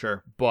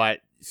 sure. but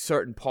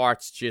certain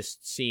parts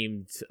just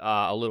seemed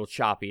a little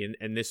choppy,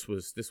 and this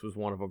was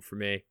one of them for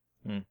me.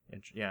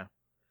 Yeah.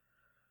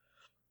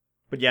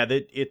 But yeah,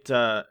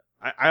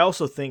 I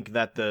also think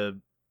that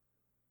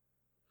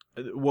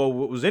what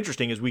was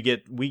interesting is we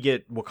get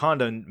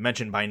Wakanda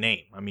mentioned by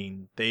name. I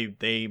mean,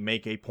 they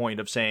make a point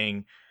of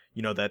saying,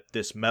 that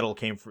this metal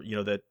came from,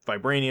 that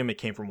vibranium, it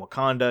came from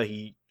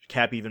Wakanda.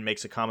 Cap even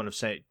makes a comment of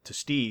saying to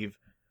Steve,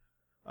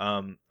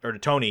 or to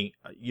Tony,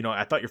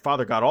 I thought your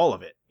father got all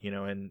of it,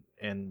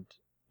 and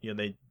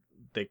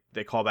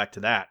they call back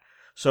to that.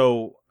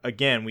 So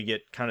again, we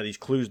get kind of these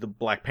clues to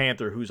Black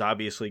Panther, who's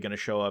obviously going to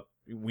show up.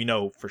 We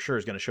know for sure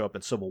is going to show up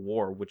in Civil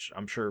War, which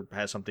I'm sure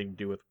has something to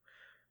do with,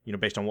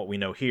 based on what we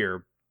know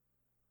here.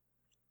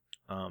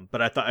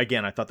 But I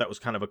thought that was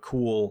kind of a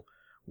cool,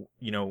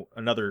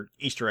 another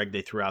Easter egg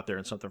they threw out there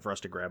and something for us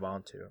to grab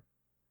onto.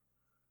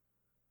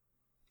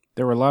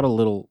 There were a lot of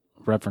little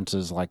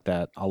references like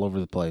that all over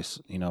the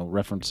place.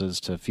 References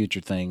to future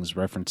things,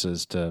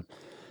 references to,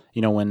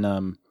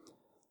 when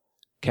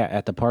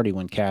at the party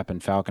when Cap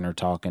and Falcon are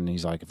talking,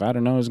 he's like, if I'd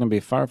have known it was going to be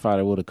a firefight,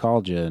 I would have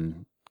called you.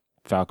 And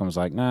Falcon was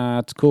like, nah,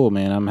 it's cool,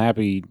 man. I'm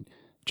happy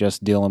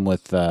just dealing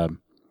with,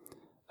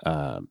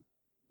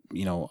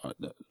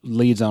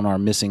 leads on our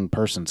missing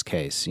persons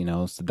case,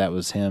 so that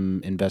was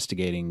him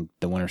investigating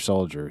the Winter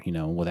Soldier,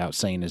 without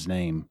saying his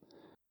name.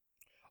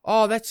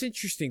 Oh, that's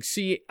interesting.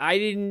 See,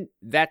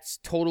 that's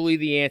totally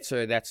the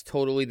answer. That's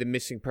totally the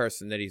missing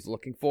person that he's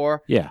looking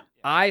for. Yeah.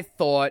 I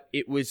thought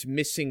it was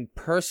missing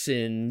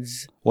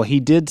persons. Well, he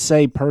did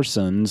say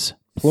persons,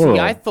 plural. See,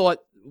 I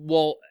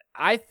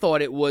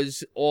thought it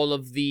was all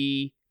of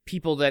the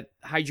people that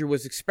Hydra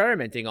was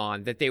experimenting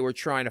on that they were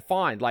trying to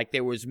find. Like,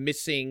 there was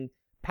missing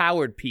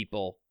powered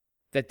people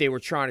that they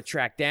were trying to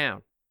track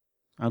down.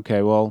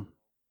 Okay, well.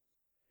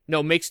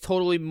 No, makes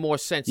totally more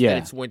sense Yeah. that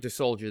it's Winter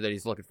Soldier that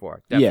he's looking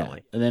for.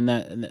 Definitely. Yeah, and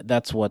then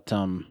that's what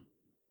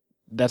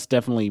that's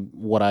definitely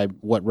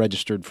what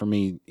registered for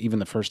me. Even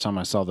the first time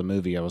I saw the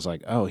movie, I was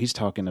like, oh, he's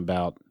talking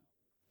about,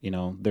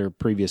 their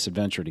previous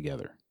adventure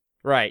together.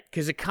 Right,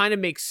 because it kind of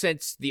makes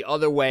sense the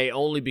other way,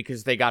 only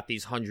because they got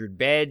these 100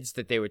 beds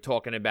that they were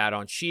talking about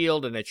on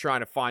S.H.I.E.L.D., and they're trying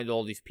to find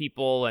all these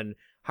people, and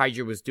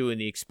Hydra was doing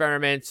the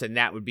experiments, and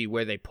that would be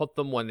where they put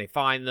them when they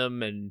find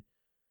them, and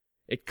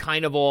it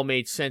kind of all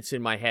made sense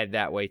in my head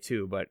that way,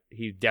 too, but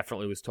he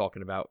definitely was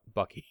talking about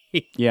Bucky.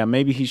 Yeah,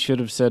 maybe he should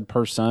have said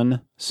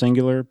person,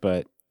 singular,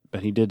 but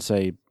he did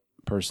say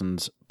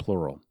persons,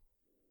 plural.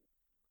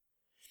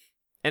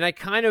 And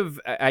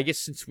I guess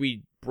since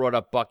we brought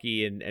up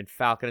Bucky and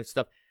Falcon and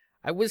stuff,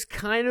 I was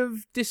kind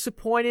of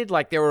disappointed.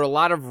 Like, there were a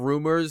lot of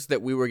rumors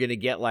that we were going to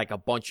get, like, a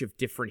bunch of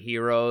different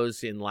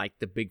heroes in, like,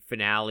 the big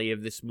finale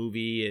of this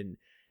movie, and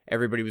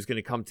everybody was going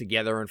to come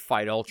together and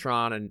fight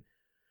Ultron, and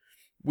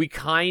we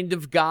kind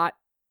of got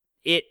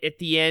it at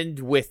the end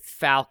with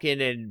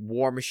Falcon and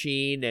War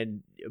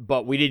Machine,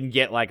 but we didn't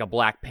get, like, a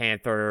Black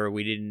Panther.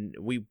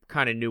 We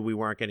kind of knew we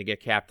weren't going to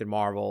get Captain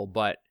Marvel,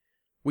 but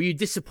were you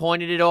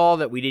disappointed at all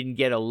that we didn't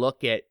get a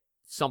look at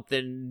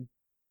something?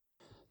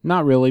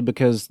 Not really,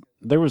 because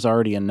there was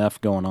already enough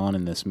going on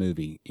in this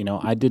movie. You know,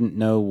 I didn't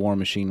know War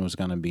Machine was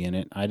going to be in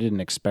it. I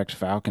didn't expect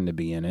Falcon to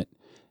be in it.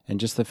 And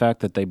just the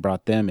fact that they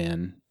brought them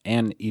in,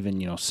 and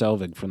even, you know,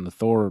 Selvig from the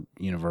Thor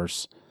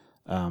universe,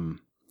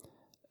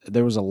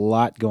 there was a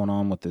lot going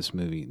on with this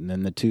movie. And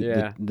then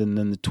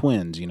the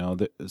twins, you know.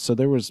 So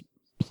there was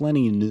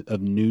plenty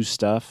of new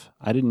stuff.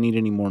 I didn't need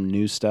any more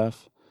new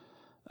stuff.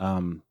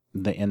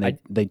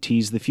 They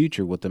teased the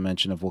future with the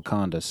mention of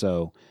Wakanda.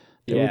 So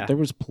there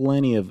was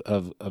plenty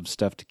of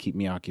stuff to keep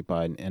me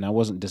occupied, and I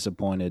wasn't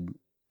disappointed.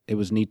 It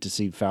was neat to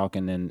see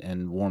Falcon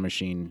and War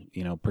Machine,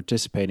 you know,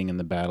 participating in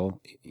the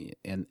battle,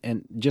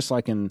 and just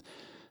like in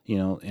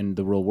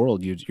the real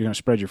world, you're going to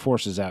spread your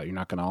forces out. You're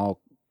not going to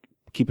all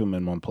keep them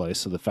in one place.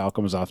 So the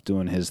Falcon was off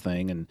doing his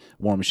thing, and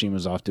War Machine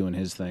was off doing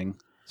his thing.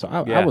 So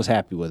I was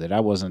happy with it. I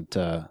wasn't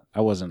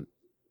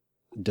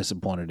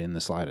disappointed in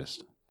the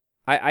slightest.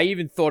 I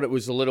even thought it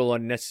was a little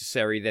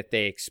unnecessary that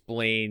they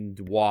explained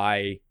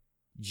why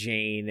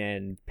Jane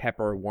and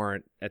Pepper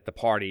weren't at the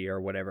party or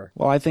whatever.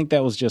 Well, I think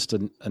that was just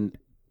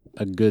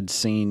a good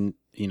scene,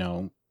 you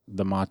know,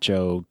 the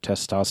macho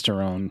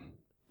testosterone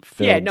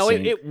film. Yeah, no,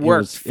 it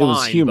worked fine. It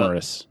was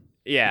humorous.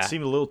 Yeah. It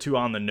seemed a little too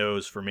on the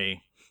nose for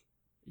me.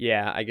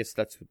 Yeah, I guess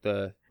that's what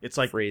the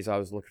phrase I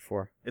was looking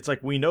for. It's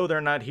like, we know they're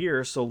not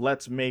here, so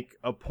let's make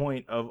a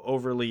point of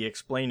overly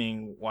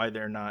explaining why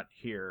they're not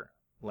here.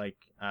 Like,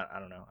 I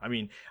don't know. I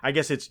mean, I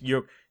guess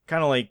you're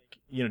kind of like,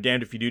 you know,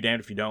 damned if you do,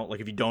 damned if you don't. Like,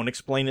 if you don't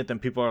explain it, then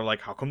people are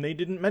like, how come they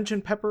didn't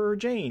mention Pepper or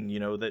Jane? You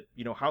know, that,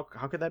 you know, how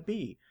could that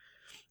be?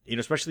 You know,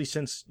 especially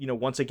since, you know,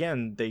 once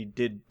again, they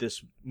did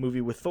this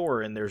movie with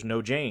Thor and there's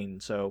no Jane.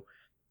 So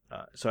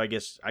I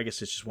guess it's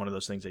just one of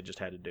those things they just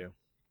had to do.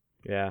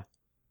 Yeah.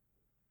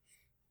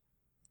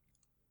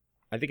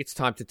 I think it's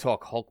time to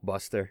talk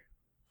Hulkbuster.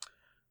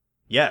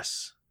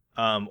 Yes.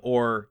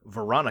 Or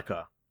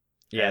Veronica.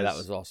 Yeah, that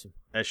was awesome.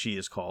 As she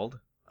is called.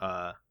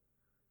 The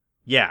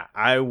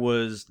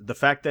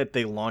fact that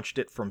they launched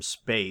it from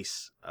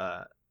space,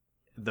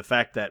 the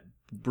fact that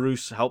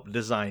Bruce helped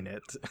design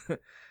it,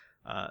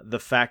 the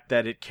fact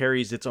that it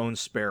carries its own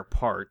spare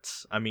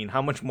parts. I mean,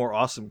 how much more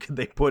awesome could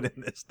they put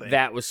in this thing?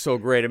 That was so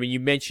great. I mean,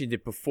 you mentioned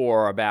it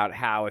before about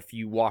how if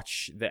you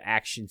watch the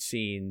action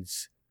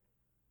scenes,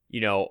 you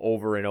know,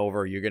 over and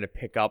over, you're going to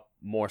pick up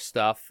more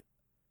stuff.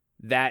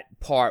 That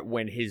part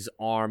when his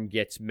arm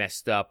gets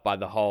messed up by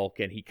the Hulk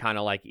and he kind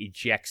of like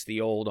ejects the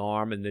old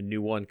arm and the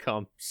new one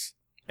comes.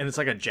 And it's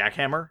like a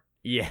jackhammer?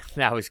 Yeah,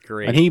 that was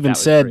great. And he even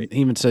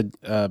said,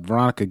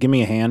 Veronica, give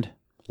me a hand.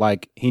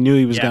 Like, he knew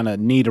he was going to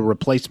need a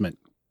replacement.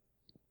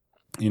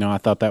 You know, I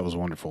thought that was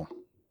wonderful.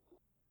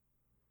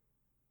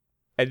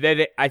 And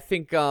then I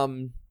think,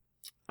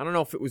 I don't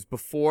know if it was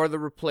before the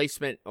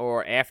replacement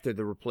or after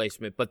the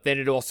replacement, but then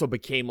it also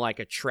became like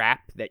a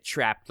trap that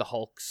trapped the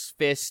Hulk's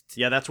fist.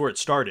 Yeah, that's where it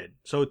started.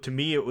 So to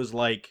me, it was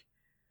like,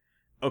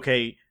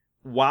 okay,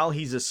 while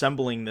he's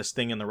assembling this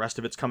thing and the rest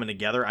of it's coming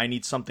together, I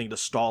need something to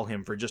stall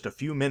him for just a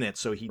few minutes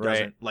so he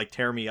doesn't like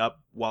tear me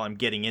up while I'm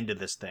getting into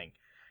this thing.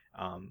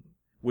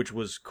 Which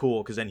was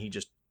cool because then he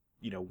just,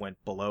 you know,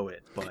 went below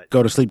it. But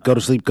go to sleep, go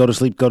to sleep, go to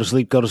sleep, go to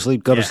sleep, go to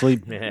sleep, go to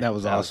sleep. Yeah, that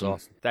was awesome.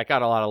 That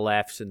got a lot of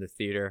laughs in the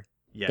theater.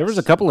 Yes. There was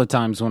a couple of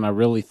times when I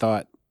really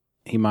thought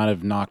he might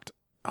have knocked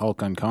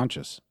Hulk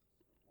unconscious,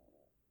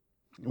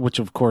 which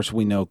of course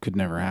we know could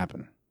never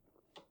happen.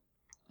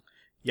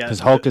 Yeah, because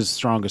Hulk is the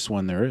strongest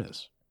one there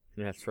is.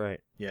 That's right.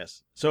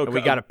 Yes. So and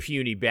we got a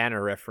puny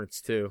Banner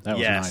reference too. That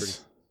was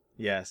nice.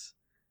 Yes.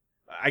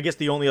 I guess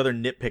the only other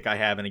nitpick I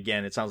have, and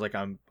again, it sounds like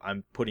I'm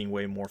putting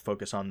way more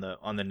focus on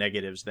the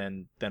negatives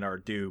than are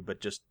due,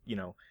 but just, you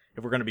know,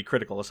 if we're going to be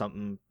critical of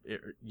something,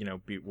 you know,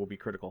 we'll be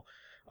critical.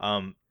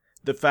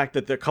 The fact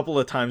that there are a couple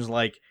of times,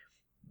 like,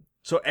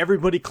 so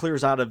everybody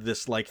clears out of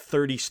this like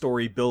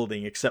 30-story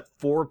building except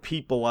 4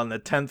 people on the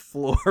 10th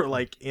floor,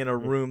 like in a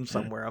room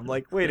somewhere. I'm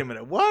like, wait a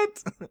minute,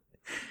 what?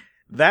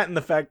 That and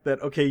the fact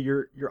that, okay,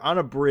 you're on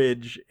a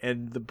bridge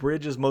and the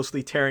bridge is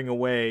mostly tearing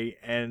away,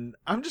 and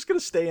I'm just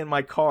gonna stay in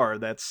my car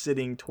that's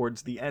sitting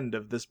towards the end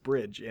of this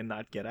bridge and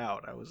not get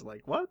out. I was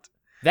like, what?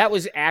 That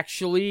was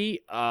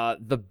actually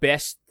the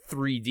best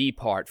 3D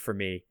part for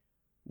me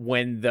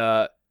when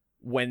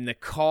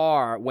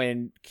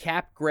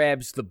Cap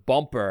grabs the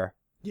bumper.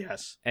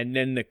 Yes. And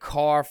then the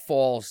car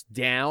falls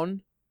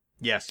down.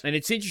 Yes. And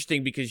it's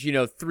interesting because, you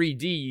know,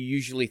 3D, you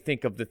usually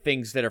think of the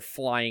things that are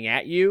flying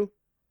at you.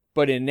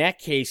 But in that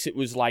case, it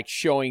was like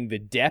showing the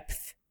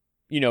depth,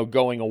 you know,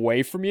 going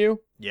away from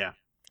you. Yeah.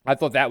 I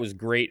thought that was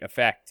great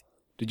effect.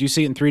 Did you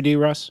see it in 3D,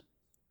 Russ?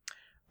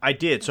 I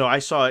did. So I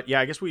saw it. Yeah,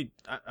 I guess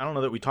I don't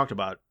know that we talked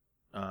about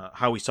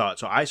how we saw it.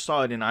 So I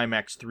saw it in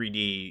IMAX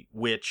 3D,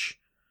 which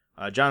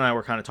John and I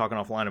were kind of talking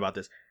offline about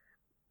this.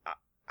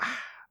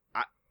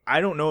 I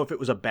don't know if it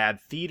was a bad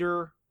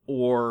theater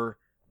or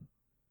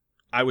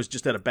I was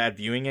just at a bad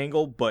viewing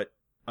angle, but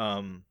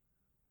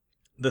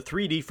the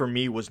 3D for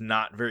me was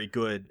not very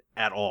good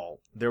at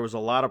all. There was a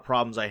lot of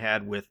problems I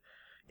had with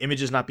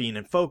images not being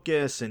in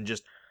focus and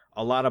just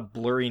a lot of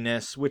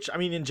blurriness, which, I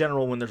mean, in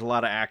general, when there's a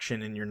lot of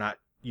action and you're not,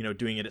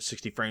 doing it at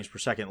 60 frames per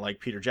second like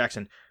Peter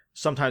Jackson,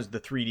 sometimes the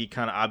 3D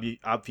kind of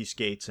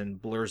obfuscates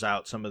and blurs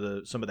out some of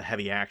the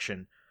heavy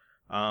action.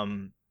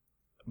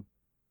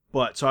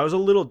 But so I was a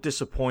little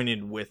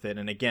disappointed with it.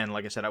 And again,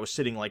 like I said, I was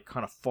sitting like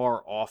kind of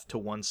far off to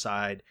one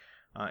side.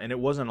 And it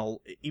wasn't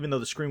even though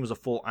the screen was a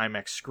full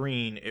IMAX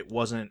screen, it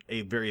wasn't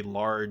a very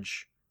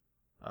large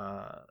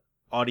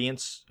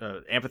audience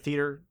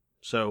amphitheater.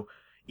 So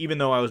even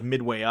though I was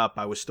midway up,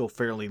 I was still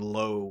fairly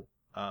low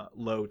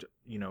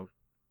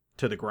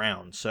to the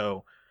ground.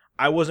 So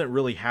I wasn't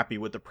really happy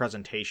with the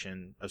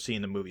presentation of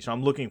seeing the movie. So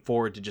I'm looking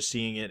forward to just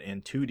seeing it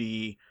in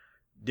 2D,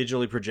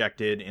 digitally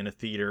projected in a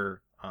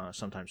theater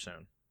sometime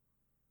soon.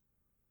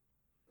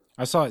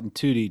 I saw it in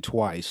 2D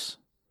twice,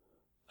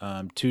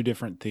 2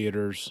 different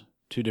theaters,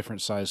 2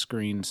 different size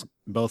screens,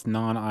 both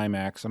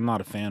non-IMAX. I'm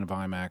not a fan of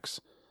IMAX.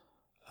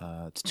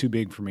 It's too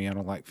big for me. I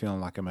don't like feeling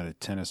like I'm at a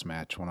tennis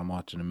match when I'm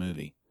watching a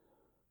movie.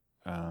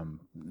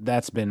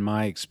 That's been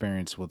my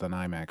experience with an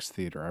IMAX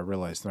theater. I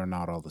realize they're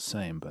not all the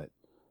same, but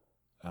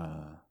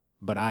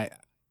I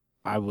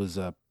was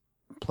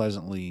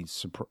pleasantly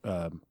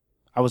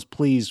I was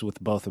pleased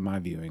with both of my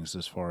viewings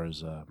as far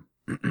as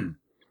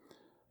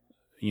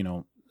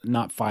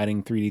not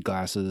fighting 3D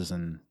glasses,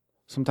 and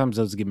sometimes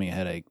those give me a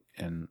headache.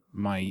 And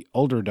my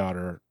older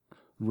daughter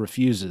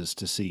refuses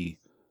to see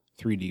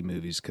 3D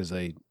movies because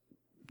they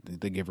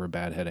give her a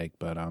bad headache.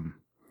 But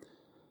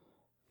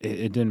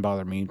it didn't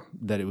bother me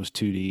that it was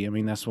 2D. I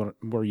mean, that's what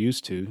we're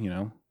used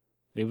to.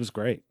 It was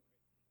great.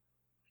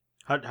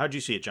 How'd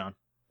you see it, John?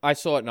 I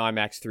saw it in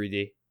IMAX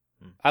 3D.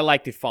 I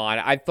liked it fine.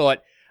 I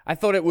thought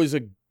it was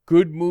a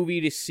good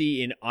movie to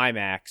see in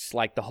IMAX.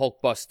 Like the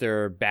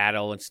Hulkbuster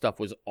battle and stuff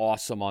was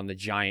awesome on the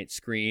giant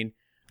screen.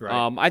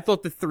 Right. I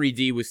thought the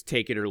 3D was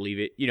take it or leave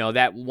it.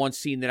 That one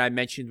scene that I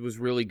mentioned was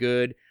really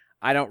good.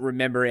 I don't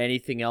remember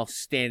anything else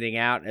standing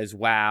out as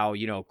wow,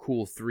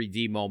 cool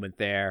 3D moment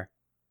there.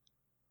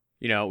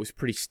 It was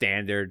pretty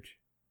standard.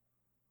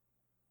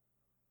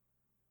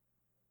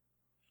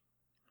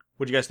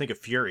 What'd you guys think of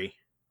Fury?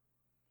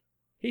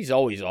 He's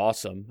always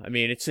awesome. I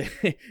mean,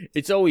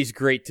 it's always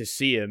great to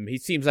see him. He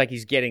seems like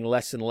he's getting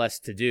less and less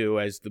to do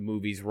as the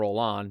movies roll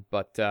on.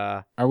 But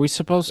are we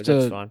supposed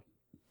to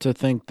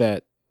think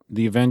that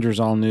the Avengers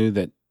all knew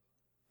that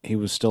he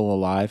was still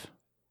alive?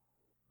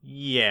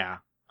 Yeah,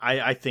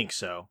 I think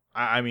so.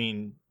 I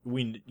mean,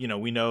 we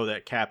know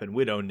that Cap and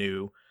Widow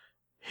knew.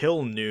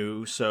 Hill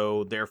knew,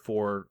 so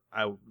therefore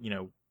I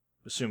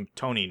assume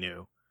Tony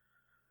knew.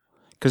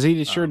 Because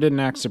he sure didn't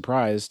act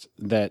surprised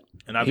that,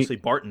 and obviously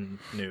Barton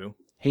knew.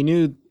 He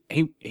knew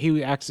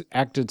he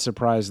acted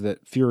surprised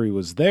that Fury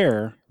was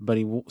there, but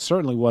he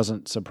certainly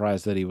wasn't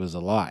surprised that he was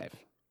alive.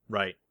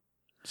 Right.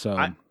 So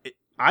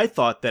I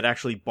thought that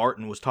actually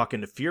Barton was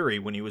talking to Fury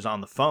when he was on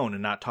the phone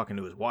and not talking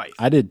to his wife.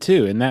 I did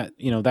too, and that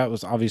that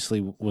was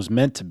obviously was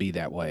meant to be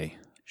that way.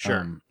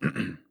 Sure.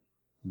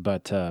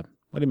 But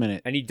wait a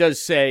minute. And he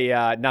does say,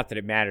 not that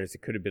it matters,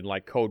 it could have been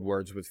like code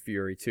words with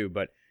Fury too,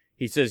 but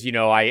he says,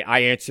 I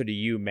answer to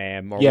you,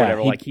 ma'am, or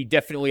whatever. He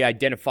definitely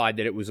identified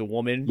that it was a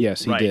woman.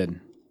 Yes, he did.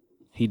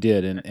 He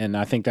did, and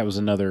I think that was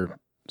another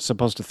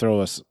supposed to throw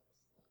us,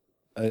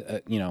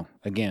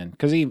 again,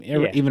 because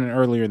even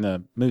earlier in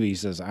the movie he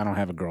says, "I don't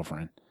have a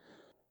girlfriend."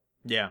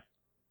 Yeah.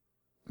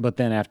 But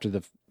then after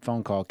the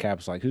phone call,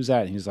 Cap's like, "Who's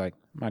that?" And he's like,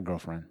 "My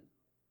girlfriend."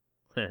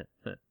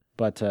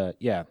 But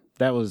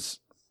that was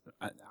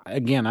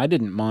again. I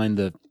didn't mind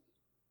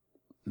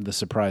the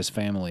surprise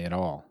family at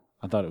all.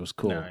 I thought it was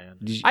cool. No,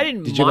 yeah. I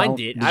didn't mind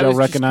it. Did y'all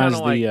recognize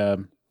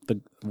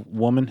the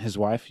woman, his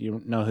wife?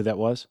 You know who that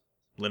was?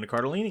 Linda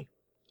Cardellini.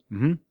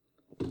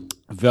 Mm-hmm.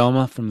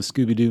 Velma from the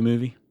Scooby-Doo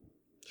movie.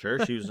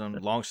 Sure, she was on a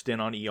long stint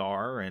on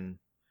ER, and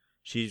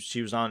she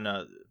was on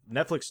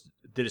Netflix.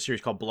 Did a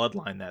series called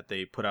Bloodline that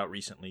they put out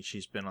recently.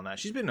 She's been on that.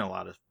 She's been in a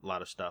lot of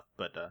stuff.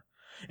 But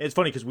it's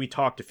funny because we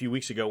talked a few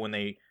weeks ago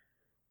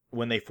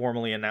when they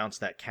formally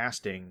announced that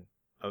casting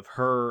of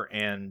her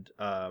and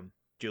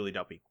Julie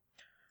Delpy.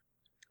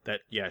 That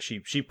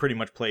she pretty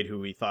much played who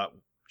we thought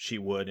she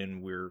would,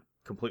 and we're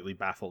completely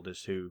baffled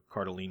as to who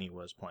Cardellini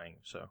was playing.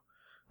 So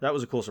that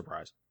was a cool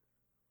surprise.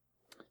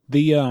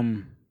 The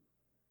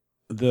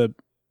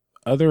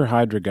other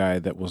Hydra guy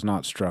that was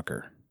not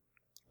Strucker,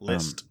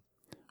 List,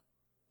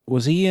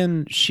 was he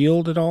in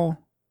S.H.I.E.L.D. at all?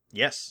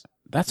 Yes,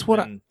 that's what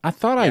I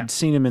thought. I'd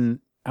seen him in.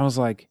 I was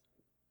like,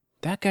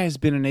 that guy's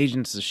been in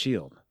Agents of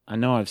S.H.I.E.L.D. I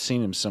know I've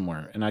seen him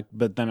somewhere,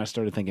 but then I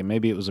started thinking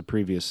maybe it was a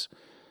previous.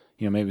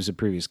 Maybe it was a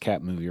previous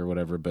Cap movie or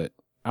whatever, but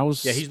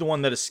Yeah, he's the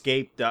one that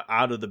escaped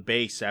out of the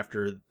base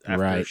after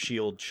Right.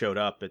 S.H.I.E.L.D. showed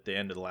up at the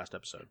end of the last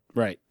episode.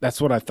 Right.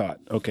 That's what I thought.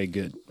 Okay,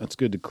 good. That's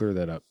good to clear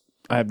that up.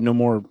 I have no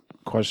more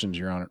questions,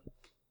 Your Honor.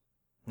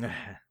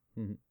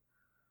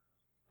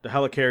 The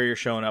helicarrier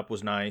showing up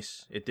was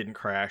nice. It didn't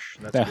crash.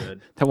 That's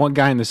good. That one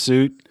guy in the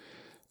suit,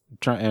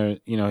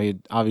 he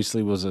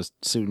obviously was a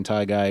suit and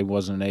tie guy. He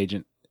wasn't an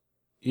agent.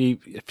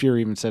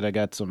 Fury even said, I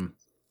got some,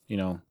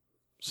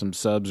 some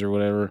subs or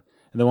whatever.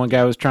 And the one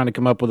guy was trying to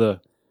come up with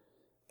a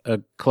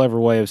clever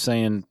way of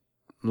saying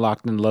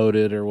locked and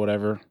loaded or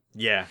whatever.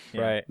 Yeah.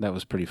 Right. That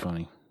was pretty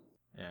funny.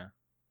 Yeah.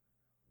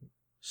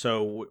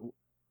 So,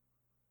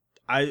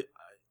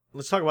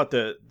 let's talk about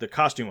the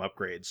costume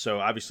upgrades. So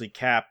obviously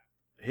Cap,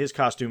 his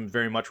costume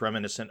very much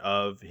reminiscent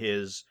of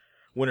his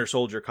Winter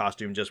Soldier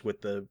costume, just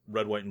with the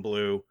red, white, and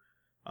blue.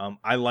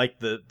 I like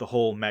the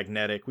whole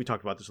magnetic. We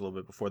talked about this a little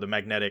bit before. The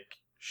magnetic,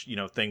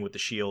 thing with the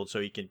shield, so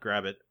he can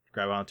grab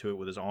onto it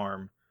with his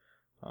arm.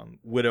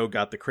 Widow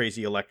got the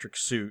crazy electric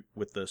suit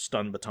with the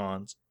stun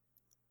batons.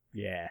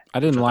 Yeah. I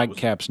didn't Which I thought like was-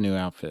 Cap's new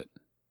outfit.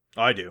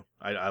 Oh, I do.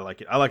 I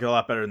like it. I like it a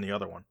lot better than the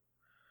other one.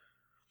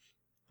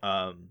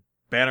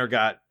 Banner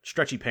got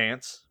stretchy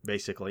pants,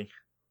 basically,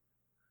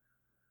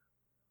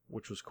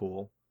 which was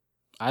cool.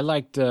 I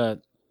liked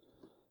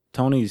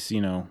Tony's,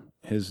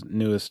 his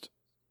newest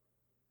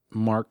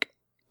Mark,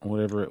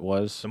 whatever it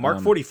was. The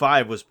Mark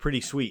 45 was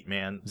pretty sweet,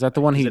 man. Is that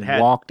the one he 'Cause it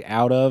had- walked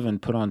out of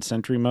and put on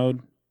sentry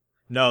mode?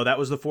 No, that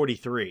was the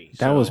 43.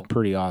 That was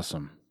pretty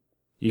awesome.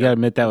 You got to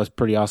admit that was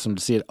pretty awesome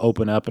to see it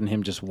open up and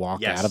him just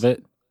walk Yes. out of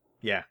it.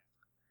 Yeah.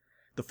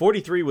 The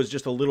 43 was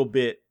just a little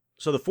bit.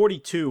 So the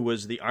 42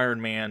 was the Iron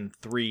Man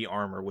 3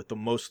 armor with the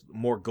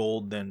more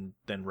gold than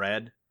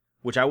red,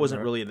 which I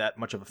wasn't really that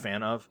much of a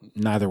fan of.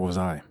 Neither was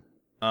I.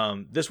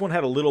 This one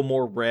had a little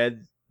more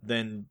red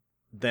than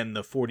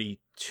the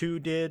 42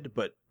 did,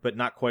 but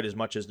not quite as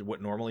much as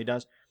what normally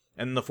does.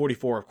 And the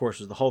 44, of course,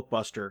 was the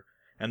Hulkbuster,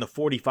 and the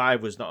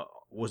 45 was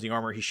the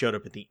armor he showed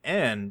up at the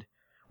end,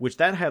 which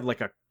that had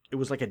it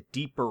was like a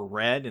deeper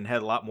red and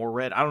had a lot more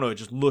red. I don't know, it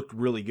just looked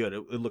really good.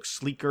 It looked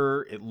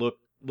sleeker, it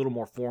looked a little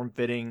more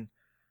form-fitting.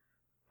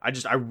 I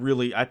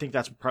think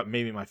that's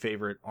maybe my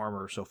favorite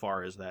armor so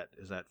far is that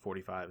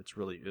 45. It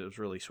was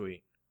really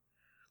sweet.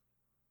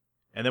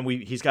 And then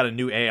he's got a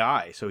new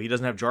AI, so he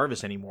doesn't have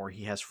Jarvis anymore.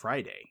 He has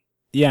Friday.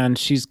 Yeah, and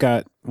she's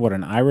got,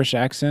 an Irish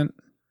accent?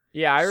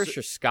 Yeah, Irish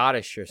or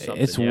Scottish or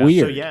something. It's yeah.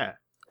 weird. So yeah.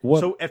 What?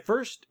 So at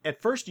first,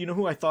 you know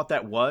who I thought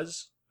that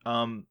was?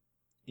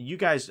 You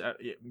guys,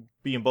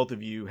 being both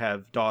of you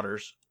have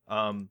daughters.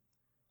 The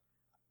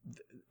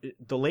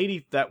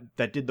lady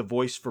that did the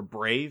voice for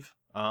Brave,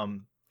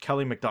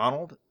 Kelly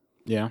MacDonald,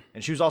 Yeah.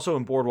 and she was also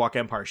in Boardwalk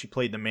Empire. She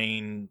played the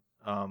main.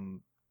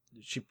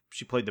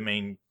 She played the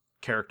main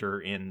character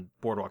in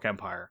Boardwalk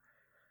Empire,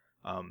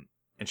 and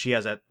she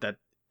has that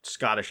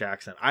Scottish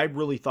accent. I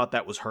really thought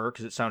that was her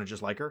because it sounded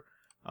just like her.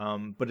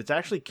 But it's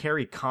actually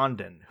Carrie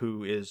Condon,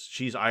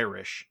 she's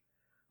Irish.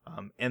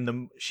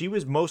 And she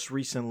was most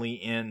recently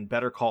in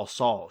Better Call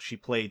Saul. She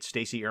played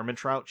Stacey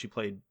Ehrmantraut. She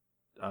played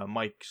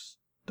Mike's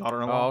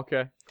daughter-in-law. Oh,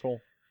 okay. Cool.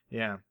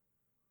 Yeah.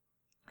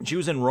 And she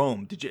was in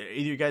Rome. Did either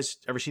of you guys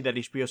ever see that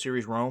HBO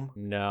series Rome?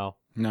 No.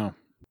 No.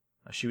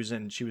 She was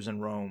in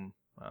Rome,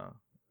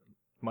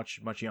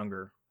 much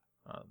younger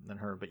than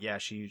her. But yeah,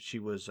 she's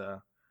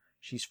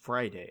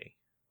Friday,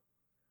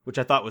 which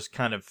I thought was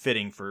kind of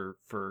fitting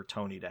for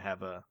Tony to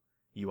have a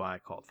UI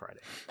called Friday.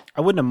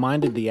 I wouldn't have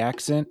minded the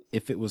accent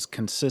if it was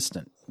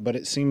consistent, but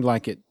it seemed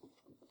like it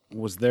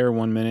was there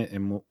 1 minute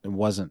and it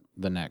wasn't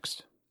the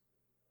next.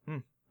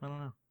 I don't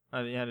know.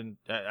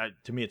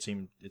 To me, it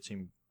seemed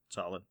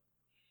solid.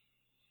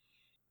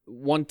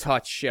 One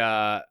touch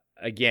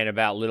again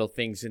about little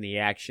things in the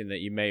action that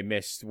you may have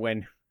missed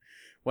when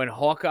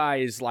Hawkeye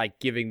is like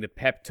giving the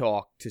pep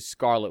talk to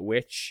Scarlet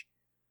Witch.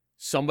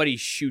 Somebody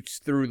shoots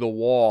through the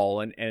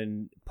wall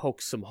and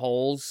pokes some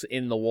holes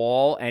in the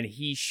wall, and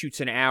he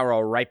shoots an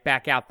arrow right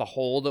back out the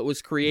hole that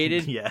was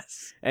created.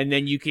 Yes. And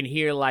then you can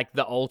hear like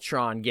the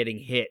Ultron getting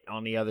hit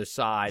on the other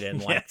side and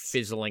like Yes.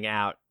 fizzling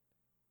out.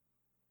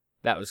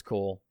 That was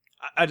cool.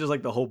 I just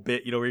like the whole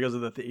bit, where he goes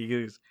to he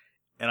goes,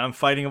 and I'm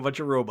fighting a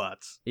bunch of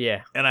robots,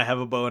 Yeah. and I have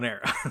a bow and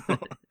arrow.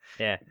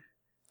 Yeah.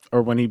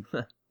 Or when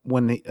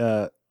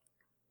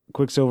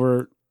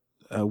Quicksilver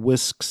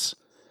whisks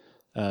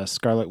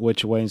Scarlet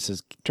Witch away and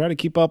says, "Try to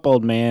keep up,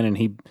 old man," and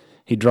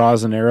he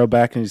draws an arrow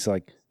back and he's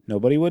like,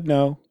 "Nobody would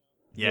know."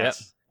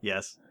 Yes.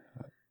 Yes.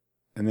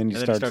 And then And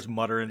then he starts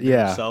muttering to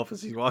Yeah. himself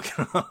as he's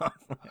walking off.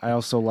 I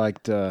also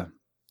liked I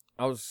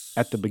was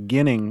at the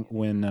beginning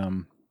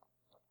when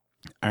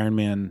Iron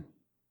Man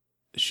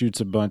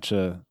shoots a bunch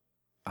of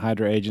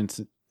Hydra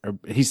agents, or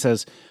he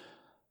says,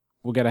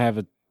 "We got to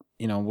have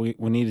we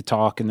need to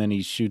talk," and then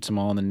he shoots them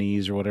all in the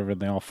knees or whatever,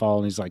 and they all fall,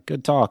 and he's like,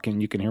 "Good talk,"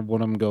 and you can hear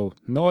one of them go,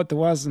 "No, it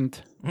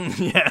wasn't."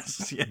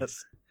 Yes. There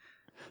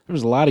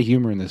was a lot of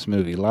humor in this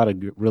movie, a lot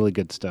of really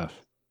good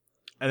stuff.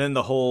 And then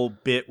the whole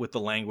bit with the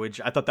language,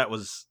 I thought that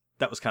was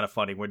kind of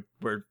funny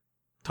where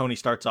Tony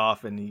starts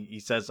off and he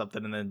says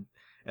something and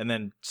And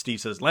then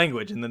Steve says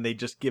language, and then they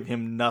just give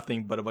him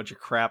nothing but a bunch of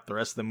crap the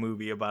rest of the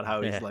movie about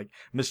how he's like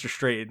Mr.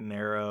 Straight and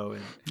Arrow.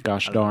 And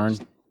Gosh darn.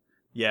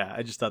 Yeah,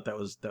 I just thought that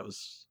was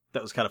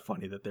kind of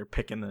funny that they're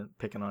picking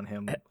on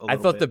him. I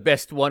thought the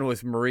best one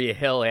was Maria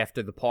Hill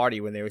after the party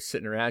when they were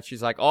sitting around.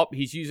 She's like, "Oh,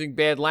 he's using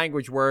bad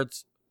language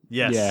words."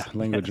 Yes. Yeah,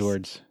 language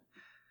words.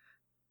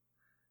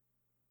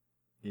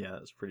 Yeah,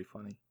 that's pretty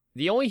funny.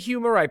 The only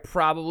humor I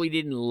probably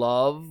didn't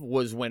love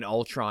was when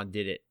Ultron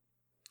did it.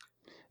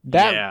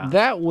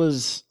 That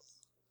was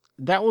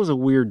a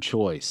weird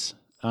choice.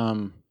 He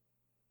I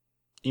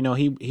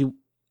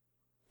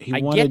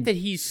wanted... get that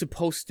he's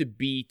supposed to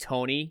be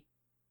Tony.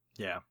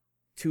 Yeah.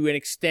 To an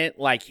extent,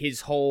 like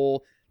his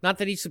whole, not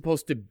that he's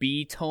supposed to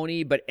be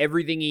Tony, but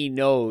everything he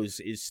knows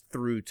is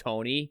through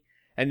Tony.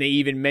 And they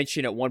even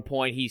mention at one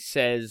point, he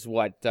says,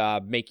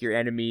 make your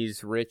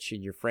enemies rich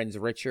and your friends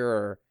richer,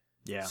 or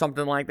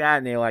something like that.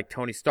 And they're like,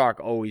 Tony Stark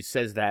always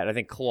says that. I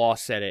think Claw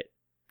said it.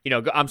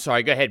 I'm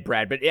sorry, go ahead,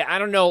 Brad. But I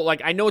don't know,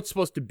 like, I know it's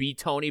supposed to be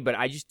Tony, but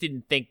I just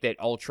didn't think that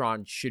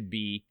Ultron should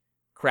be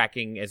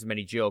cracking as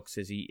many jokes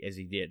as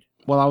he did.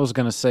 Well, I was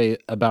going to say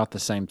about the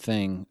same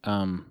thing.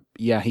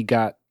 He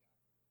got,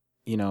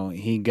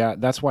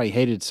 that's why he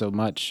hated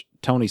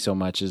Tony so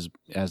much,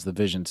 as the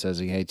Vision says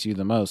he hates you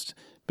the most,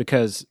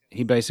 because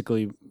he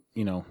basically,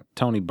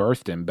 Tony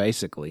birthed him,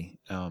 basically,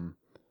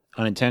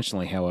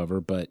 unintentionally,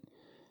 however, but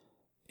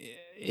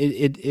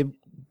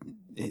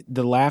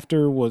the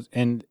laughter was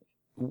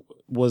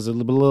a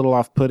little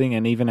off-putting,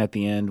 and even at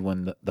the end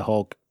when the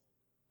Hulk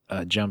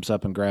jumps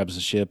up and grabs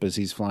the ship as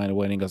he's flying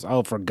away and he goes,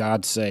 "Oh, for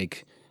God's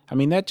sake." I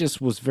mean, that just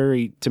was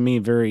very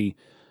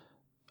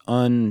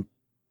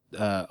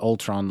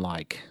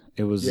Ultron-like.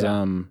 It was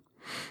a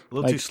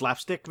little too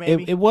slapstick,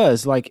 maybe? It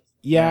was like,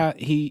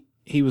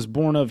 he was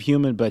born of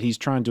human, but he's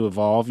trying to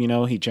evolve,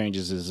 he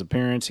changes his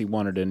appearance, he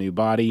wanted a new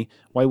body.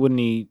 Why wouldn't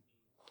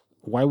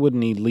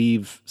he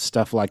leave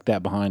stuff like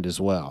that behind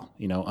as well?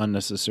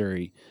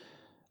 Unnecessary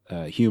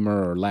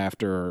humor or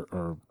laughter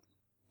or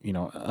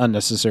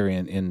unnecessary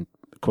in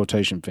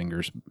quotation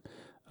fingers.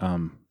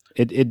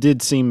 It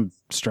did seem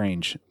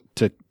strange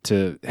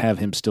to have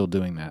him still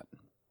doing that.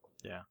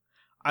 Yeah.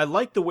 I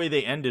like the way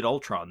they ended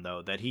Ultron,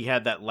 though, that he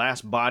had that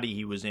last body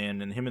he was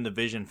in, and him and the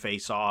Vision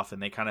face off,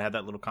 and they kind of had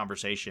that little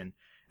conversation,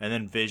 and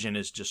then Vision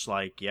is just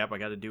like, yep, I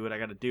got to do what I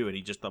got to do, and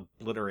he just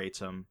obliterates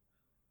him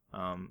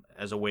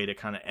as a way to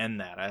kind of end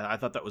that. I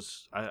thought that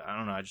was, I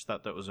don't know, I just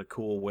thought that was a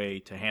cool way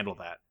to handle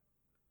that.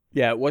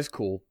 Yeah, it was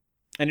cool.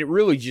 And it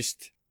really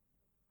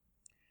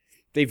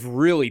they've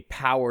really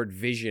powered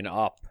Vision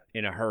up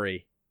in a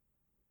hurry.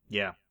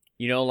 Yeah.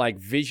 Like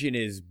Vision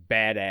is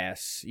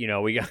badass.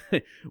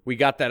 We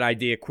got that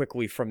idea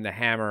quickly from the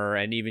hammer,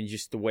 and even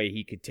just the way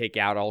he could take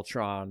out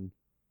Ultron.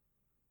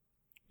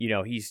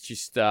 He's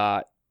just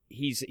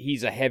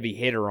he's a heavy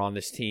hitter on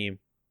this team.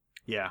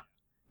 Yeah.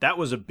 That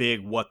was a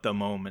big what the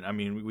moment. I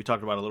mean, we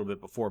talked about it a little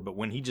bit before, but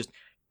when he just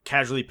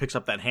casually picks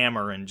up that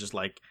hammer and just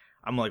like,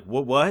 I'm like,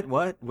 what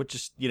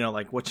just,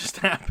 what just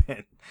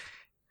happened?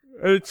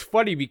 It's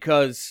funny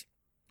because,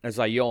 as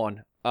I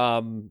yawn,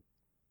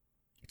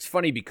 it's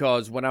funny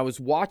because when I was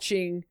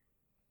watching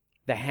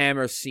the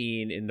hammer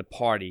scene in the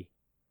party,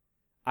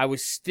 I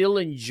was still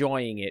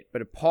enjoying it,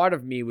 but a part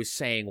of me was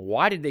saying,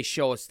 why did they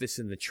show us this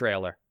in the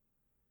trailer?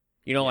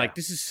 Like,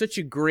 this is such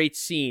a great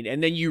scene.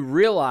 And then you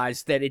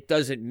realize that it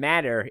doesn't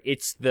matter.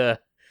 It's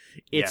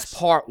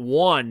part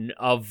one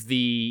of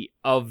the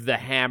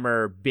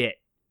hammer bit.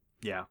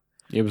 Yeah.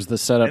 It was the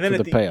setup for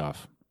the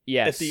payoff.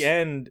 Yes. At the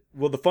end,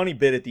 the funny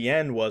bit at the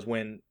end was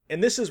when,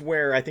 and this is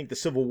where I think the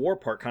Civil War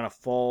part kind of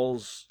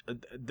falls.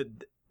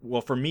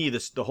 For me,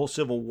 the whole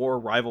Civil War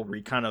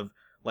rivalry kind of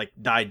like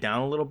died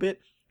down a little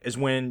bit. Is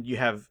when you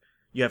have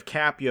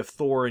Cap, you have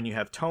Thor, and you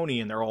have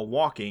Tony, and they're all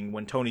walking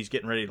when Tony's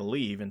getting ready to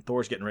leave and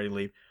Thor's getting ready to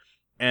leave,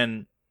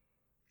 and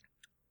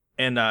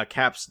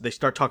Cap's, they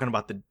start talking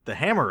about the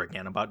hammer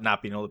again, about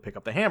not being able to pick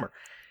up the hammer,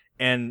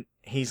 and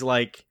he's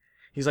like,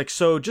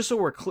 so just so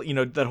we're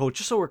clear,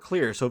 just so we're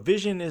clear, so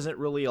Vision isn't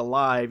really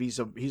alive, he's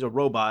a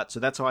robot, so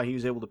that's why he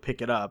was able to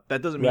pick it up.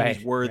 That doesn't mean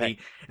he's worthy. Right.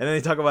 And then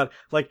they talk about,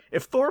 like,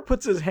 if Thor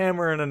puts his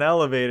hammer in an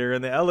elevator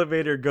and the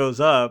elevator goes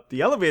up, the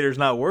elevator's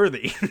not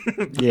worthy.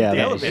 Yeah, the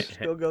elevator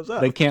still goes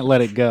up. They can't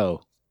let it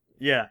go.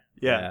 Yeah.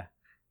 That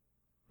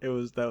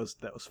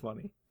was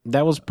funny.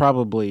 That was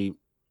probably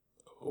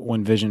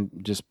when Vision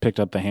just picked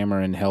up the hammer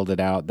and held it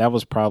out. That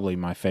was probably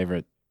my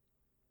favorite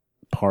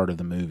part of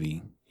the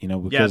movie.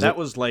 Because that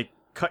was like,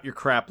 cut your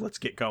crap, let's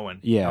get going.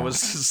 Yeah. I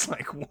was just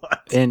like,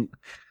 what? And,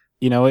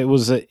 there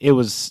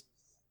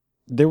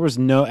was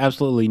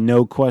absolutely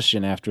no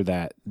question after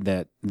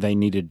that they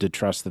needed to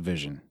trust the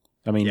Vision.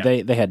 I mean,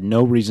 they had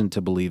no reason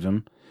to believe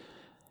him.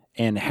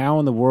 And how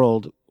in the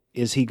world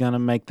is he going to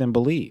make them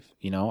believe?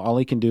 All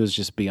he can do is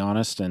just be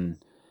honest and,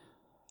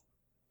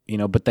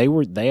 but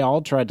they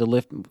all tried to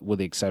lift, with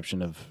the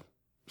exception of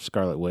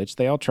Scarlet Witch,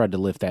 they all tried to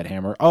lift that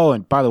hammer. Oh,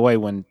 and by the way,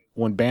 when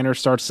Banner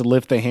starts to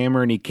lift the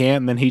hammer and he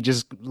can't, and then he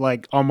just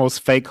like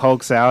almost fake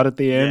Hulks out at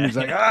the end. Yeah. He's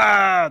like,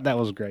 that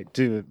was great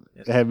too.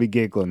 It had me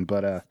giggling,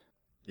 but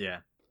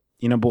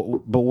you know,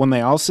 but when they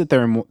all sit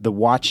there and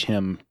watch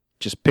him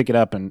just pick it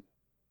up, and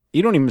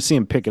you don't even see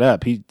him pick it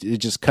up. It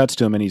just cuts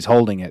to him and he's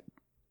holding it.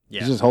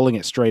 Yeah. He's just holding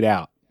it straight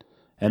out.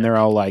 And they're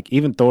all like,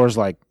 even Thor's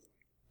like,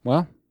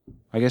 well,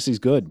 I guess he's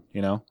good,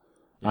 you know.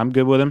 I'm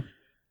good with him.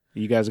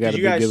 You guys got to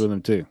be good with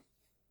him too.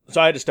 So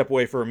I had to step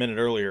away for a minute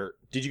earlier.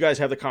 Did you guys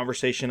have the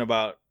conversation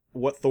about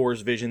what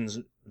Thor's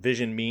vision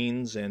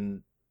means,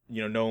 and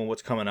you know, knowing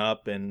what's coming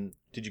up? And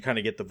did you kind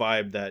of get the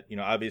vibe that, you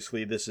know,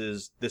 obviously this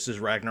is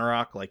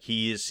Ragnarok, like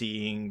he is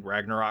seeing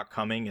Ragnarok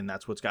coming, and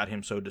that's what's got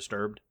him so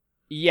disturbed?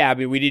 Yeah, I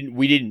mean,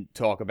 we didn't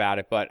talk about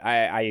it, but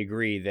I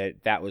agree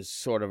that was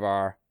sort of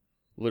our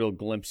little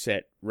glimpse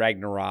at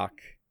Ragnarok,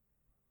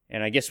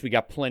 and I guess we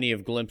got plenty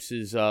of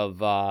glimpses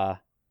of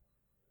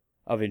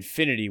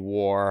Infinity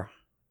War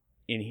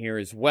in here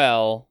as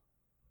well,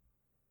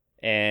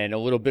 and a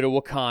little bit of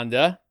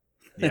Wakanda.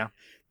 Yeah.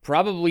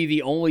 Probably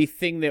the only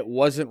thing that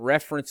wasn't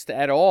referenced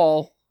at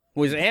all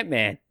was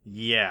Ant-Man.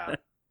 Yeah.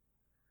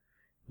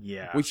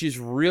 Yeah. Which is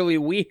really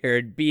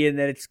weird, being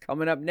that it's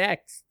coming up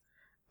next.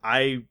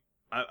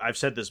 I've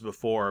said this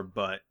before,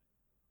 but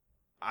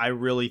I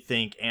really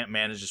think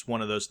Ant-Man is just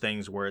one of those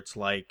things where it's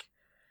like,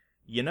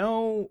 you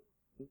know,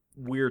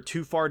 we're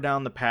too far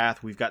down the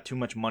path. We've got too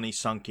much money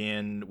sunk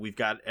in. We've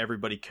got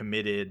everybody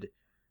committed.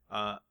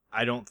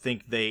 I don't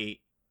think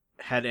they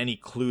had any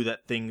clue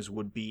that things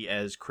would be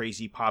as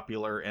crazy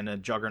popular and a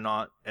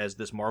juggernaut as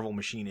this Marvel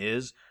machine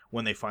is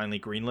when they finally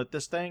greenlit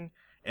this thing.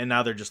 And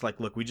now they're just like,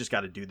 look, we just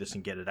got to do this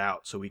and get it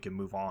out so we can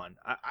move on.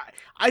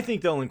 I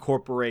think they'll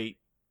incorporate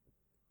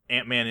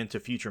Ant-Man into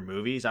future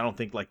movies. I don't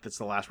think like that's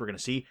the last we're going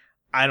to see.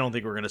 I don't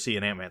think we're going to see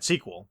an Ant-Man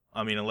sequel.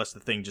 I mean, unless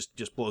the thing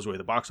just blows away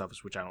the box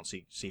office, which I don't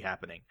see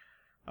happening.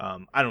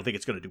 I don't think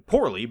it's going to do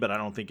poorly, but I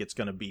don't think it's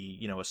going to be,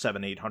 you know, a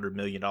 $700-800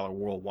 million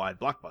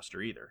worldwide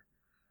blockbuster either.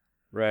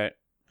 Right.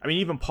 I mean,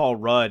 even Paul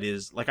Rudd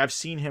is like, I've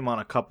seen him on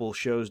a couple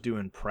shows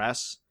doing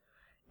press,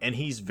 and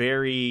he's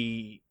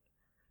very.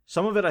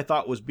 Some of it I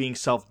thought was being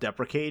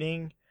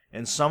self-deprecating,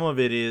 and some of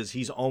it is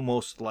he's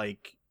almost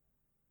like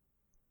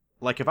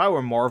if I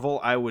were Marvel,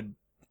 I would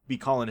be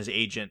calling his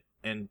agent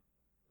and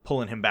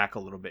pulling him back a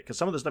little bit, because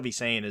some of the stuff he's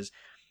saying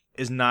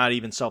is not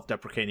even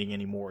self-deprecating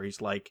anymore.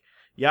 He's like,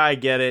 yeah, I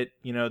get it,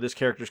 you know, this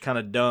character's kind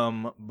of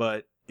dumb,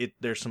 but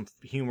there's some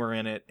humor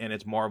in it, and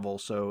it's Marvel,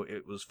 so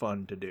it was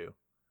fun to do.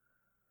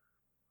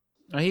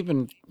 I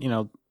even, you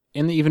know,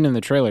 even in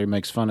the trailer, he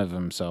makes fun of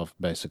himself,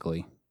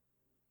 basically.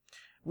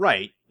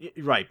 Right,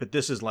 but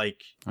this is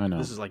like, I know.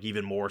 This is like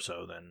even more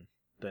so than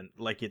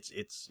like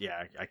it's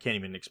yeah, I can't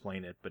even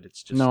explain it, but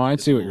it's just. No, I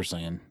see what you're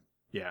saying.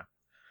 Yeah,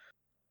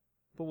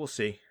 but we'll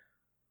see.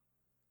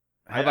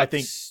 How about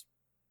the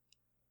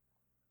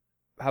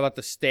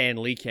Stan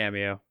Lee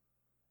cameo?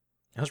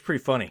 That was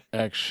pretty funny.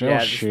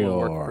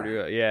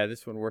 Excelsior.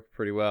 This one worked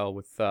pretty well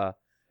with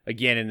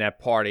again in that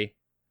party.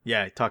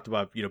 Yeah, he talked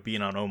about, you know,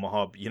 being on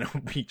Omaha, you know,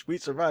 beach. We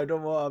survived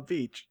Omaha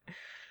Beach.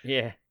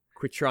 Yeah,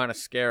 quit trying to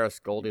scare us,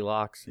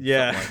 Goldilocks.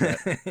 Yeah,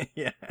 like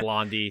yeah,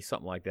 Blondie,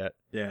 something like that.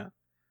 Yeah,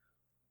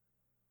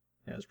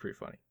 it was pretty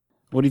funny.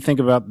 What do you think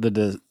about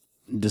the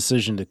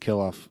decision to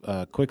kill off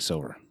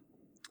Quicksilver?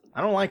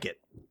 I don't like it.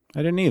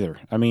 I didn't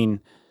either. I mean,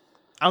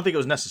 I don't think it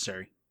was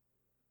necessary.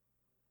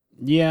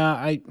 Yeah,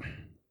 I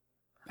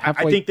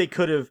think they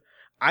could have.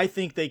 I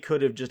think they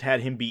could have just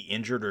had him be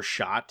injured or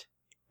shot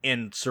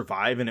and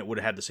survive, and it would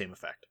have had the same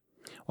effect.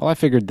 Well, I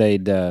figured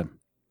they'd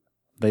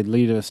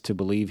lead us to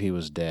believe he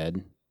was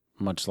dead,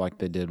 much like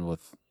they did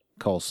with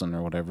Coulson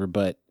or whatever,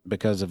 but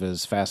because of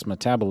his fast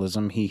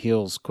metabolism, he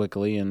heals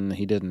quickly and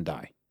he didn't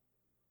die.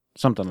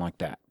 Something like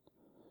that.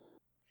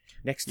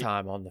 Next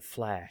time on The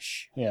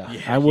Flash. Yeah,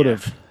 I would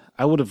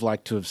have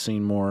liked to have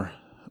seen more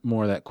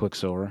of that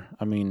Quicksilver.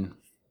 I mean,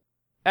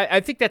 I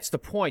think that's the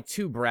point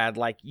too, Brad.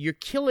 Like, you're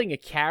killing a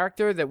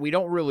character that we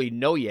don't really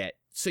know yet,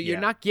 so you're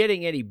not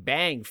getting any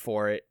bang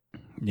for it.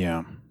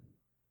 Yeah.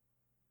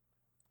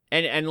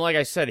 And like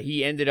I said,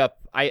 he ended up.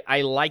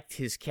 I liked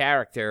his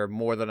character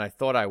more than I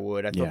thought I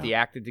would. I thought the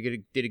actor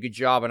did a good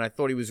job, and I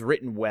thought he was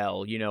written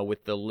well. You know,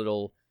 with the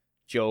little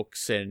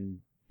jokes and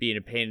being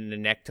a pain in the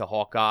neck to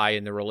Hawkeye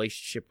and the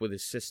relationship with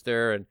his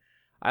sister, and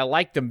I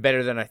liked him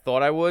better than I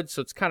thought I would.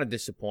 So it's kind of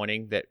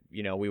disappointing that,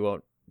 you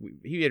know,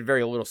 he had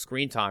very little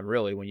screen time,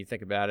 really, when you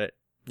think about it.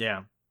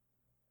 Yeah.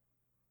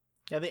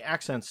 Yeah, the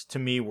accents to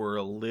me were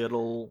a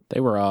little. They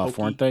were off,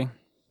 hokey. Weren't they?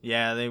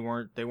 Yeah, they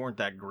weren't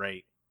that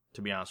great,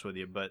 to be honest with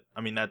you. But I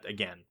mean, that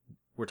again,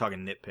 we're talking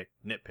nitpick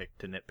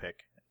to nitpick.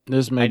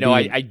 I know.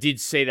 I did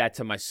say that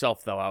to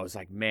myself though. I was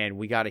like, man,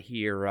 we got to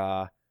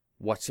hear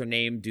what's her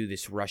name do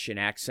this Russian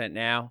accent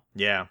now.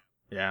 Yeah.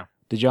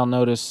 Did y'all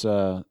notice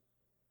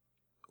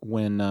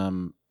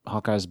when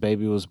Hawkeye's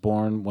baby was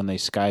born, when they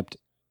Skyped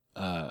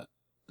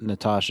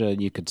Natasha,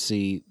 you could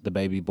see the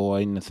baby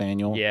boy,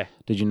 Nathaniel? Yeah.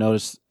 Did you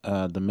notice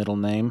the middle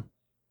name?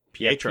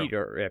 Pietro.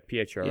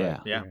 Pietro. Yeah.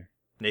 Right? Yeah.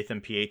 Nathan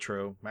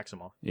Pietro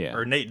Maximoff. Yeah.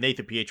 Or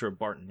Nathan Pietro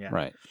Barton. Yeah.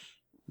 Right.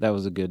 That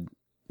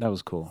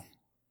was cool.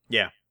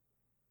 Yeah.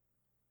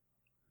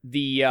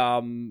 The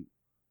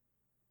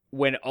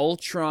when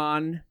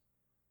Ultron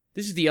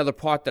This is the other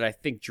part that I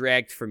think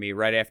dragged for me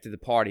right after the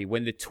party.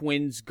 When the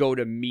twins go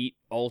to meet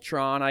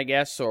Ultron, I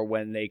guess, or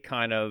when they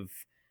kind of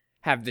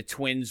have the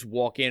twins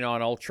walk in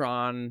on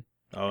Ultron.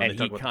 Oh, and they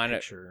talk about the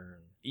picture.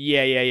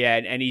 Yeah.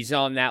 And he's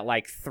on that,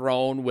 like,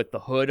 throne with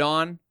the hood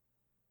on.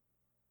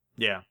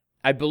 Yeah.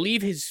 I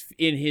believe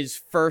in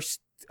his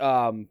first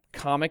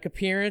comic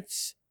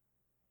appearance,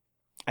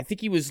 I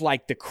think he was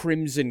like the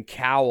Crimson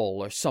Cowl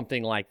or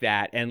something like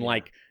that. And,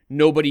 like,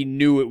 nobody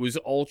knew it was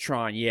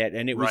Ultron yet,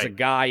 and it was a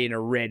guy in a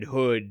red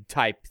hood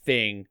type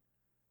thing.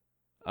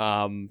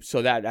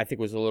 So that, I think,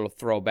 was a little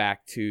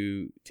throwback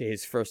to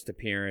his first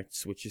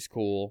appearance, which is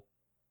cool.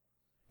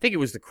 I think it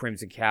was the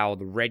Crimson Cowl,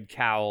 the Red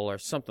Cowl, or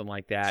something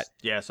like that.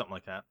 Yeah, something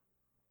like that.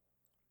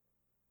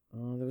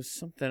 There was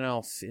something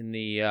else in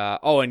the...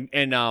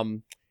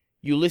 and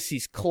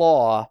Ulysses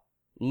Claw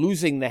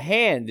losing the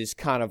hand is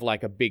kind of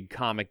like a big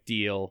comic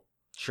deal.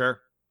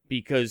 Sure.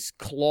 Because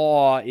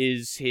Claw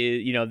is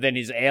his... then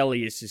his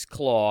alias is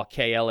Claw,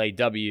 Klaw,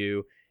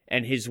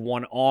 and his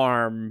one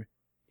arm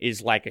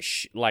is like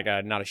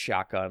not a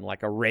shotgun,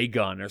 like a ray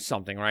gun or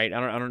something, right?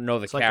 I don't know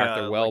the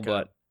character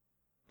but...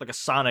 Like a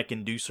sonic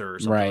inducer or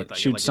something right. like that.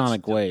 Shoot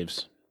sonic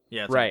waves.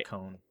 Yeah, it's right. like a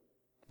cone.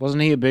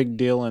 Wasn't he a big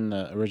deal in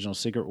the original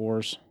Secret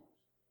Wars?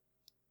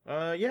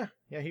 Yeah,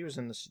 he was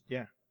in this.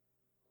 Yeah,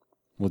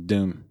 with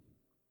Doom.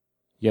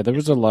 Yeah, there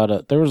was a lot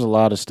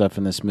of stuff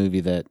in this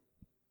movie that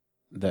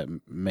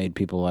made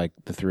people like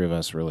the three of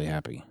us really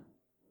happy.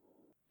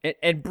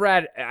 And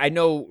Brad, I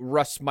know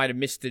Russ might have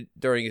missed it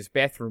during his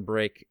bathroom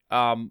break.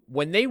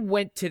 When they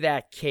went to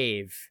that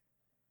cave,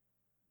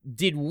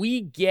 did we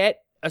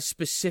get a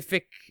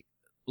specific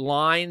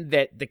line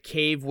that the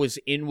cave was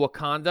in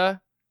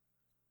Wakanda?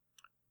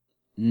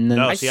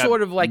 No, I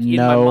sort of in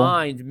my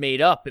mind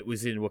made up it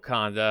was in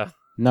Wakanda.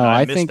 No,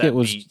 I think it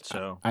was. Beat,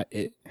 so.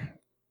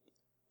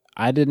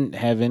 I didn't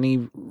have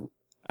any.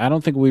 I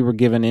don't think we were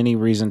given any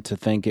reason to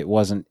think it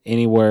wasn't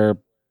anywhere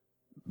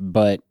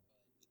but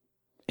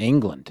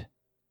England.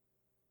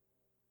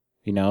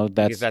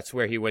 Because that's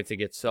where he went to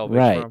get Selvig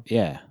right, from.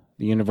 Yeah,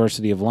 the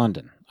University of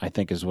London, I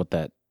think, is what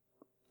that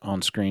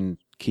on-screen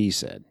key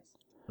said.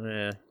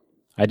 Yeah.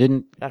 I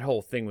didn't. That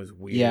whole thing was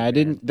weird. Yeah, I man.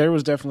 didn't. There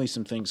was definitely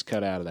some things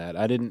cut out of that.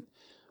 I didn't.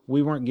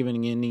 We weren't given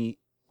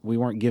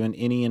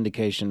any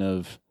indication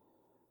of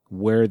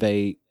where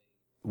they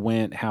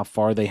went, how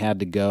far they had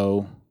to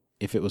go,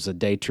 if it was a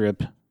day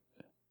trip,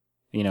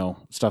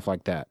 stuff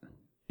like that.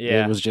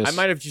 Yeah, it was just. I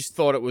might have just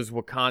thought it was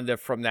Wakanda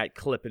from that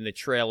clip in the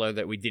trailer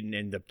that we didn't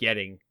end up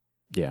getting.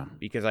 Yeah,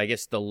 because I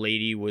guess the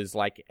lady was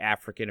like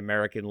African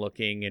American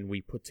looking, and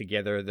we put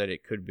together that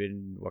it could have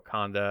been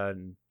Wakanda.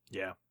 And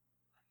yeah.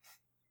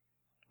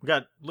 We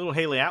got little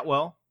Haley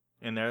Atwell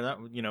in there. That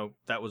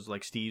that was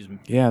like Steve's.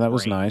 Yeah, that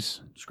was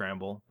nice.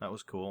 Scramble. That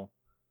was cool.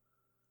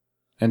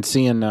 And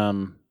seeing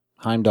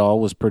Heimdall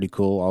was pretty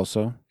cool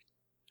also.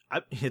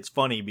 It's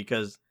funny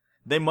because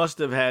they must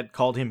have had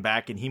called him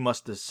back, and he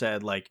must have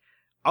said like,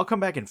 "I'll come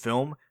back and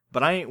film,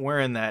 but I ain't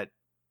wearing that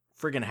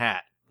friggin'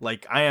 hat.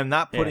 Like, I am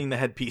not putting the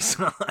headpiece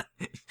on.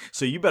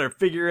 So you better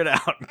figure it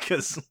out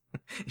because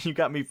you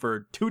got me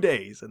for 2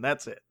 days, and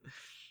that's it."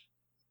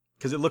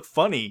 Because it looked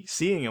funny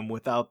seeing him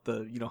without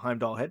the,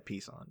 Heimdall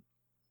headpiece on.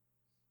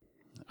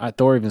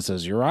 Thor even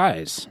says, "Your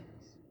eyes."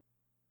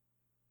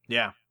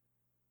 Yeah.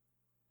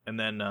 And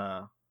then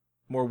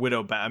more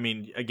Widow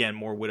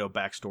more Widow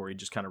backstory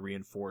just kind of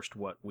reinforced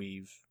what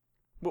we've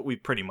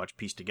pretty much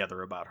pieced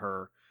together about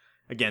her.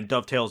 Again,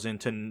 dovetails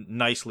into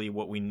nicely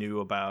what we knew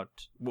about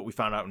what we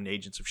found out in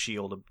Agents of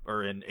S.H.I.E.L.D.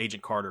 or in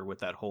Agent Carter with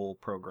that whole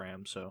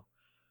program. So,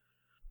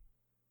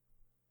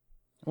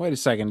 wait a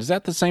second, is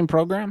that the same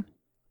program?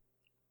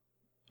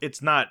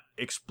 It's not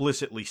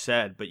explicitly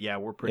said, but yeah,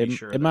 we're pretty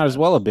sure. It might as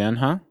well have been,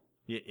 huh?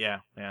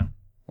 Yeah.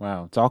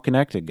 Wow, it's all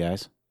connected,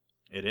 guys.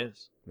 It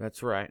is.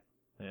 That's right.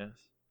 Yes.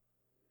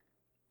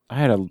 I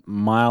had a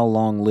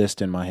mile-long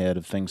list in my head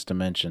of things to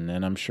mention,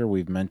 and I'm sure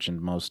we've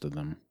mentioned most of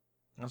them.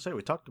 I'll say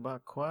we talked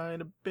about quite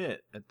a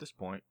bit at this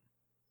point.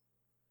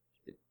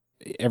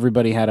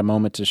 Everybody had a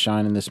moment to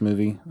shine in this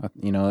movie.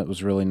 It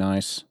was really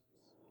nice.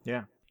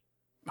 Yeah.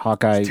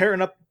 Hawkeye it's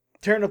tearing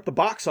up the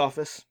box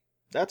office.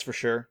 That's for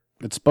sure.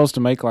 It's supposed to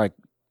make like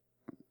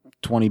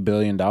 $20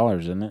 billion,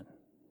 isn't it?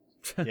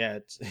 Yeah,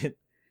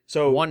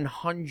 so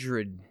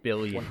 $100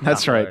 billion.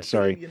 That's right.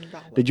 Sorry.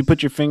 Did you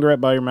put your finger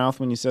up by your mouth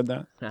when you said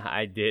that?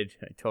 I did.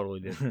 I totally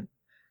did.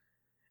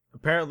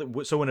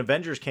 Apparently, so when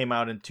Avengers came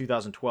out in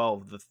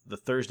 2012, the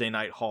Thursday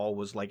night haul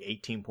was like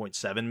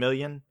 18.7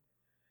 million,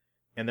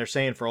 and they're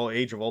saying for all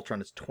Age of Ultron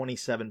it's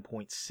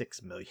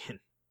 27.6 million.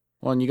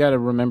 Well, and you got to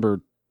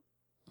remember,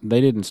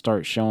 they didn't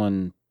start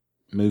showing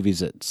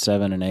movies at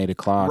 7 and 8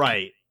 o'clock.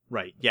 Right.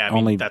 Yeah,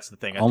 I mean, that's the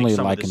thing. I only think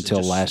some like of this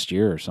until last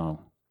year or so.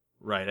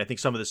 Right. I think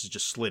some of this is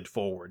just slid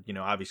forward.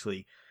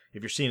 Obviously,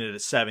 if you're seeing it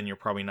at 7, you're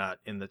probably not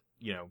in the,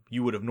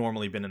 you would have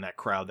normally been in that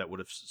crowd that would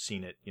have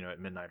seen it, at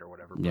midnight or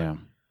whatever. But, yeah.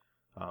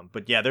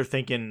 But yeah, they're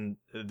thinking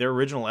their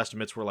original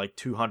estimates were like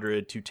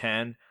 200,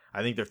 210.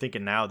 I think they're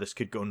thinking now this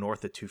could go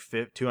north of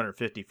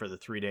 250 for the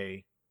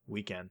 3-day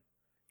weekend,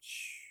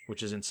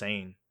 which is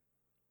insane.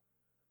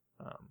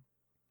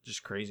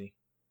 just crazy.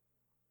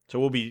 So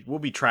we'll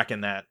be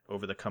tracking that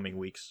over the coming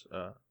weeks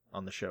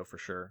on the show for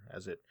sure,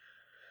 as it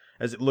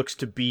looks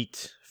to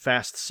beat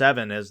Fast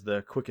 7 as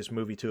the quickest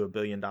movie to $1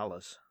 billion.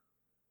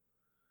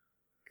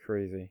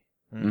 Crazy.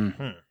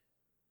 Mm-hmm.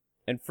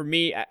 And for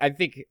me, I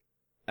think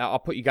I'll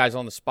put you guys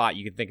on the spot.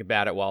 You can think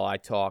about it while I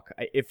talk.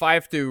 If I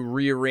have to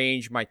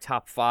rearrange my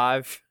top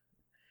 5,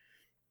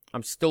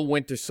 I'm still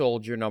Winter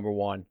Soldier number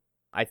 1.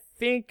 I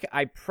think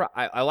I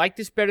like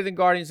this better than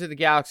Guardians of the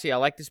Galaxy. I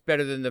like this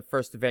better than the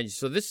first Avengers.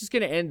 So this is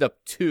going to end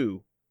up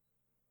 2,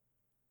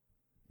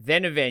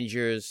 then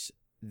Avengers,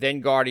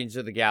 then Guardians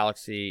of the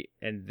Galaxy,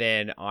 and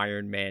then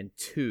Iron Man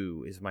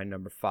 2 is my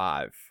number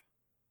 5.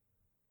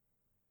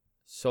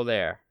 So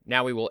there.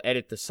 Now we will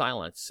edit the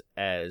silence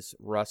as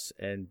Russ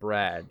and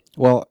Brad.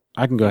 Well,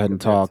 I can go ahead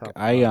and talk. Top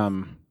I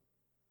am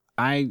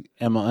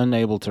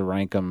unable to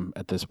rank them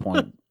at this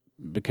point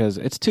because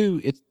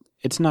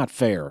it's not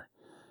fair,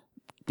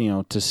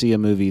 to see a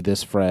movie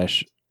this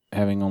fresh,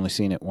 having only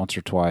seen it once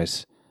or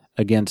twice,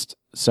 against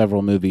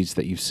several movies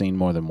that you've seen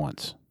more than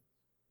once.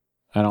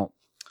 I don't,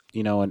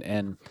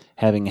 and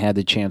having had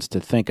the chance to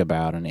think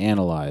about and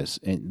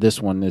analyze, and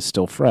this one is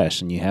still fresh,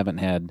 and you haven't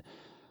had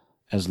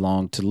as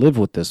long to live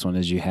with this one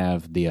as you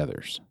have the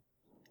others.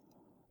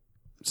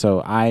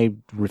 So I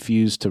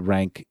refuse to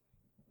rank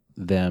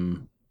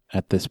them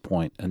at this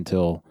point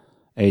until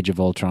Age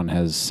of Ultron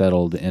has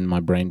settled in my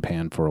brain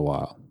pan for a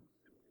while.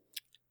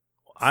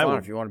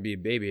 If you want to be a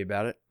baby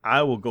about it.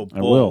 I will go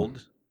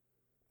bold,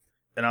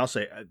 and I'll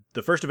say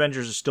the first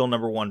Avengers is still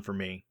number 1 for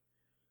me.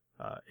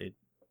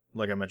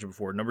 Like I mentioned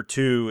before, number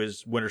 2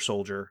 is Winter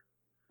Soldier.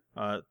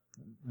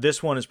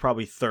 This one is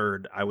probably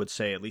 3rd, I would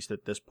say, at least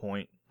at this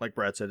point. Like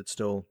Brad said, it's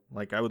still,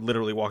 like, I would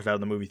literally walk out of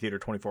the movie theater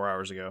 24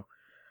 hours ago.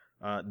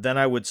 Then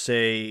I would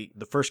say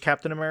the first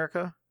Captain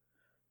America,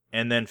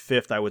 and then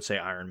 5th, I would say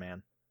Iron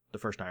Man, the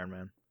first Iron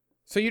Man.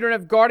 So you don't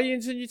have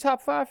Guardians in your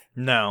top 5?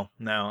 No.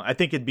 I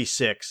think it'd be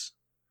 6.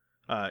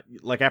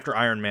 Like after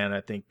Iron Man,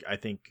 I think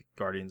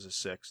Guardians is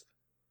 6th.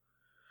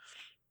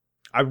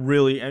 I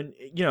really, and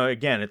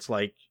again, it's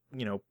like,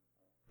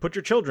 put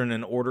your children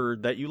in order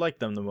that you like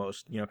them the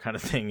most, kind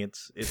of thing.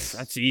 It's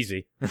That's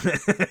easy.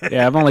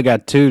 Yeah, I've only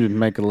got 2 to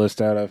make a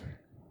list out of.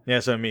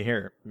 Yeah, so me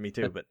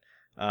too. But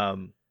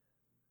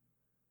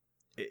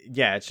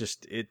yeah, it's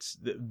just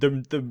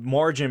the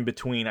margin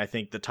between, I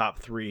think, the top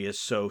 3 is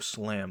so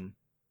slim.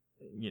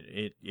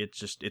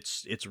 It's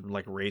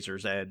like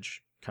razor's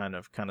edge, kind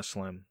of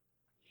slim.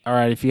 All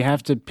right, if you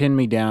have to pin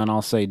me down,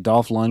 I'll say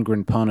Dolph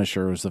Lundgren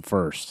Punisher was the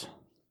first.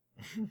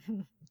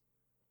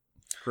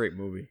 Great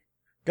movie.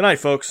 Good night,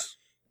 folks.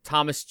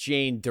 Thomas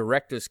Jane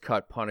Director's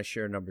Cut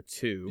Punisher number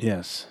 2.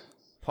 Yes.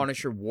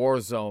 Punisher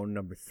Warzone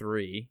number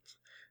 3.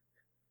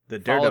 The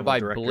Daredevil followed by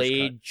Director's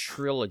Blade Cut.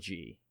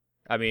 Trinity.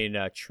 Then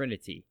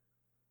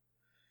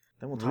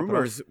we'll top it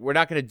Rumors. off. We're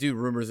not going to do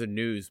rumors and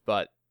news,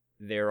 but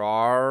there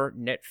are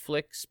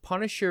Netflix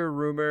Punisher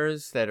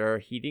rumors that are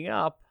heating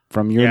up.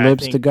 From your Yeah, I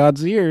lips think- to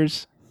God's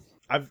ears.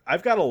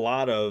 I've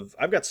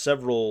got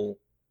several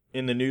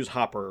in the news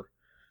hopper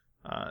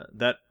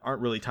that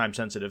aren't really time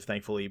sensitive,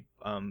 thankfully.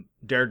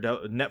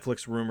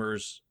 Netflix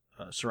rumors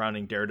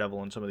surrounding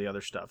Daredevil and some of the other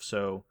stuff.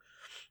 So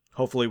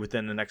hopefully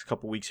within the next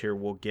couple weeks here,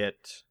 we'll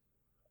get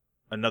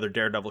another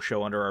Daredevil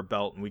show under our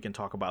belt and we can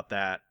talk about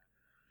that.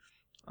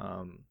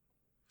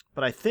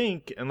 But I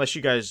think, unless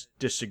you guys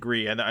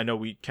disagree, and I know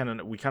we kind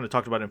of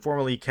talked about it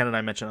informally, Ken and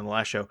I mentioned on the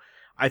last show,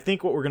 I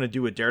think what we're going to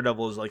do with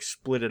Daredevil is like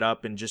split it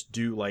up and just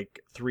do like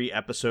 3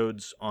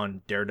 episodes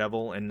on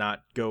Daredevil and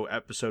not go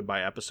episode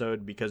by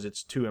episode, because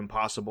it's too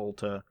impossible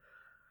to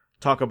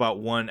talk about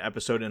one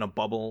episode in a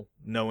bubble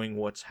knowing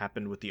what's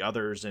happened with the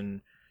others,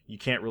 and you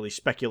can't really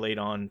speculate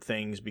on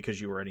things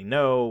because you already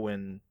know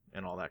and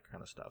all that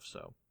kind of stuff.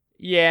 So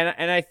Yeah,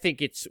 and I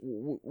think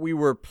we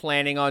were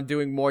planning on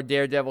doing more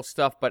Daredevil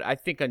stuff, but I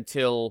think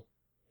until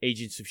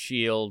Agents of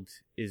S.H.I.E.L.D.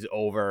 is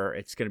over,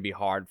 it's going to be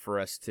hard for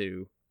us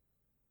to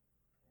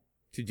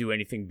do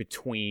anything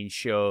between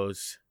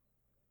shows.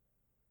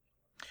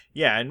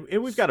 yeah, and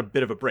we've got a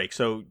bit of a break.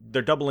 So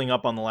they're doubling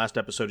up on the last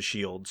episode of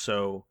S.H.I.E.L.D.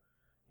 So,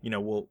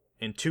 we'll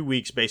in 2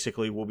 weeks,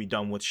 basically, we'll be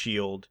done with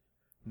S.H.I.E.L.D.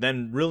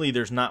 Then really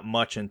there's not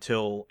much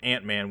until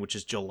Ant-Man, which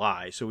is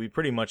July. So we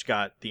pretty much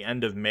got the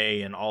end of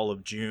May and all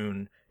of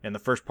June and the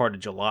first part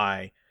of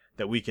July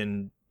that we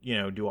can,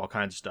 do all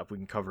kinds of stuff. We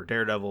can cover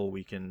Daredevil.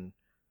 We can,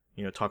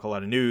 talk a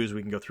lot of news.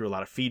 We can go through a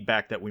lot of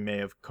feedback that we may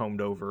have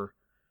combed over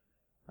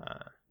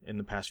in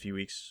the past few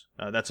weeks.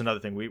 That's another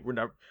thing.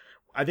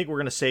 I think we're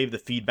going to save the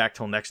feedback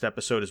till next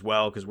episode as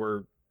well, because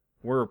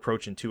we're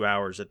approaching 2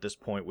 hours at this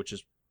point, which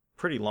is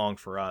pretty long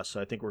for us. So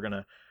I think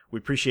we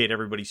appreciate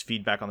everybody's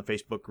feedback on the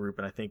Facebook group,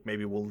 and I think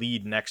maybe we'll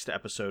lead next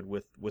episode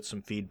with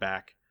some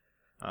feedback,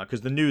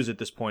 because the news at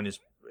this point is,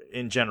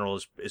 in general,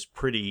 is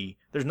pretty.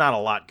 There's not a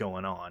lot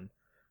going on,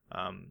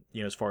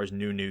 as far as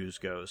new news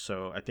goes.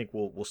 So I think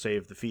we'll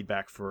save the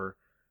feedback for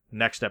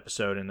next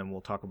episode, and then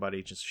we'll talk about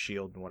Agents of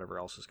S.H.I.E.L.D. and whatever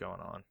else is going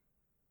on.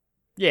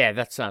 Yeah,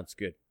 that sounds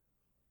good.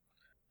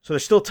 So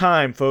there's still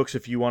time, folks,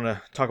 if you want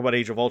to talk about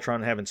Age of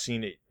Ultron and haven't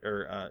seen it,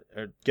 or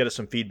get us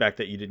some feedback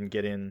that you didn't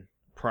get in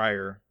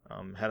prior.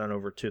 Head on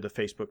over to the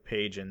Facebook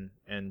page and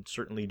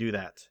certainly do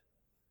that.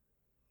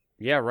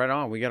 Yeah, right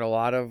on. We got a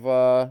lot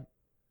of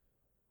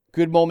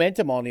good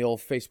momentum on the old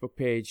Facebook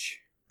page.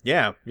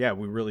 Yeah,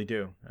 we really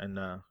do, and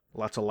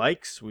lots of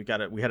likes. We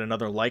had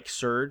another like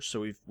surge,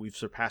 so we've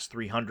surpassed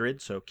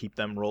 300. So keep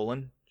them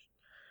rolling.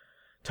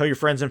 Tell your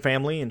friends and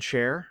family and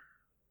share.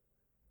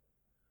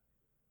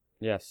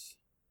 Yes.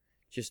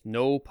 Just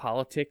no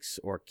politics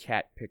or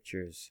cat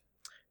pictures.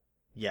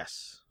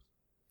 Yes.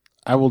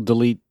 I will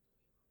delete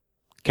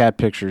cat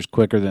pictures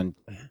quicker than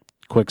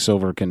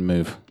Quicksilver can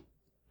move.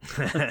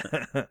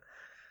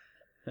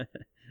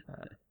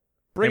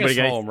 Bring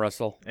Anybody us home,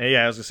 Russell.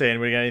 Yeah, I was going to say,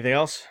 anybody got anything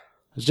else?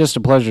 It's just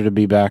a pleasure to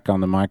be back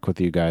on the mic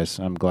with you guys.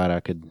 I'm glad I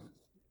could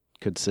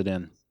sit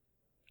in.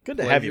 Good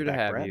to have you Pleasure back,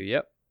 to have Brad. you.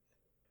 Yep.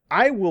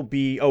 I will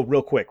be,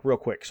 real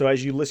quick. So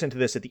as you listen to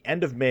this, at the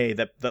end of May,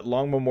 that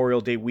long Memorial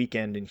Day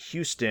weekend in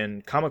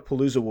Houston,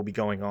 Comicpalooza will be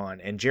going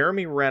on, and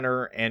Jeremy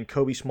Renner and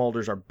Kobe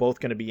Smulders are both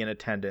going to be in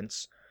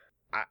attendance.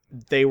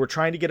 They were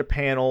trying to get a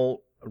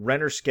panel.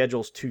 Renner's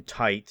schedule's too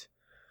tight,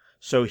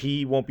 so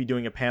he won't be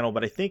doing a panel,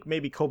 but I think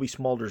maybe Kobe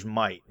Smulders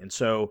might. And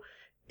so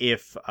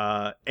if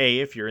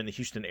you're in the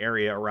Houston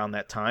area around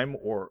that time,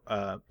 or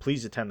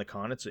please attend the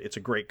con. It's a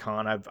great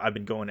con. I've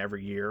been going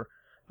every year.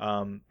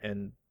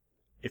 And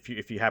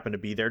if you happen to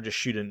be there, just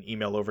shoot an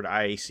email over to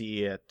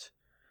IAC at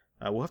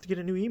we'll have to get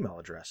a new email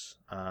address.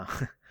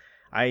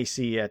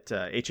 IAC at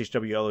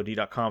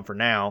hhwlod.com for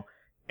now,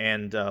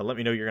 and let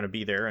me know you're going to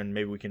be there, and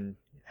maybe we can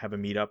have a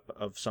meetup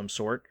of some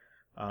sort.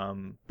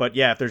 But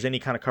yeah, if there's any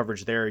kind of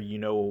coverage there,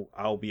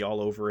 I'll be all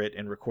over it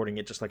and recording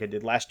it, just like I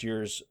did last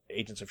year's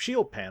Agents of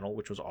S.H.I.E.L.D. panel,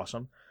 which was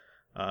awesome.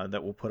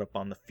 That we'll put up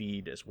on the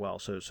feed as well.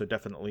 So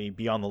definitely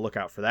be on the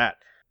lookout for that.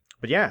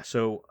 But yeah,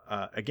 so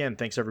again,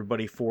 thanks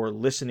everybody for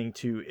listening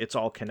to It's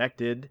All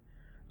Connected,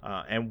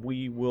 and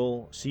we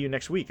will see you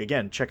next week.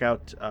 Again, check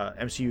out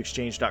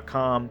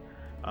mcuexchange.com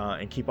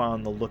and keep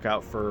on the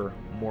lookout for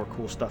more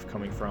cool stuff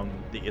coming from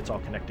the It's All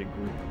Connected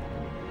group.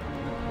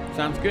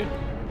 Sounds good.